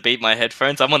enough to beat my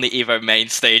headphones, I'm on the Evo main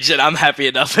stage, and I'm happy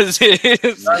enough as it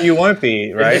is. No, you won't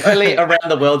be, right? If only Around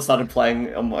the World started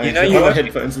playing on my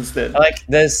headphones instead. Like,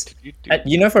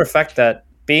 you know for a fact that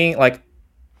being like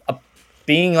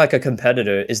a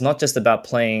competitor is not just about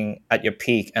playing at your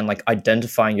peak and like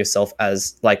identifying yourself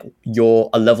as like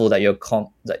a level that you're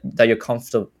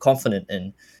confident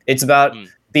in. It's about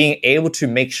being able to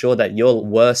make sure that your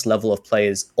worst level of play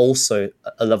is also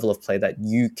a level of play that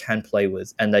you can play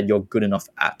with and that you're good enough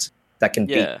at that can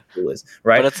beat viewers,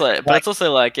 right? But it's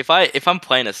also like if I'm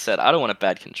playing a set, I don't want a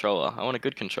bad controller. I want a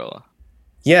good controller.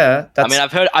 Yeah, I mean,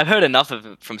 I've heard enough of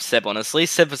it from Seb. Honestly,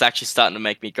 Seb was actually starting to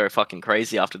make me go fucking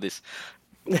crazy after this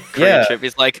Korean trip.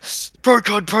 He's like,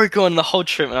 Procon the whole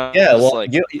trip.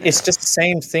 It's just the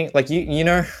same thing. Like you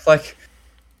know, like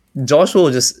Josh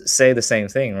will just say the same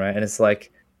thing, right? And it's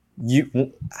like,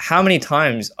 how many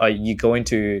times are you going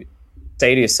to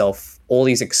say to yourself all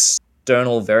these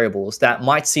external variables that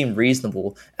might seem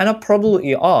reasonable and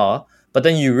probably are, but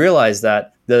then you realize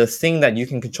that the thing that you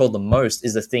can control the most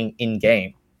is the thing in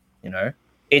game. You know,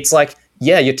 it's like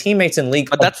yeah, your teammates in league,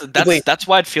 But that's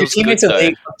why it feels your good teammates in though.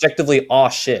 league objectively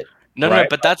are shit. No, right?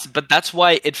 but that's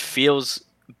why it feels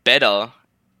better.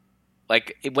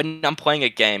 Like when I'm playing a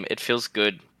game, it feels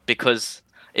good because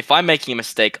if I'm making a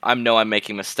mistake, I know I'm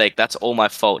making a mistake. That's all my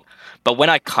fault. But when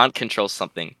I can't control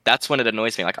something, that's when it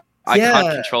annoys me. Like I can't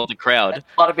Yeah. control the crowd, That's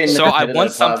part of being the so I competitive want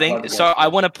part something. of the So game. I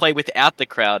want to play without the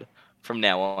crowd from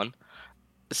now on.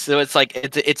 So it's like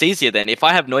it's easier then. If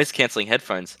I have noise cancelling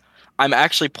headphones, I'm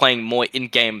actually playing more in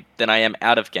game than I am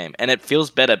out of game, and it feels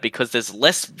better because there's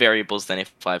less variables than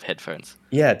if I have headphones.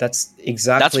 Yeah, that's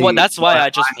exactly. That's why I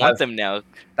just want have, them now.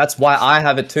 That's why I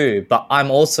have it too. But I'm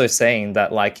also saying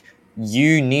that like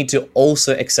you need to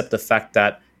also accept the fact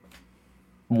that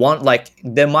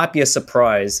there might be a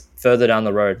surprise further down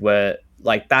the road where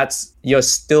like you're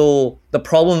still the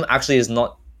problem actually is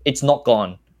not it's not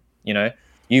gone. You know,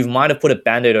 you might have put a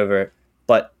band-aid over it,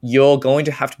 but you're going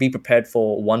to have to be prepared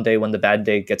for one day when the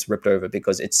band-aid gets ripped over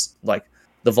because it's like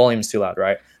the volume's too loud,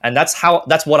 right? And that's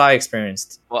what I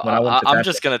experienced Well, when I went to I'm band-aid.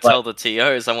 just gonna tell the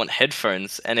TOs I want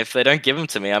headphones, and if they don't give them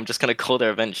to me, I'm just gonna call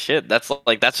their event shit. That's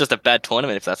just a bad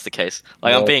tournament if that's the case.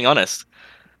 Like I'm Well- being honest.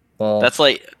 Well, That's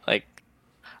like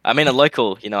I mean a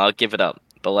local, I'll give it up.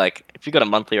 But like if you got a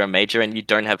monthly or a major and you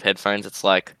don't have headphones, it's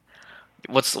like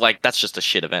that's just a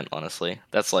shit event, honestly.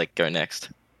 That's like go next.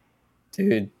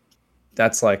 dude,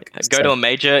 that's like Go to a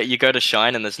major, you go to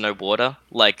Shine and there's no water.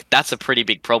 Like that's a pretty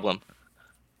big problem.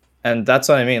 and that's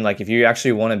what I mean. Like, if you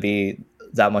actually want to be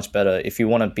that much better, if you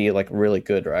want to be like really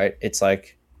good, right? It's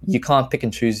like you can't pick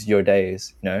and choose your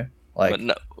days, Like, But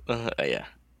no, yeah.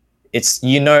 it's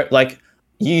like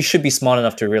you should be smart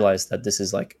enough to realize that this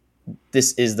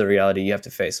is the reality you have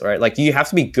to face, right? Like, you have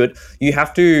to be good. You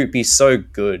have to be so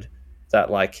good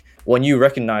that like when you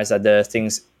recognize that there are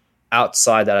things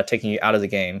outside that are taking you out of the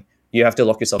game, you have to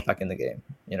lock yourself back in the game,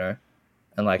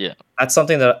 And like that's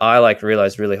something that I like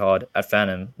realized really hard at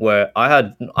Phantom, where I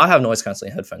have noise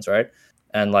cancelling headphones, right?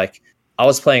 And like I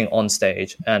was playing on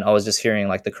stage and I was just hearing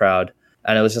like the crowd,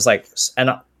 and it was just like,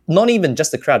 and not even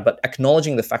just the crowd, but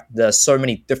acknowledging the fact that there's so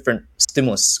many different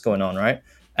stimulus going on, right?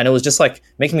 And it was just like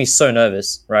making me so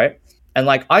nervous, right? And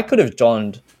like I could have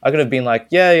been like,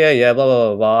 yeah, blah blah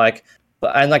blah blah, like,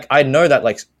 but and like I know that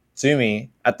like Zumi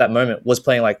at that moment was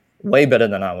playing like way better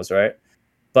than I was, right?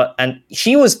 And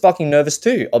he was fucking nervous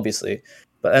too, obviously.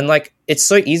 And like it's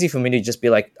so easy for me to just be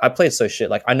like, I played so shit.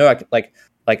 Like I know I could, like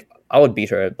I would beat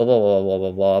her, blah blah blah blah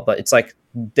blah blah. But it's like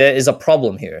there is a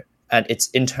problem here, and it's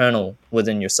internal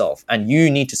within yourself, and you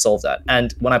need to solve that.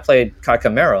 And when I played Kai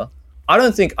Chimera, I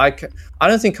don't think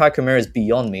Kai Chimera is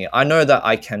beyond me. I know that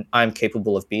I'm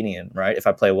capable of beating him, right? If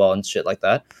I play well and shit like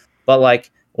that. But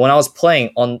like when I was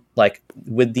playing on like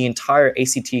with the entire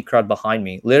ACT crowd behind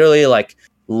me, literally like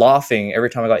laughing every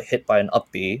time I got hit by an up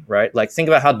B, right? Like think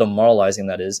about how demoralizing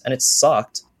that is, and it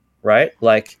sucked, right?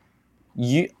 Like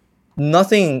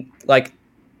nothing, like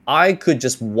I could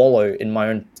just wallow in my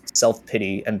own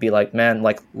self-pity and be like, man,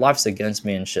 like life's against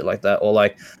me and shit like that, or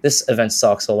like this event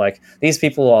sucks, or like these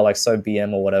people are like so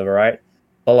BM or whatever, right?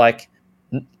 But like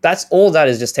that's all that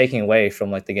is just taking away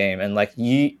from like the game. And like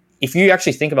if you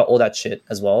actually think about all that shit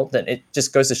as well, then it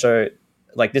just goes to show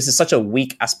like this is such a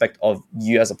weak aspect of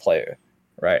you as a player,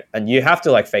 right? And you have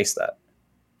to like face that.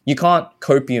 You can't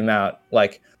copium out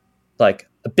like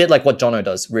a bit like what Jono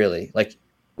does, really, like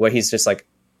where he's just like,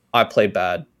 I played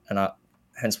bad and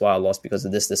hence why I lost because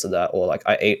of this or that, or like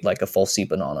I ate like a falsy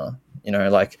banana,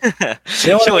 like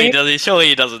Surely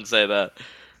he doesn't say that.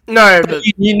 No, but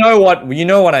you know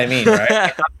what I mean,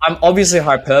 right? I'm obviously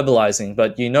hyperbolizing,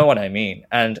 but you know what I mean.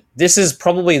 And this is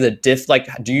probably the diff. Like,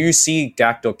 do you see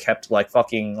Gacked or Kept like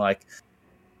fucking like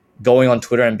going on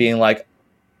Twitter and being like,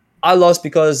 I lost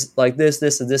because like this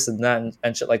and that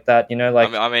and shit like that,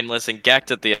 like. I mean, listen, Gacked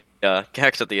at the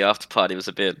after party was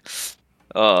a bit.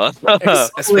 Oh,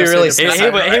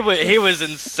 he was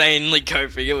insanely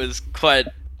coping. It was quite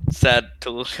sad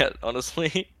to look at,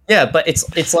 honestly. Yeah, but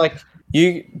it's like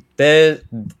the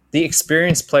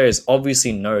experienced players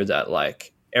obviously know that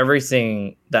like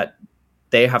everything that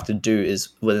they have to do is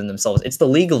within themselves. It's the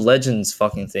League of Legends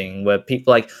fucking thing where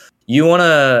people like you want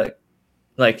to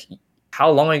like. How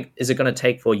long is it going to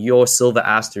take for your silver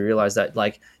ass to realize that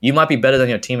like you might be better than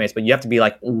your teammates, but you have to be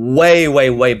like way, way,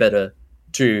 way better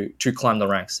to climb the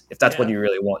ranks if that's what you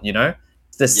really want,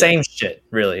 It's the same shit,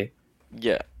 really.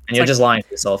 Yeah. And you're just lying to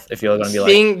yourself if you're going to be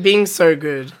like being so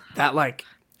good that like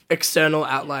external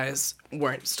outliers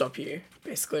won't stop you,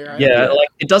 basically, right? Yeah, like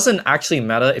it doesn't actually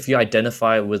matter if you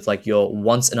identify with like your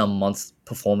once in a month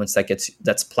performance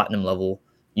that's platinum level.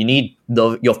 You need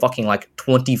your fucking like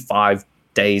 25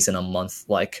 days in a month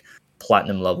like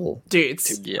platinum level, dude.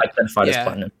 It's identified as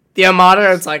platinum. the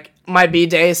Armada, it's like my B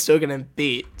day is still gonna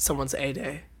beat someone's A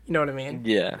day. You know what I mean?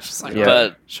 Yeah. It's just like, Yeah.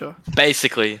 But sure.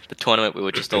 basically, the tournament we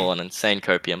were just all on insane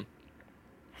copium.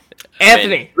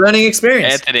 Anthony, Learning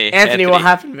experience. Anthony, what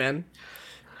happened, man?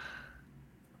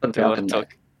 Do you want to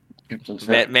talk?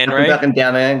 Man Captain Ray? Falcon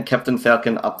down there and Captain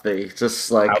Falcon up there. Just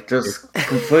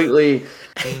completely.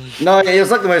 No, it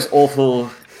was like the most awful.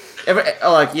 It might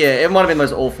have been the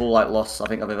most awful loss I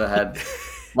think I've ever had.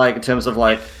 Like in terms of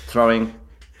throwing.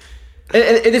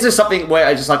 This is something where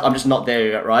I'm just not there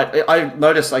yet, right? I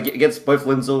noticed against both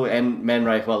Linzel and Man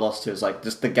Ray who I lost to, is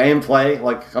just the gameplay.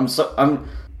 I'm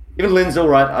even Linzel,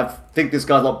 right? I think this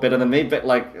guy's a lot better than me, but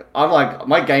my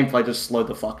gameplay just slowed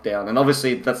the fuck down. And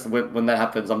obviously that's when that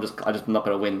happens, I'm just not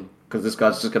gonna win because this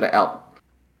guy's just gonna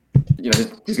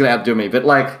he's gonna outdo me. But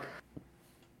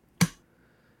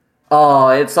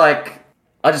it's I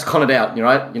just con it out,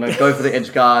 right? Go for the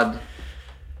edge guard,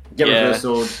 get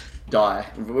reversal, die.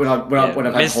 When I've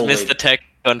had missed the tech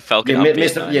on Falcon.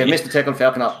 Missed the tech on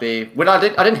Falcon up B. When I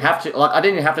didn't have to I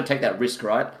didn't have to take that risk,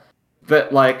 right?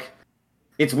 But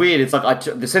it's weird. It's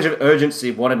the sense of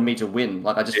urgency wanted me to win.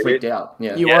 I just freaked out.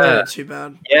 Yeah. You wanted it too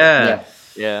bad.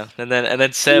 Yeah. And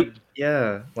then Seb.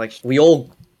 Yeah. We all.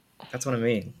 That's what I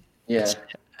mean. Yeah.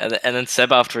 And then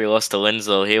Seb, after he lost to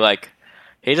Linzel,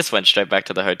 he just went straight back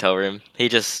to the hotel room. He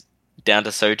just down to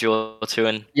soju or two,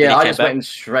 and I just went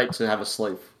straight to have a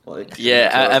sleep.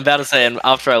 I'm about to say, and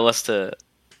after I lost to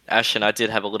Ashen, I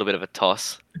did have a little bit of a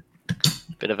toss,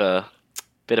 bit of a.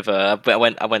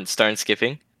 I went stone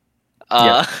skipping.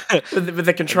 With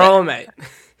the controller, mate.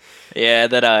 Yeah,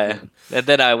 then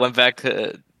I went back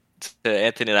to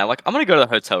Anthony, and I'm like, I'm gonna go to the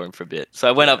hotel room for a bit. So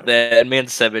I went up there, and me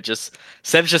and Seb's just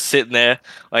sitting there,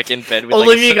 in bed with all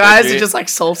of you guys are just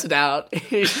salted out.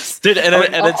 Dude, and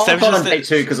then Seb's just on day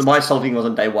 2 because my salting was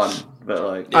on day 1.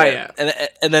 But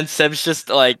and then Seb's just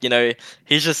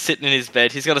he's just sitting in his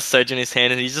bed. He's got a soju in his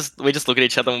hand, and we just look at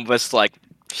each other and we're just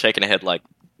shaking our head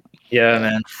Yeah,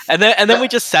 man. And then we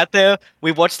just sat there.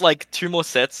 We watched 2 more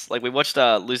sets. We watched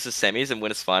losers semis and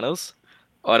winners finals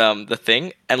on the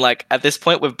thing. And at this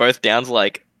point, we're both down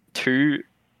to 2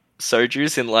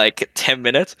 sojus in 10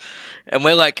 minutes, and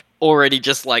we're already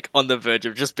just on the verge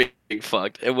of just being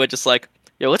fucked. And we're just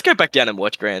yo, let's go back down and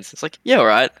watch Grands. It's yeah, all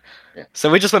right. Yeah. So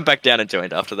we just went back down and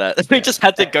joined after that. We just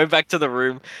had to go back to the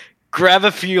room, grab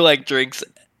a few drinks,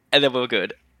 and then we were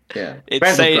good. Yeah,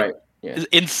 insane. Yeah.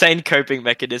 Insane coping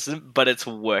mechanism, but it's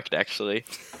worked actually.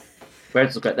 The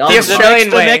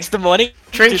Australian way. The next morning,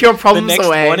 drink your problems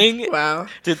away. Morning, wow.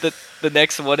 Dude, the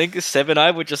next morning, Seb and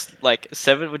I would just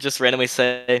Seb would just randomly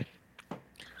say,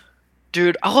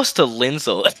 "Dude, I lost to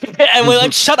Linzel," and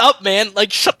we're "Shut up, man!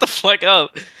 Shut the fuck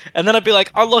up!" And then I'd be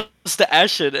 "I lost to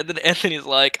Ashen," and then Anthony's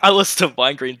 "I lost to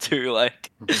Vine Green too."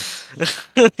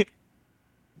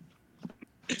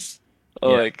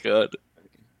 Oh my god.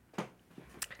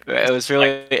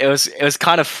 It was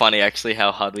kind of funny actually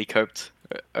how hard we coped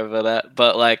over that,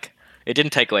 but it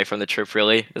didn't take away from the trip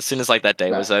really. As soon as that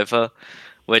day was over,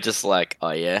 we're just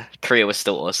oh yeah, Korea was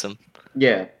still awesome.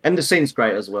 Yeah, and the scene's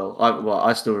great as well.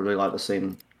 I still really like the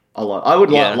scene a lot. I would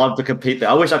love to compete there.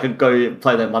 I wish I could go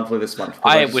play there monthly this month.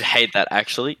 I would hate that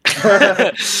actually.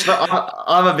 But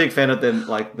I'm a big fan of them,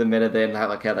 the meta there and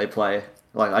how they play.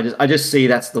 I just see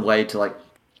that's the way to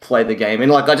play the game,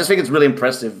 and I just think it's really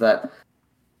impressive that.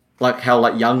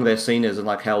 How young their scene is and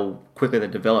how quickly they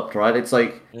developed, right? It's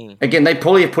again, they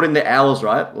probably have put in the hours,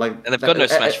 right? And they've got no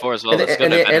Smash 4 as well. At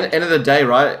the end of the day,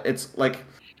 right? It's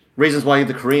reasons why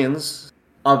the Koreans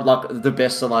are the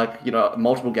best at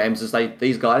multiple games is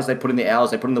these guys, they put in the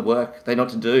hours, they put in the work, they know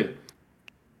what to do.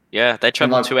 Yeah, they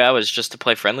travel 2 hours just to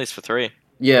play friendlies for 3.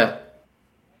 Yeah.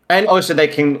 And also they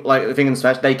can the thing in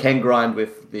Smash, they can grind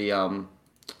with the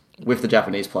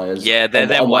Japanese players. Yeah, they're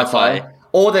Wi-Fi.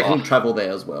 Or they can travel there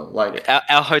as well.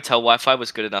 Our hotel Wi-Fi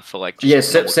was good enough for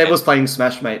Seb was playing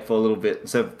Smashmate for a little bit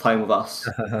instead of playing with us.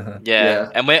 Yeah.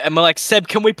 And we're Seb,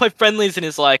 can we play friendlies? And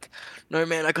he's no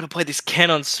man, I gotta play this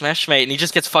Ken on Smashmate, and he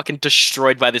just gets fucking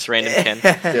destroyed by this random Ken.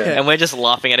 And we're just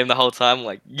laughing at him the whole time,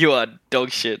 you are dog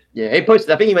shit. Yeah, he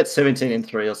posted. I think he went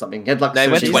 17-3 or something. He had he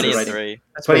went 20-3.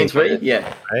 20-3,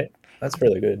 yeah. Right, that's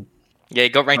really good. Yeah, he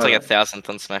got ranked 1,000th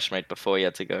on Smashmate before he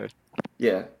had to go.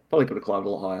 Yeah. Probably could have climbed a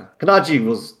lot higher. Kanaji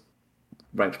was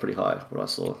ranked pretty high, what I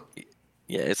saw.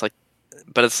 Yeah, it's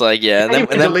but it's yeah. He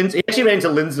actually ran into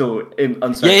Linzel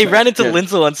on Smashmate. Yeah, he ran into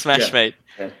Linzel on Smashmate.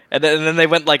 Yeah. And then they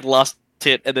went last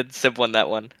hit, and then Seb won that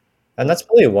one. And that's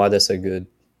probably why they're so good.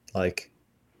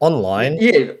 Online.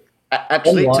 Yeah,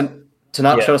 actually,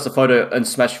 Tanat showed us a photo in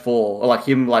Smash 4, or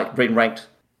him being ranked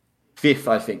 5th,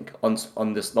 I think, on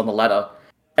the ladder.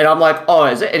 And I'm like, oh,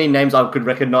 is there any names I could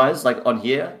recognize like on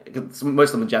here? Because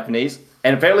most of them are Japanese.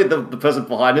 And apparently the person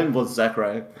behind him was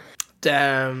Zachary.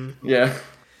 Damn. Yeah.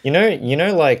 You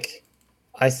know, like,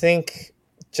 I think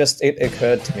just it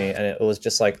occurred to me, and it was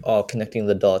just like, oh, connecting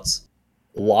the dots.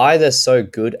 Why they're so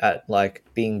good at like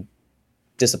being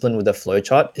disciplined with their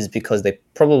flowchart is because they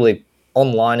probably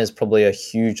online is probably a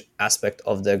huge aspect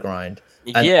of their grind.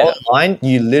 And online,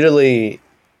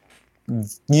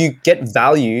 you get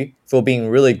value for being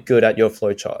really good at your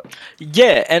flowchart.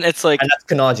 Yeah, and it's like, And that's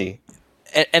Kanaji.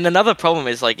 and another problem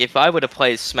is like if I were to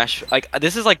play Smash, like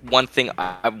this is like one thing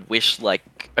I wish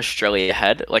like Australia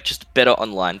had, like just better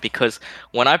online, because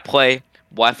when I play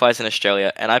Wi-Fi's in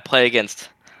Australia and I play against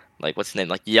like what's his name,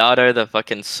 like Yado the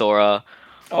fucking Sora,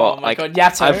 Oh or my like god,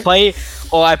 Yato.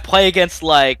 I play against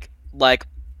like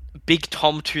Big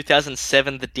Tom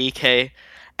 2007 the DK,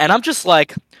 and I'm just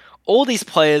like, all these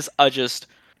players are just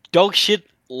dog shit,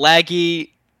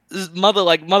 laggy,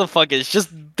 motherfuckers, just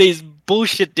these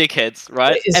bullshit dickheads,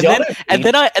 right? Wait, is And then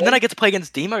Yano and then I get to play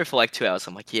against Demo for like 2 hours.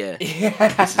 I'm like, yeah,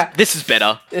 Yeah. this is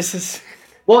better. This is.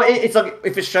 Well, it's like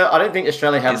if Australia, I don't think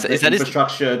Australia has Is the that his-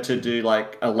 infrastructure to do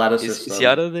like a ladder Is system.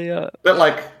 Yado the? But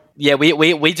like, Yeah,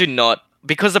 we do not,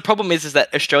 because the problem is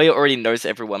that Australia already knows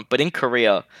everyone, but in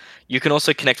Korea, you can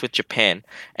also connect with Japan,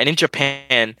 and in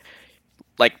Japan,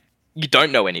 like, you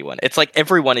don't know anyone. It's like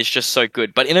everyone is just so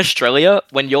good. But in Australia,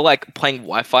 when you're like playing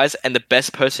Wi-Fi's and the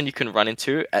best person you can run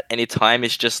into at any time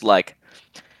is just like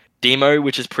Demo,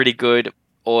 which is pretty good,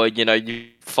 or you know, you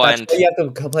find That's why you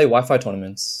have to play Wi-Fi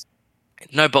tournaments.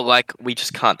 no, but like we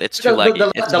just can't. It's too the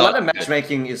laggy. It's the not- ladder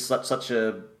matchmaking is such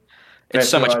a. It's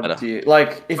so much better better. idea.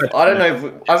 Like, if I don't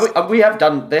know, if we have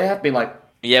done. There have been like.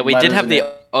 Yeah, we did ladders have in the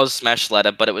it. Oz Smash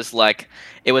ladder, but it was like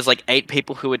 8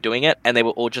 people who were doing it, and they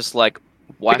were all just like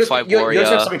Because Wi-Fi you warrior.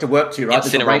 also have something to work to, right?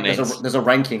 Incineroar There's a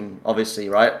ranking, obviously,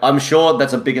 right? I'm sure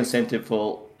that's a big incentive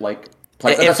for like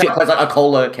players. If That's how you- players like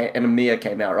Akola and Mia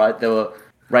came out, right? They were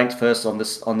ranked first on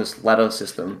this ladder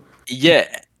system. Yeah,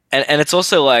 and it's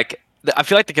also like I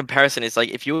feel like the comparison is like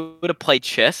if you were to play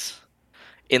chess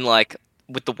in like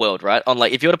with the world, right? On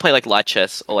like if you were to play like light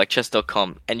chess or like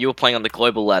chess.com and you were playing on the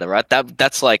global ladder, right?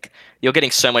 That's like you're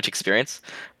getting so much experience.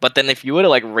 But then if you were to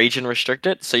like region restrict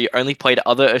it, so you only played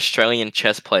other Australian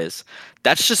chess players,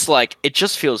 that's just like it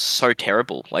just feels so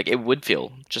terrible. Like it would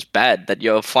feel just bad that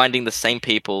you're finding the same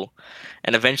people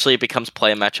and eventually it becomes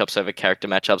player matchups over character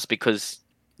matchups because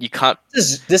you can't.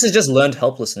 This is just learned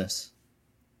helplessness.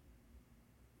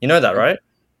 You know that, right?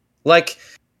 Like,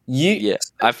 Yeah,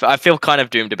 I feel kind of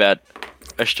doomed about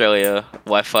Australia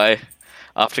Wi-Fi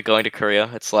after going to Korea.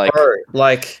 It's like bro,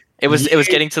 like it was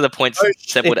getting to the point Oh,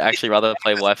 Seb would actually rather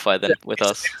play Wi-Fi than with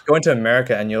us. going to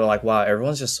America and you're like, wow,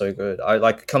 everyone's just so good. I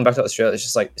like come back to Australia,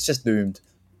 it's just doomed.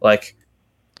 Like,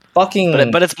 fucking.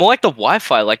 But it's more like the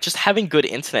Wi-Fi, like just having good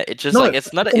internet. It just No, like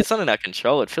it's not in our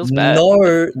control. It feels bad.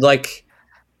 No, like,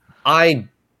 I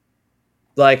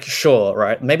like sure,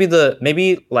 right?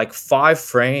 Maybe like 5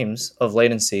 frames of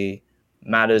latency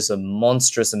matters a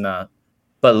monstrous amount,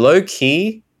 but low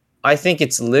key, I think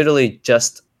it's literally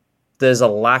just there's a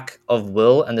lack of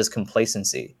will and there's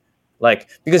complacency, like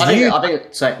because I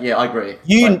think so. Yeah, I agree.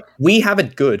 we have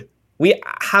it good. We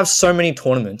have so many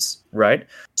tournaments, right?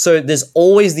 So there's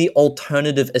always the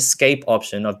alternative escape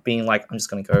option of being like, I'm just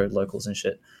gonna go locals and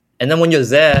shit. And then when you're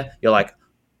there, you're like,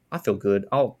 I feel good.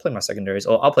 I'll play my secondaries,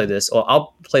 or I'll play this, or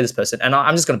I'll play this person, and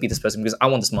I'm just gonna beat this person because I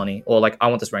want this money, or like I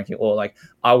want this ranking, or like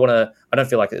I don't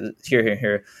feel like it.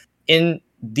 Here. In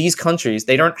these countries,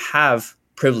 they don't have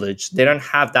privilege. They don't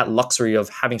have that luxury of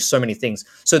having so many things.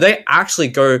 So they actually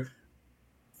go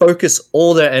focus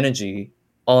all their energy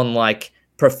on like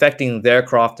perfecting their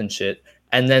craft and shit.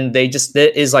 And then there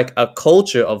is like a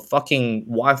culture of fucking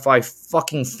Wi-Fi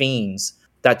fucking fiends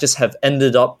that just have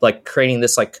ended up like creating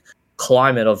this like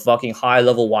climate of fucking high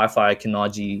level Wi-Fi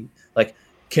Kanaji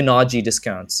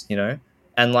discounts, you know?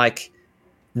 And like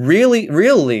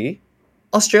really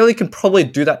Australia can probably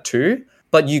do that too,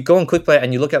 but you go on QuickPlay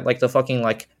and you look at like the fucking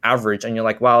like average and you're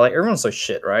like, wow, like everyone's so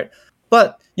shit, right?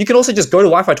 But you can also just go to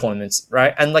Wi-Fi tournaments,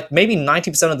 right? And like maybe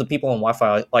 90% of the people on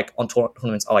Wi-Fi like on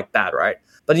tournaments are like bad, right?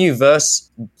 But you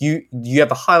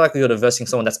have a high likelihood of versing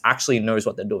someone that's actually knows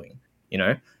what they're doing, you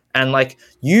know? And like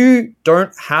you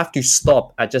don't have to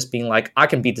stop at just being like, I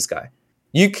can beat this guy.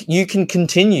 You can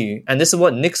continue, and this is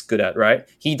what Nick's good at, right?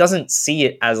 He doesn't see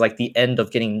it as like the end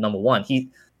of getting number one.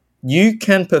 You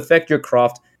can perfect your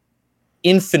craft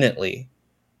infinitely.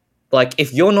 Like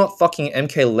if you're not fucking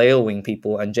MK Leoing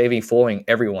people and JV4ing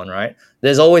everyone, right?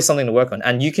 There's always something to work on,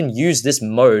 and you can use this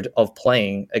mode of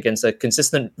playing against a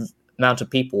consistent amount of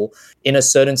people in a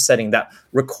certain setting that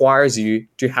requires you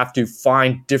to have to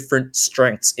find different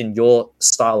strengths in your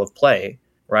style of play,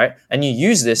 right? And you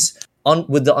use this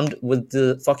with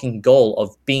the fucking goal of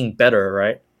being better,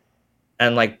 right?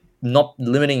 And like not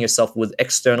limiting yourself with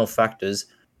external factors.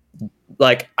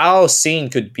 Like our scene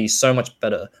could be so much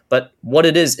better, but what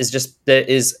it is just there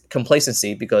is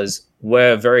complacency because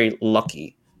we're very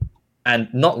lucky, and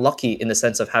not lucky in the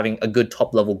sense of having a good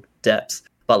top level depth,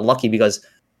 but lucky because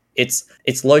it's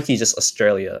low-key just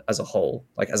Australia as a whole,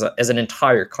 like as an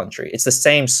entire country. It's the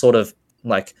same sort of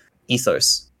like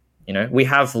ethos, you know. We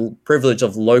have privilege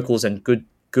of locals and good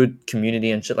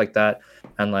community and shit like that,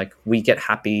 and like we get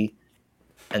happy,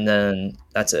 and then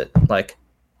that's it. Like,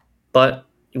 but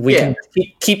we can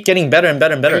keep getting better and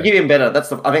better and better. Getting better.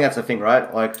 I think that's the thing,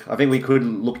 right? Like, I think we could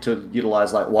look to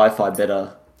utilize like Wi-Fi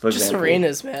better. For just example.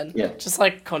 arenas, man. Yeah. Just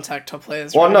like contact top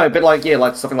players. Well, right? no, but like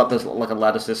like something like this, like a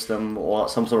ladder system or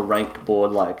some sort of rank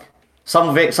board, like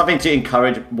something to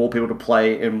encourage more people to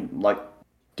play in like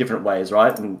different ways,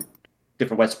 right? And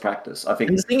different ways to practice. I think.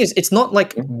 And the thing is, it's not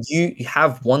like you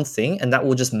have one thing and that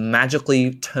will just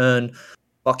magically turn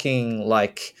fucking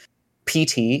like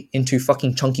PT into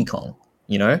fucking Chunky Kong.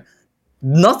 You know,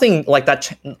 nothing like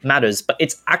that matters, but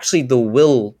it's actually the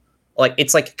will. Like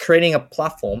it's like creating a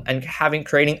platform and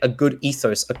creating a good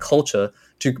ethos, a culture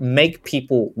to make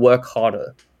people work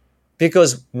harder.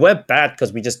 Because we're bad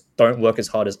because we just don't work as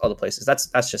hard as other places.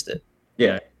 That's just it. Yeah.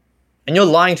 You know? And you're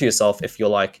lying to yourself if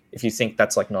you think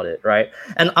that's like not it, right?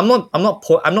 And I'm not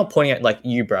pointing at like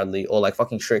you, Bradley, or like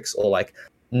fucking Tricks or like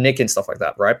Nick and stuff like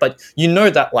that, right? But you know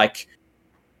that like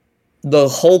the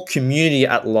whole community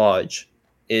at large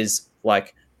is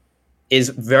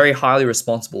very highly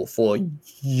responsible for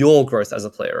your growth as a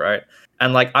player, right?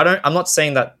 And like I'm not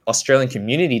saying that Australian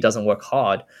community doesn't work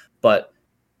hard, but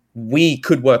we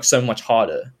could work so much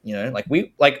harder, you know?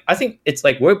 I think it's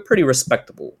like we're pretty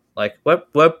respectable. Like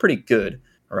we're pretty good,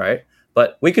 right?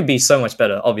 But we could be so much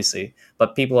better, obviously.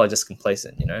 But people are just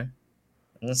complacent, you know?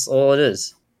 And that's all it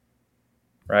is.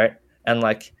 Right? And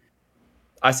like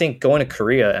I think going to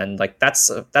Korea and like that's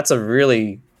a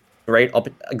really great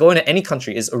going to any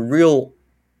country is a real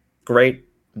great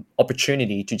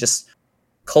opportunity to just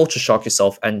culture shock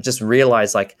yourself and just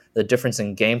realize like the difference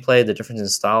in gameplay, the difference in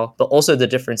style, but also the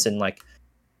difference in like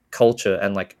culture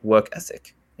and like work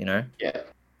ethic, you know? Yeah.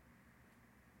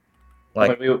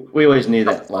 Like I mean, we always knew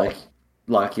that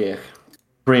yeah,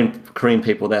 Korean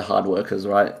people, they're hard workers,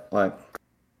 right? Like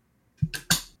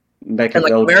they can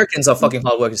and like Americans are fucking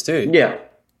hard workers too. Yeah.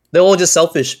 They're all just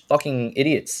selfish fucking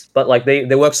idiots. But like they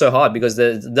work so hard because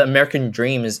the American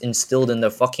dream is instilled in their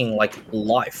fucking like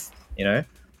life, you know?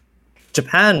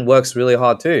 Japan works really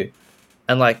hard too.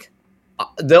 And like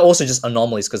they're also just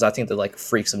anomalies because I think they're like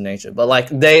freaks of nature. But like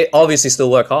they obviously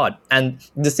still work hard. And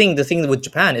the thing with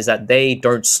Japan is that they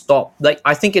don't stop. Like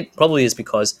I think it probably is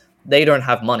because they don't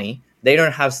have money. They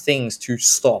don't have things to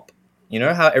stop. You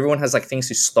know how everyone has like things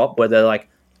to stop where they're like,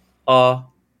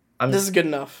 this is good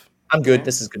enough. I'm good.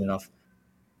 This is good enough.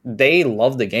 They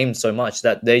love the game so much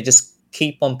that they just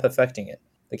keep on perfecting it.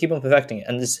 They keep on perfecting it,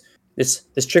 and this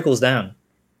trickles down.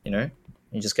 You know,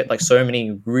 you just get like so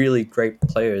many really great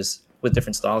players with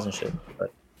different styles and shit.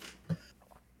 But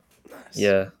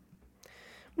yeah.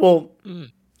 Well,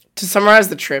 to summarize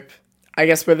the trip, I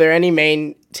guess were there any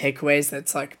main takeaways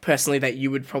that's like personally that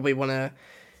you would probably want to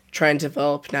try and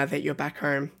develop now that you're back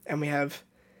home and we have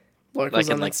locals Like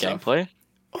on in that like stuff? gameplay,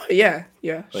 Oh, yeah,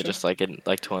 or sure. just like in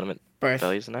like tournament Both.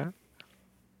 values and that.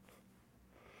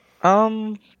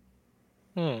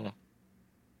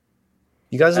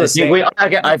 You guys were I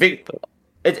saying think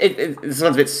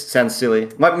it sounds silly.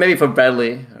 Maybe for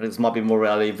Bradley, this might be more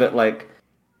reality, but like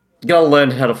you gotta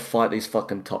learn how to fight these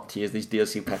fucking top tiers, these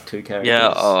DLC Pack 2 characters. Yeah,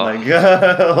 like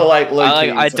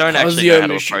I don't How's actually your know how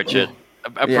to mission? approach it.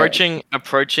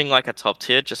 Approaching like a top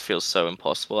tier just feels so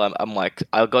impossible. I'm like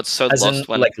I got so as in lost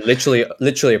when like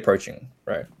literally approaching,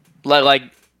 right? like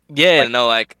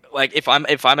if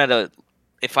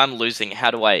I'm losing, how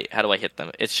do I hit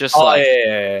them? It's just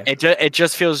Yeah. it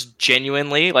just feels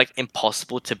genuinely like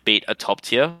impossible to beat a top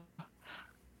tier.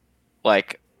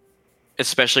 Like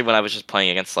especially when I was just playing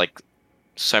against like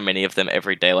so many of them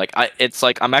every day. Like it's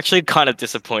like I'm actually kind of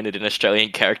disappointed in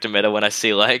Australian character meta when I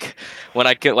see like when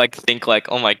I could like think like,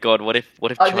 oh my god, what if Jono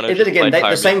and just then again, played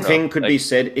the same Pyramid thing Girl? could Like, be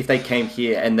said if they came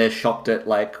here and they're shocked at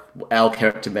like our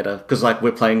character meta because like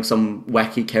we're playing some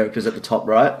wacky characters at the top,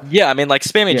 right? yeah, I mean like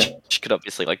Spammy Yeah. could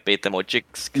obviously like beat them, or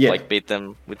Jix could Yeah. like beat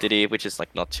them with DD, which is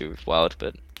like not too wild,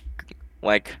 but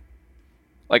like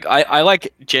I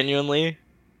like genuinely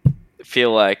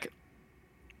feel like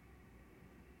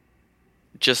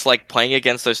just like playing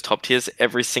against those top tiers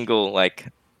every single like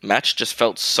match just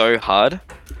felt so hard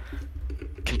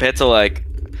compared to like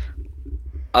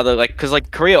other like because like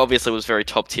Korea obviously was very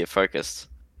top tier focused,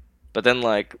 but then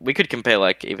like we could compare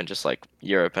like even just like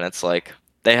Europe, and it's like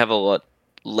they have a lot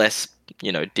less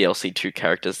DLC 2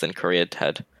 characters than Korea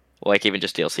had, or like even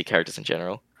just DLC characters in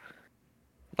general.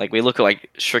 Like we look at like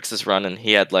Shrix's run, and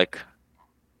he had like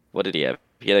what did he have?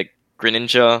 He had a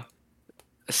Greninja,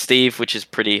 a Steve, which is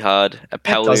pretty hard, a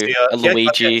Palu, a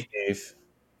Luigi.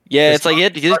 Yeah, it's like he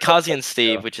had Kazi and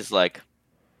Steve, which is like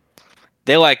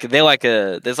they're like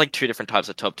there's like two different types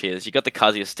of top tiers. You got the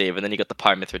Kazi and Steve, and then you got the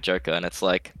Pyramithra Joker, and it's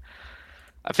like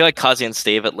I feel like Kazi and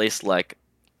Steve at least like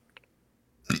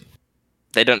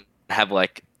they don't have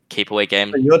like keep away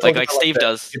game like Steve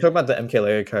does. You're talking about the MK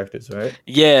Leo characters, right?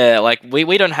 Yeah, like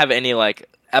we don't have any like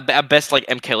our best like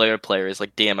MK Leo player is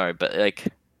like DMO, but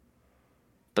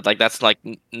like that's like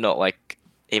not like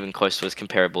even close to as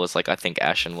comparable as like I think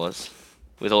Ashen was.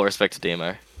 With all respect to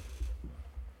DMO.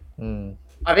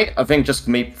 I think just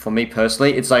for me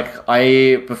personally, it's like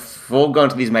before going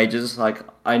to these majors, like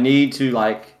I need to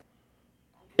like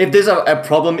if there's a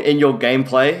problem in your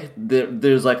gameplay,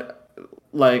 there's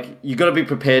like you got to be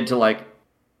prepared to like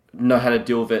know how to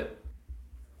deal with it.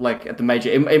 Like at the major,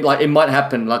 it might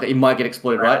happen. Like it might get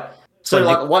exploited, right? So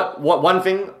like what one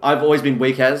thing I've always been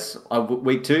weak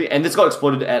to, and this got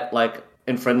exploited at like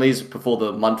in friendlies before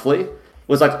the monthly.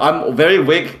 Was like I'm very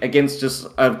weak against just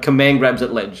command grabs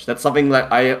at ledge. That's something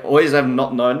that I always have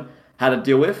not known how to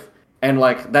deal with, and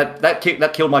like that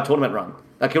killed my tournament run.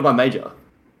 That killed my major,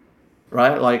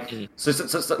 right? Like so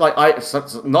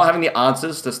not having the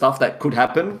answers to stuff that could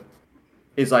happen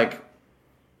is like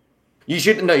you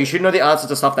should know the answers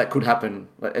to stuff that could happen.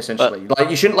 Essentially, like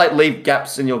you shouldn't like leave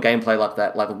gaps in your gameplay like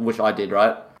that, like which I did,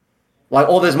 right? Like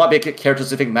or there might be a character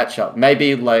specific matchup,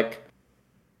 maybe like.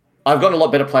 I've gotten a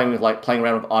lot better playing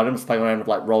around with items, playing around with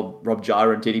like Rob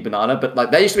Gyra and DD Banana, but like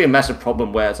that used to be a massive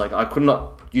problem where it's like I could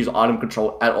not use item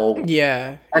control at all.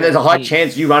 Yeah. And there's a high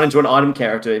chance you run into an item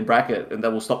character in bracket and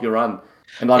that will stop your run.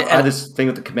 And like I had this thing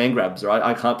with the command grabs, right?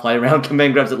 I can't play around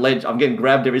command grabs at ledge. I'm getting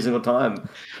grabbed every single time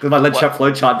because my ledge trap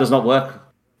flow chart does not work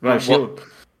when I shield.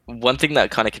 One thing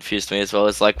that kind of confused me as well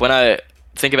is like when I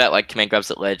think about like command grabs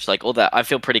at ledge, like all that, I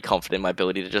feel pretty confident in my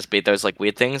ability to just beat those like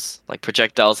weird things, like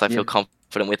projectiles. I feel confident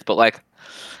with, but like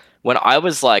when I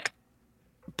was like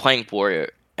playing Warrior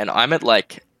and I'm at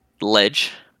like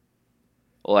ledge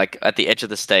or like at the edge of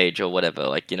the stage or whatever,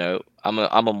 like I'm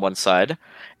on one side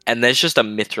and there's just a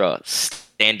Mithra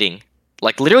standing,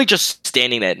 like literally just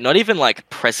standing there, not even like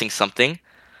pressing something.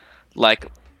 Like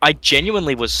I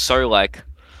genuinely was so like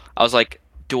I was like,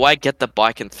 do I get the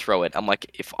bike and throw it? I'm like,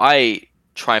 if I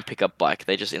try and pick up bike,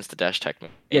 they just insta dash tech me.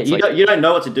 Yeah, you don't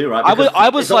know what to do, right? I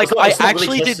was like, I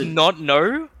actually did not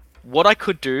know what I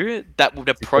could do that would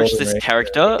approach this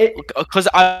character because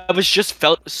I was just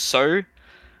felt so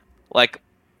like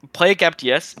player gapped,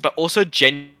 yes, but also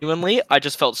genuinely I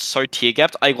just felt so tear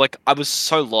gapped. I was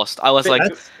so lost. I was like,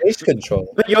 that's stage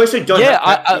control. But you also don't.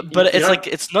 Yeah, but it's like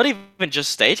it's not even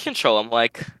just stage control. I'm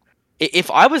like, if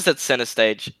I was at center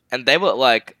stage and they were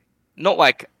like not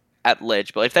like at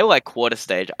ledge, but if they were like quarter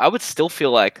stage, I would still feel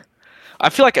like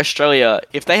Australia,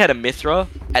 if they had a Mithra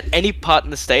at any part in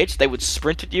the stage, they would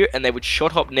sprint at you and they would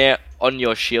short hop near on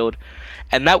your shield,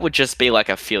 and that would just be like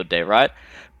a field day, right?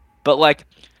 But like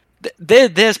their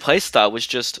playstyle was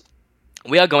just,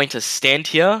 we are going to stand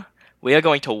here, we are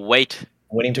going to wait,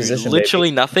 winning position, literally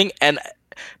baby. nothing,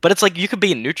 but it's like you could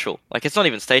be in neutral, like it's not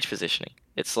even stage positioning.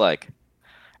 It's like,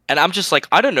 and I'm just like,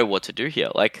 I don't know what to do here,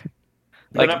 like.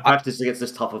 Like practice against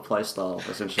this type of playstyle,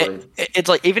 essentially. It's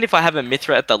like even if I have a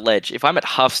Mithra at the ledge, if I'm at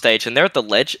half stage and they're at the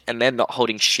ledge and they're not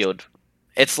holding shield,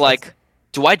 it's like,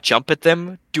 do I jump at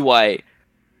them? Do I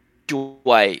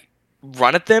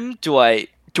run at them? Do I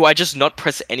just not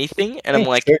press anything? And I'm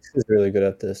like, Trix is really good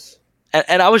at this.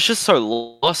 And I was just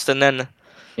so lost. And then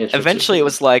eventually it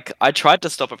was like I tried to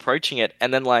stop approaching it,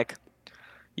 and then like,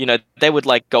 they would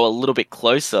like go a little bit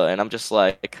closer, and I'm just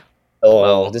like. Oh,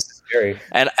 well, this is scary.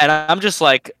 And I'm just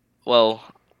like, well,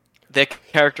 their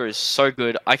character is so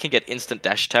good. I can get instant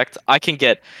dash attacked. I can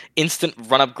get instant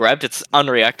run up grabbed. It's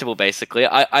unreactable basically.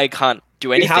 I can't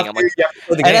do anything. I'm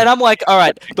like, and I'm like, all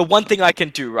right, the one thing I can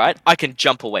do, right? I can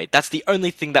jump away. That's the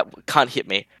only thing that can't hit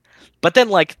me. But then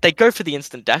like they go for the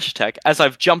instant dash attack as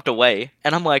I've jumped away,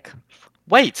 and I'm like,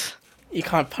 wait. You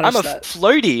can't punish I'm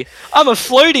a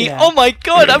floaty. Yeah. Oh my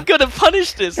god, I'm gonna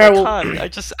punish this. I can't.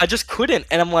 I just couldn't.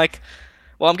 And I'm like,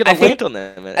 well, I'm gonna land on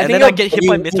them. And then I get hit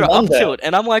by Mithra up tilt.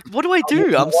 And I'm like, what do I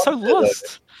do? I'm so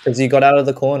lost. Because you got out of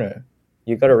the corner.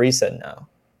 You got to reset now.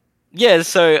 Yeah,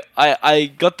 so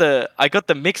I got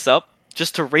the mix up,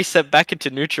 just to reset back into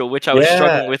neutral, which I was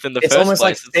struggling with in the it's first almost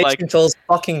place. like stage control's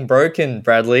fucking broken,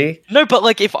 Bradley. No, but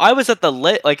like if I was at the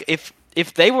ledge, like if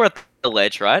they were at the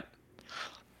ledge, right?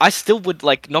 I still would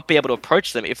like not be able to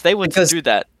approach them if they were to do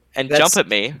that and jump at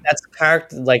me. That's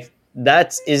character, like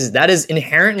that is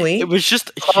inherently. It was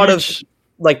just part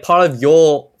of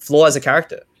your flaw as a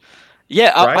character.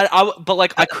 Yeah, right? but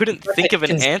like I couldn't think of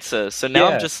an answer, so now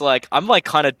I'm just like I'm like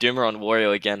kind of doomer on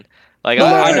Wario again. Like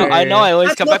I know I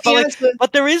always come back,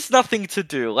 but there is nothing to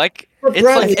do. Like it's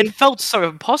like it felt so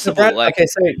impossible. Like okay,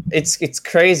 so it's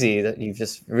crazy that you've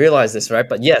just realized this, right?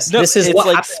 But yes, this is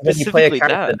what happens when you play a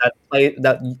character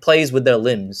that plays with their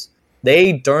limbs.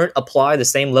 They don't apply the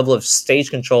same level of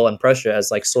stage control and pressure as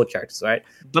like sword characters, right?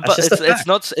 But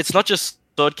it's not just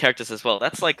sword characters as well.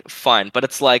 That's like fine, but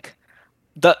it's like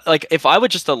if I were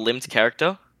just a limbed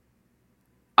character,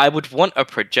 I would want a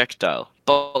projectile.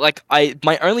 But like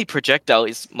my only projectile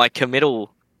is my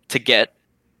committal to get,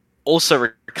 also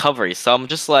recovery. So I'm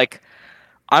just like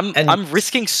I'm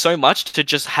risking so much to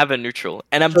just have a neutral,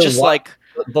 and I'm just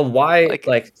but why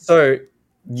like so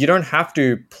you don't have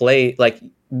to play like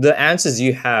the answers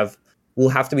you have will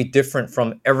have to be different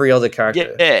from every other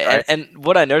character. Yeah, right? and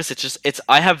what I noticed it's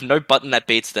I have no button that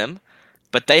beats them,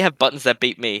 but they have buttons that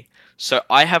beat me. So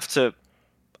I have to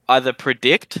either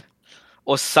predict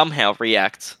or somehow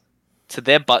react to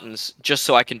their buttons just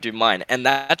so I can do mine. And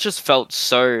that just felt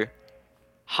so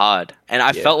hard. And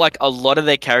I felt like a lot of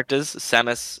their characters,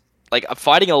 Samus, like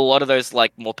fighting a lot of those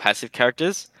like more passive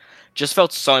characters just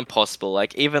felt so impossible.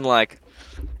 Like even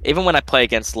when I play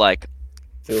against like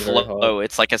Flo,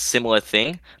 it's like a similar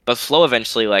thing. But Flo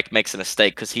eventually like makes a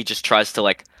mistake because he just tries to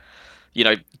like, you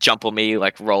know, jump on me,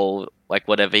 like roll, like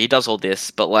whatever. He does all this,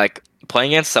 but like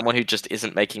playing against someone who just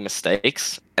isn't making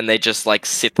mistakes and they just like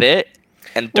sit there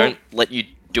and don't let you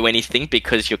do anything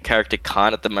because your character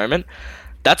can't at the moment.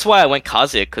 That's why I went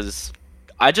Kazuya, because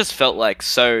I just felt like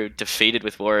so defeated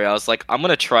with Wario. I was like, I'm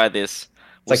gonna try this.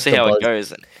 We'll see how it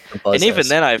goes. And even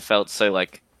then, I felt so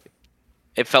like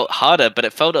it felt harder, but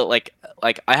it felt like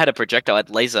I had a projectile, I had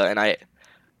laser, and I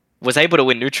was able to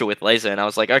win neutral with laser. And I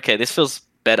was like, okay, this feels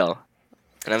better.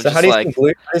 And I'm so just how do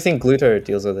you think Gluto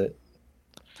deals with it?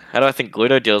 How do I think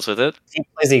Gluto deals with it? He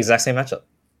plays the exact same matchup.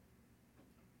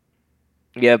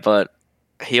 Yeah, but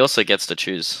he also gets to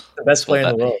choose the best player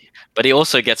in the world. But he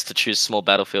also gets to choose small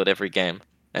battlefield every game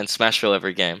and Smashville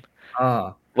every game.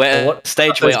 What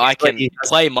stage where I can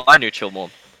play my neutral more.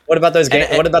 What about those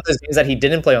games? What about those games that he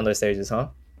didn't play on those stages? Huh?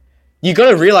 You got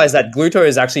to realize that Gluto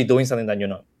is actually doing something that you're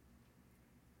not,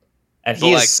 and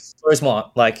he is so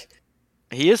smart. Like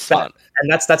he is smart,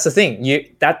 and that's the thing.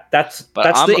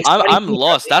 I'm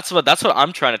lost. That's what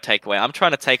I'm trying to take away. I'm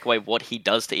trying to take away what he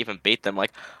does to even beat them.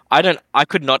 Like I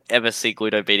could not ever see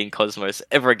Gluto beating Cosmos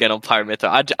ever again on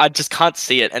Pyramithra. I just can't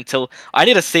see it until I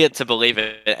need to see it to believe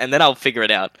it, and then I'll figure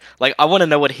it out. Like I want to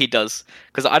know what he does,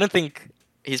 because I don't think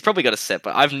he's probably got a set,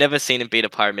 but I've never seen him beat a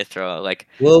Pyramithra. Like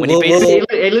when he beats he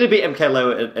literally beat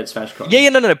MK at SmashCon. Yeah,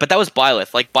 no, but that was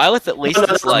Byleth. Like Byleth at least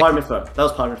is like Pyramithra. That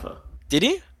was Pyramithra. Did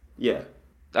he? Yeah.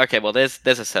 Okay, well, there's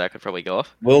a set I could probably go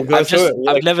off. We'll go through it.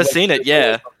 I've never seen it.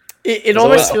 Yeah, it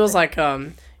almost feels like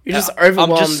you're just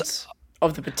overwhelmed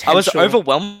of the potential. I was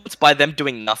overwhelmed by them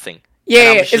doing nothing.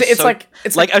 Yeah,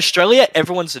 it's like Australia.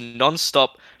 Everyone's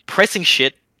non-stop pressing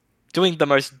shit, doing the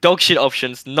most dog shit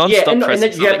options, non-stop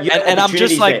pressing. And I'm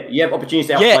just like, you have opportunities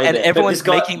to outplay. Yeah, and everyone's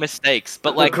making mistakes.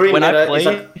 But like when I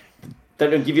play, they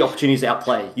don't give you opportunities to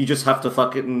outplay. You just have to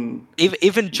fucking.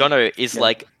 Even Jono is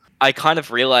like. I kind of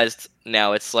realized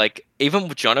now it's like, even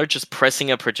with Jono just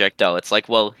pressing a projectile, it's like,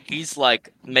 well, he's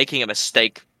like making a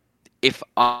mistake if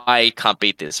I can't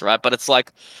beat this, right? But it's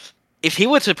like, if he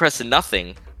were to press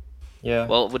nothing,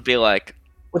 well, it would be like,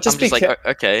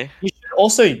 okay. You should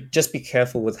also just be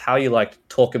careful with how you like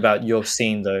talk about your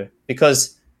scene though,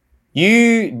 because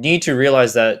you need to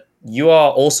realize that you are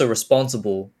also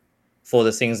responsible for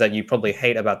the things that you probably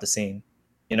hate about the scene,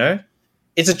 you know?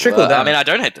 It's a trickle down. I mean, I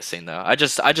don't hate the scene though. I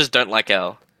just don't like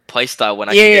our playstyle when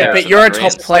I but you're a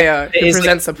top player who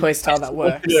presents a playstyle that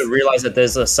works. You realize that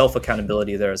there's a self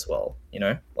accountability there as well. You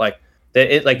know, like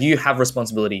you have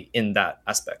responsibility in that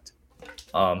aspect.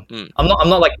 I'm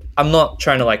not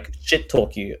trying to like shit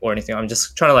talk you or anything. I'm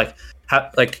just trying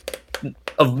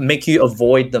to make you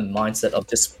avoid the mindset of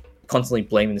just constantly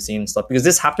blaming the scene and stuff, because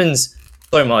this happens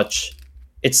so much.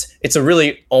 It's a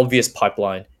really obvious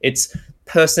pipeline. It's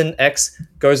person X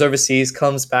goes overseas,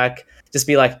 comes back, just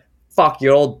be like, fuck,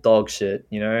 you're all dog shit,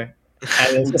 you know?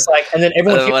 And it's just like, and then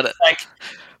everyone like...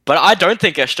 But I don't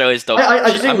think Australia's dog shit. I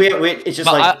just think it's just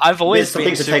like... I've always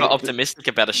been super optimistic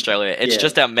about Australia. It's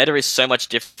just our meta is so much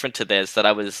different to theirs that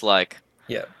I was like...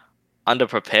 Yeah.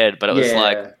 underprepared, but it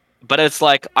was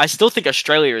like I still think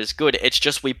Australia is good. It's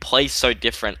just we play so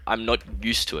different. I'm not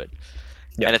used to it,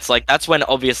 and it's like that's when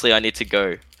obviously I need to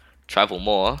go travel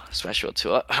more, Smash World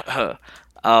Tour.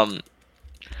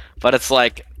 But it's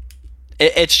like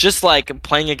it's just like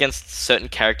playing against certain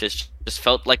characters just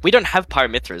felt like we don't have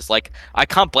Pyramithras. Like I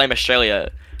can't blame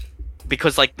Australia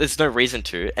because like there's no reason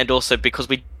to, and also because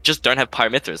we just don't have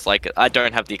Pyramithras. Like I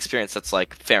don't have the experience. That's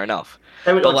like fair enough.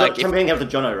 But like, something have to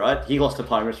Jono, right? He lost to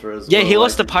Pyramithra as well. Yeah, he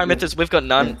lost to Pyramithras. We've got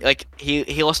none. Like he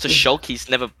lost to Shulk. He's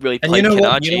never really played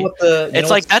Kanaji. It's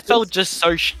like that felt just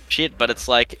so shit. But it's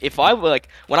like if I were like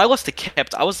when I lost to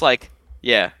Kept, I was like,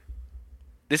 yeah,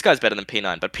 this guy's better than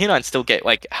P9. But P9 still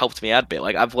helped me out a bit.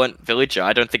 Like I've learnt Villager.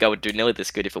 I don't think I would do nearly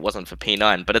this good if it wasn't for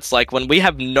P9. But it's like when we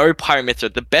have no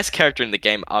Pyramithra, the best character in the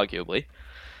game, arguably,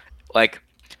 like.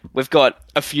 We've got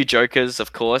a few jokers,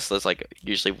 of course. There's like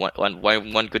usually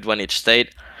one good one each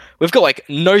state. We've got like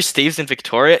no Steves in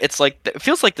Victoria. It's like it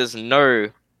feels like there's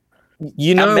no.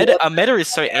 Our meta is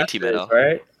so anti-meta,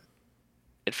 right?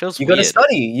 It feels. You got to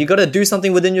study. You got to do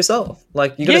something within yourself.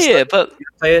 Like you got to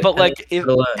but like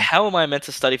how am I meant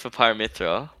to study for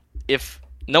Pyramithra if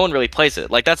no one really plays it?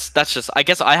 Like that's just. I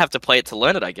guess I have to play it to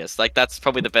learn it. I guess like that's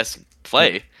probably the best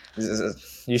play.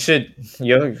 You should.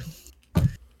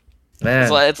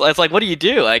 Man. It's like, what do you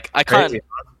do? Like, I can't... Crazy.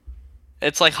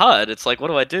 It's, like, hard. It's like, what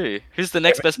do I do? Who's the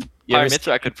next best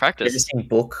Pyramithra I could practice? You ever seen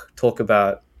Book talk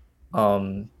about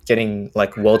getting,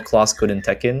 like, world-class good in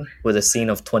Tekken with a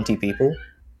scene of 20 people?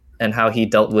 And how he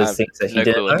dealt with things that he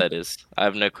didn't know? I have no clue what that is. I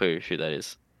have no clue who that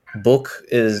is. Book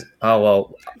is... Oh,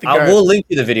 well... I will link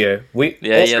you the video. Link me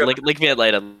it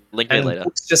later. Link me it later.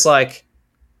 Book's just like,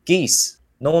 geese.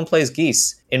 No one plays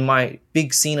geese in my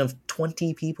big scene of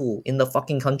 20 people in the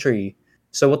fucking country.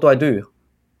 So what do?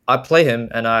 I play him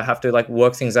and I have to like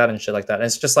work things out and shit like that. And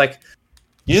it's just like,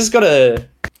 you just gotta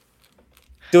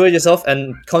do it yourself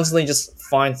and constantly just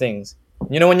find things.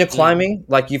 You know, when you're climbing,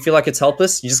 like you feel like it's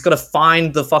helpless, you just gotta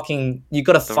find the fucking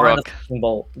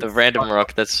bolt. The random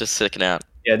rock that's just sticking out.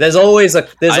 Yeah,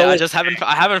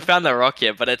 I haven't found the rock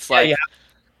yet, but it's like... Yeah.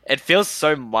 It feels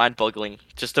so mind-boggling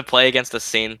just to play against a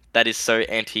scene that is so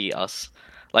anti-us.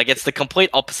 Like, it's the complete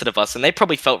opposite of us, and they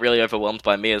probably felt really overwhelmed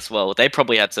by me as well. They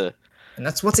probably had to... And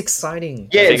that's what's exciting.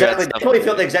 Yeah, exactly. They probably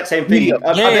felt the exact same thing.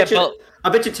 I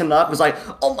bet you Tanak was like,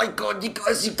 "Oh my god, you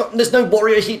guys, there's no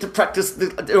warrior here to practice."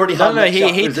 Already hard.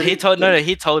 He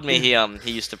told me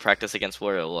he used to practice against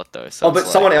warrior a lot though. So but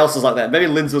someone else was like that. Maybe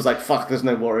Linz was like, "Fuck, there's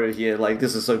no warrior here. Like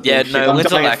this is so." Yeah, no,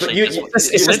 Linz actually.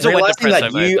 It's just realizing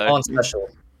that you aren't special.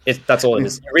 That's all it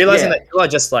is. You're realizing that you are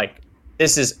just like,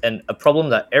 this is a problem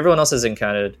that everyone else has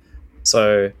encountered,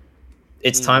 so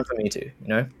it's time for me to, you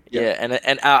know? Yeah,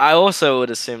 and I also would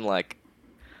assume like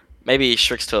maybe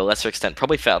Shrix to a lesser extent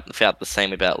probably felt the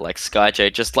same about like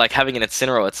Skyjay, just like having an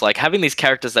Incineroar. It's like having these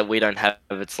characters that we don't have.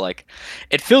 It's like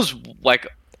it feels like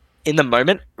in the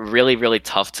moment really really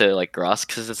tough to like grasp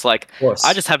because it's like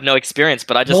I just have no experience,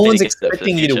 but I just no one's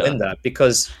expecting you to win that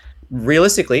because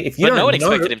realistically, if you don't no one know...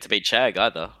 expected him to beat Chag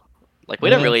either. Like we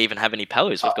don't really even have any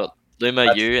Palus. We've got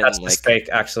Luma, and that's like fake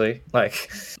actually.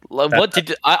 Like what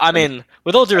did I mean?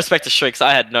 With all due respect to Shrix,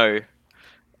 I had no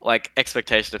like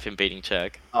expectation of him beating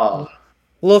Chag. Oh,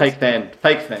 look, fake fan.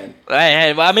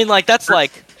 Hey, I mean, like that's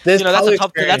like that's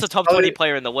a top 20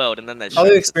 player in the world, and then there's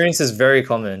Palu experience is very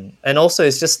common, and also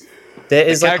it's just there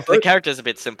is the character is a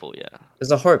bit simple, yeah.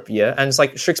 There's a hope, yeah, and it's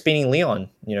like Shrix beating Leon,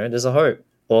 you know, there's a hope,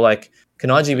 or like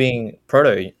Kanaji being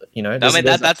Proto, you know. I mean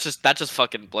that just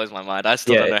fucking blows my mind. I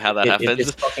still don't know how that happens.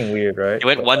 It's fucking weird, right? He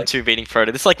went 1-2 beating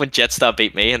Proto. This is like when Jetstar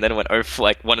beat me, and then went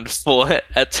 1-4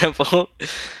 at Temple.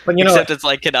 But you know, except it's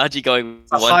like Kanaji going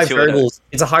 1-2.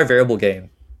 It's a high variable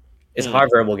game. It's a high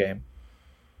variable game.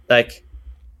 Like,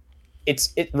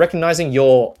 it's recognizing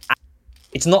your.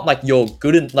 It's not like you're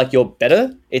good and like you're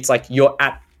better. It's like you're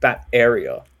at that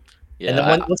area, and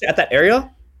then once you're at that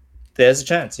area, there's a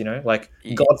chance. You know, like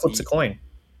God flips a coin.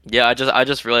 Yeah, I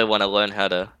just really want to learn how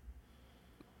to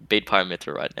beat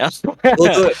Pyramithra right now.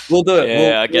 We'll do it.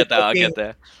 Yeah, I'll get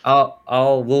there.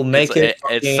 We'll make it.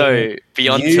 It's so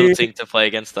beyond tilting to play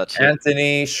against that shit.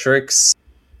 Anthony, Shrix,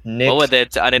 Nick. What were there?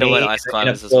 I need to learn Ice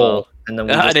Climbers as well. And then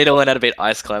I need to learn how to beat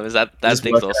Ice Climbers. That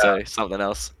thing's also something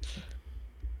else.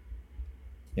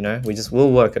 You know,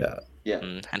 we'll work it out. Yeah,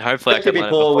 and hopefully I can learn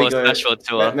before Smash World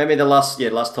Tour. Maybe the last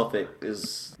topic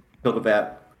is talk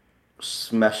about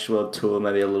Smash World Tour,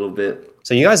 maybe a little bit.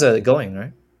 So you guys are going,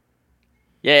 right?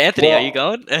 Yeah, Anthony, are you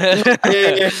going?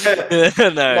 Yeah.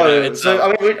 No. So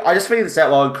I mean, I just figured this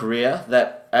out while in Korea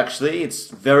that actually it's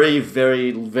very,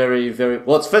 very, very, very.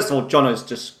 Well, it's first of all, Jono's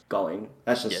just going.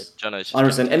 That's just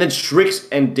 100%. And then Shrix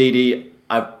and DD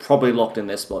I've probably locked in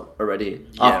their spot already.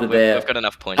 Yeah, we've got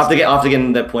enough points. After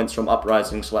getting their points from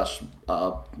Uprising /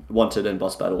 Wanted and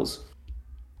boss battles.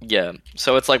 Yeah,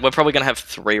 so it's like we're probably gonna have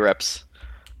 3 reps.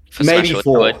 For Maybe Smash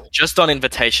 4. Tour, just on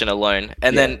invitation alone,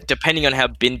 and then depending on how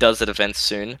Bin does at events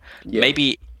soon,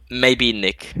 maybe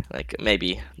Nick,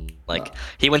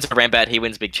 he wins a Rambat, he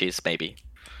wins Big Cheese, maybe.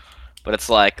 But it's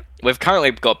like we've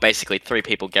currently got basically 3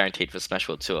 people guaranteed for Smash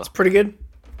World Tour. It's pretty good.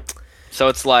 So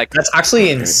it's like That's actually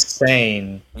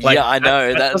insane. Like, yeah, I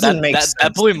know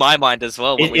that blew my mind as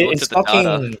well when we looked at the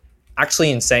data.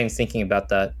 Actually insane thinking about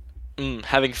that.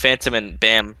 Having Phantom and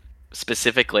Bam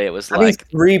specifically, it was Having like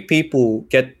 3 people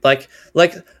get like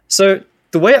so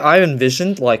the way I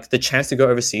envisioned like the chance to go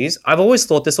overseas, I've always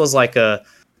thought this was like a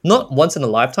not once in a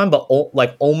lifetime, but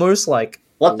almost like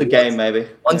once a game, maybe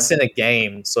once in a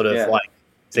game sort of like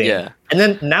thing. Yeah. And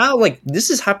then now like this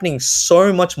is happening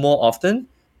so much more often,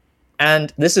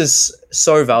 and this is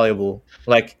so valuable,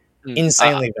 like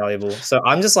insanely valuable. So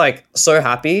I'm just like so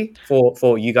happy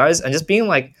for you guys, and just being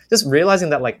like just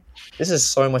realizing that like this is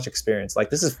so much experience.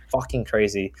 Like this is fucking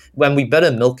crazy. When we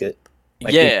better milk it.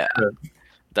 Like, yeah.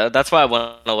 That's why I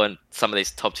want to learn some of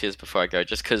these top tiers before I go,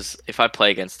 just because if I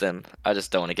play against them, I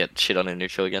just don't want to get shit on in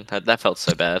neutral again. That felt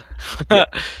so bad.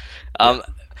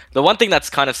 The one thing that's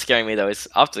kind of scaring me, though, is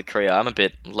after the career, I'm a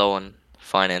bit low on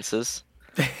finances.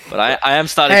 But I am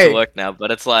starting to work now,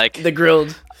 but it's like... The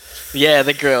grilled. Yeah,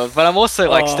 the grilled. But I'm also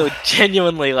like still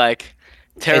genuinely like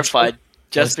terrified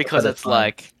just because it's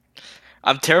like...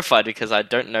 I'm terrified because I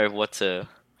don't know what to...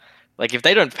 Like, if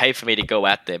they don't pay for me to go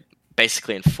out there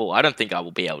basically in full, I don't think I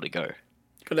will be able to go.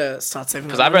 Gotta start saving.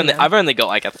 Because I've only got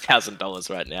like $1,000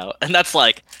 right now, and that's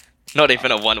like not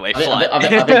even a one-way flight. I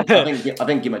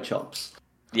think Gimmer chops.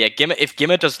 Yeah, if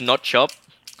Gimmer does not chop,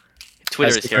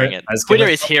 Twitter is hearing it. Twitter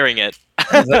is hearing it.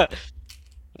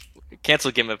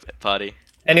 Cancel Gimmer party.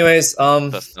 Anyways,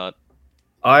 That's not.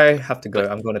 I have to go.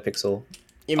 I'm going to Pixel.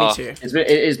 Yeah, me too.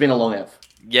 It's been a long F.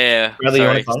 Yeah.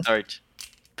 Sorry.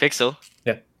 Pixel.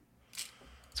 Yeah.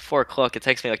 It's 4 o'clock. It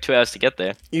takes me like 2 hours to get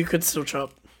there. You could still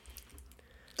chop.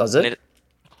 Does it? It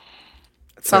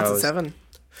starts at 7.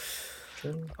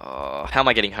 Oh, how am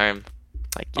I getting home?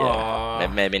 Like,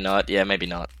 yeah, maybe not. Yeah, maybe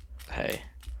not. Hey,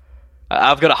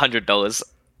 I've got $100.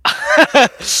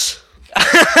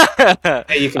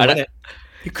 Hey, you can win it.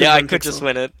 Yeah, I could just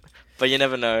win it, but you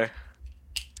never know.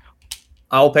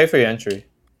 I'll pay for your entry.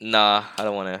 Nah, I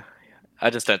don't want to. I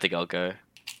just don't think I'll go.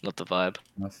 Not the vibe.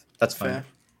 That's fine. Fair.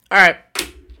 All right,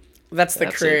 that's the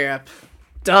career app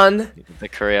done. The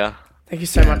career. Thank you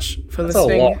so much for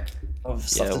listening. Yeah,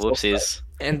 whoopsies.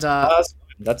 And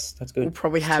that's good. we'll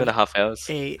probably have 2.5 hours.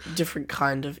 a different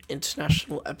kind of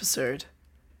international episode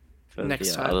For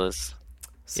next time. Others.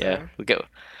 So, Yeah, we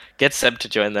get Seb to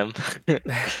join them.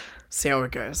 see how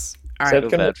it goes. All Seb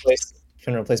right.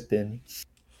 can replace Bin.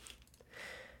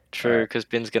 True, because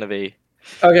Bin's gonna be.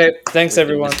 Okay, thanks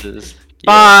everyone. Yeah.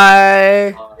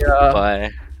 Bye. Yeah.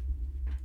 Bye.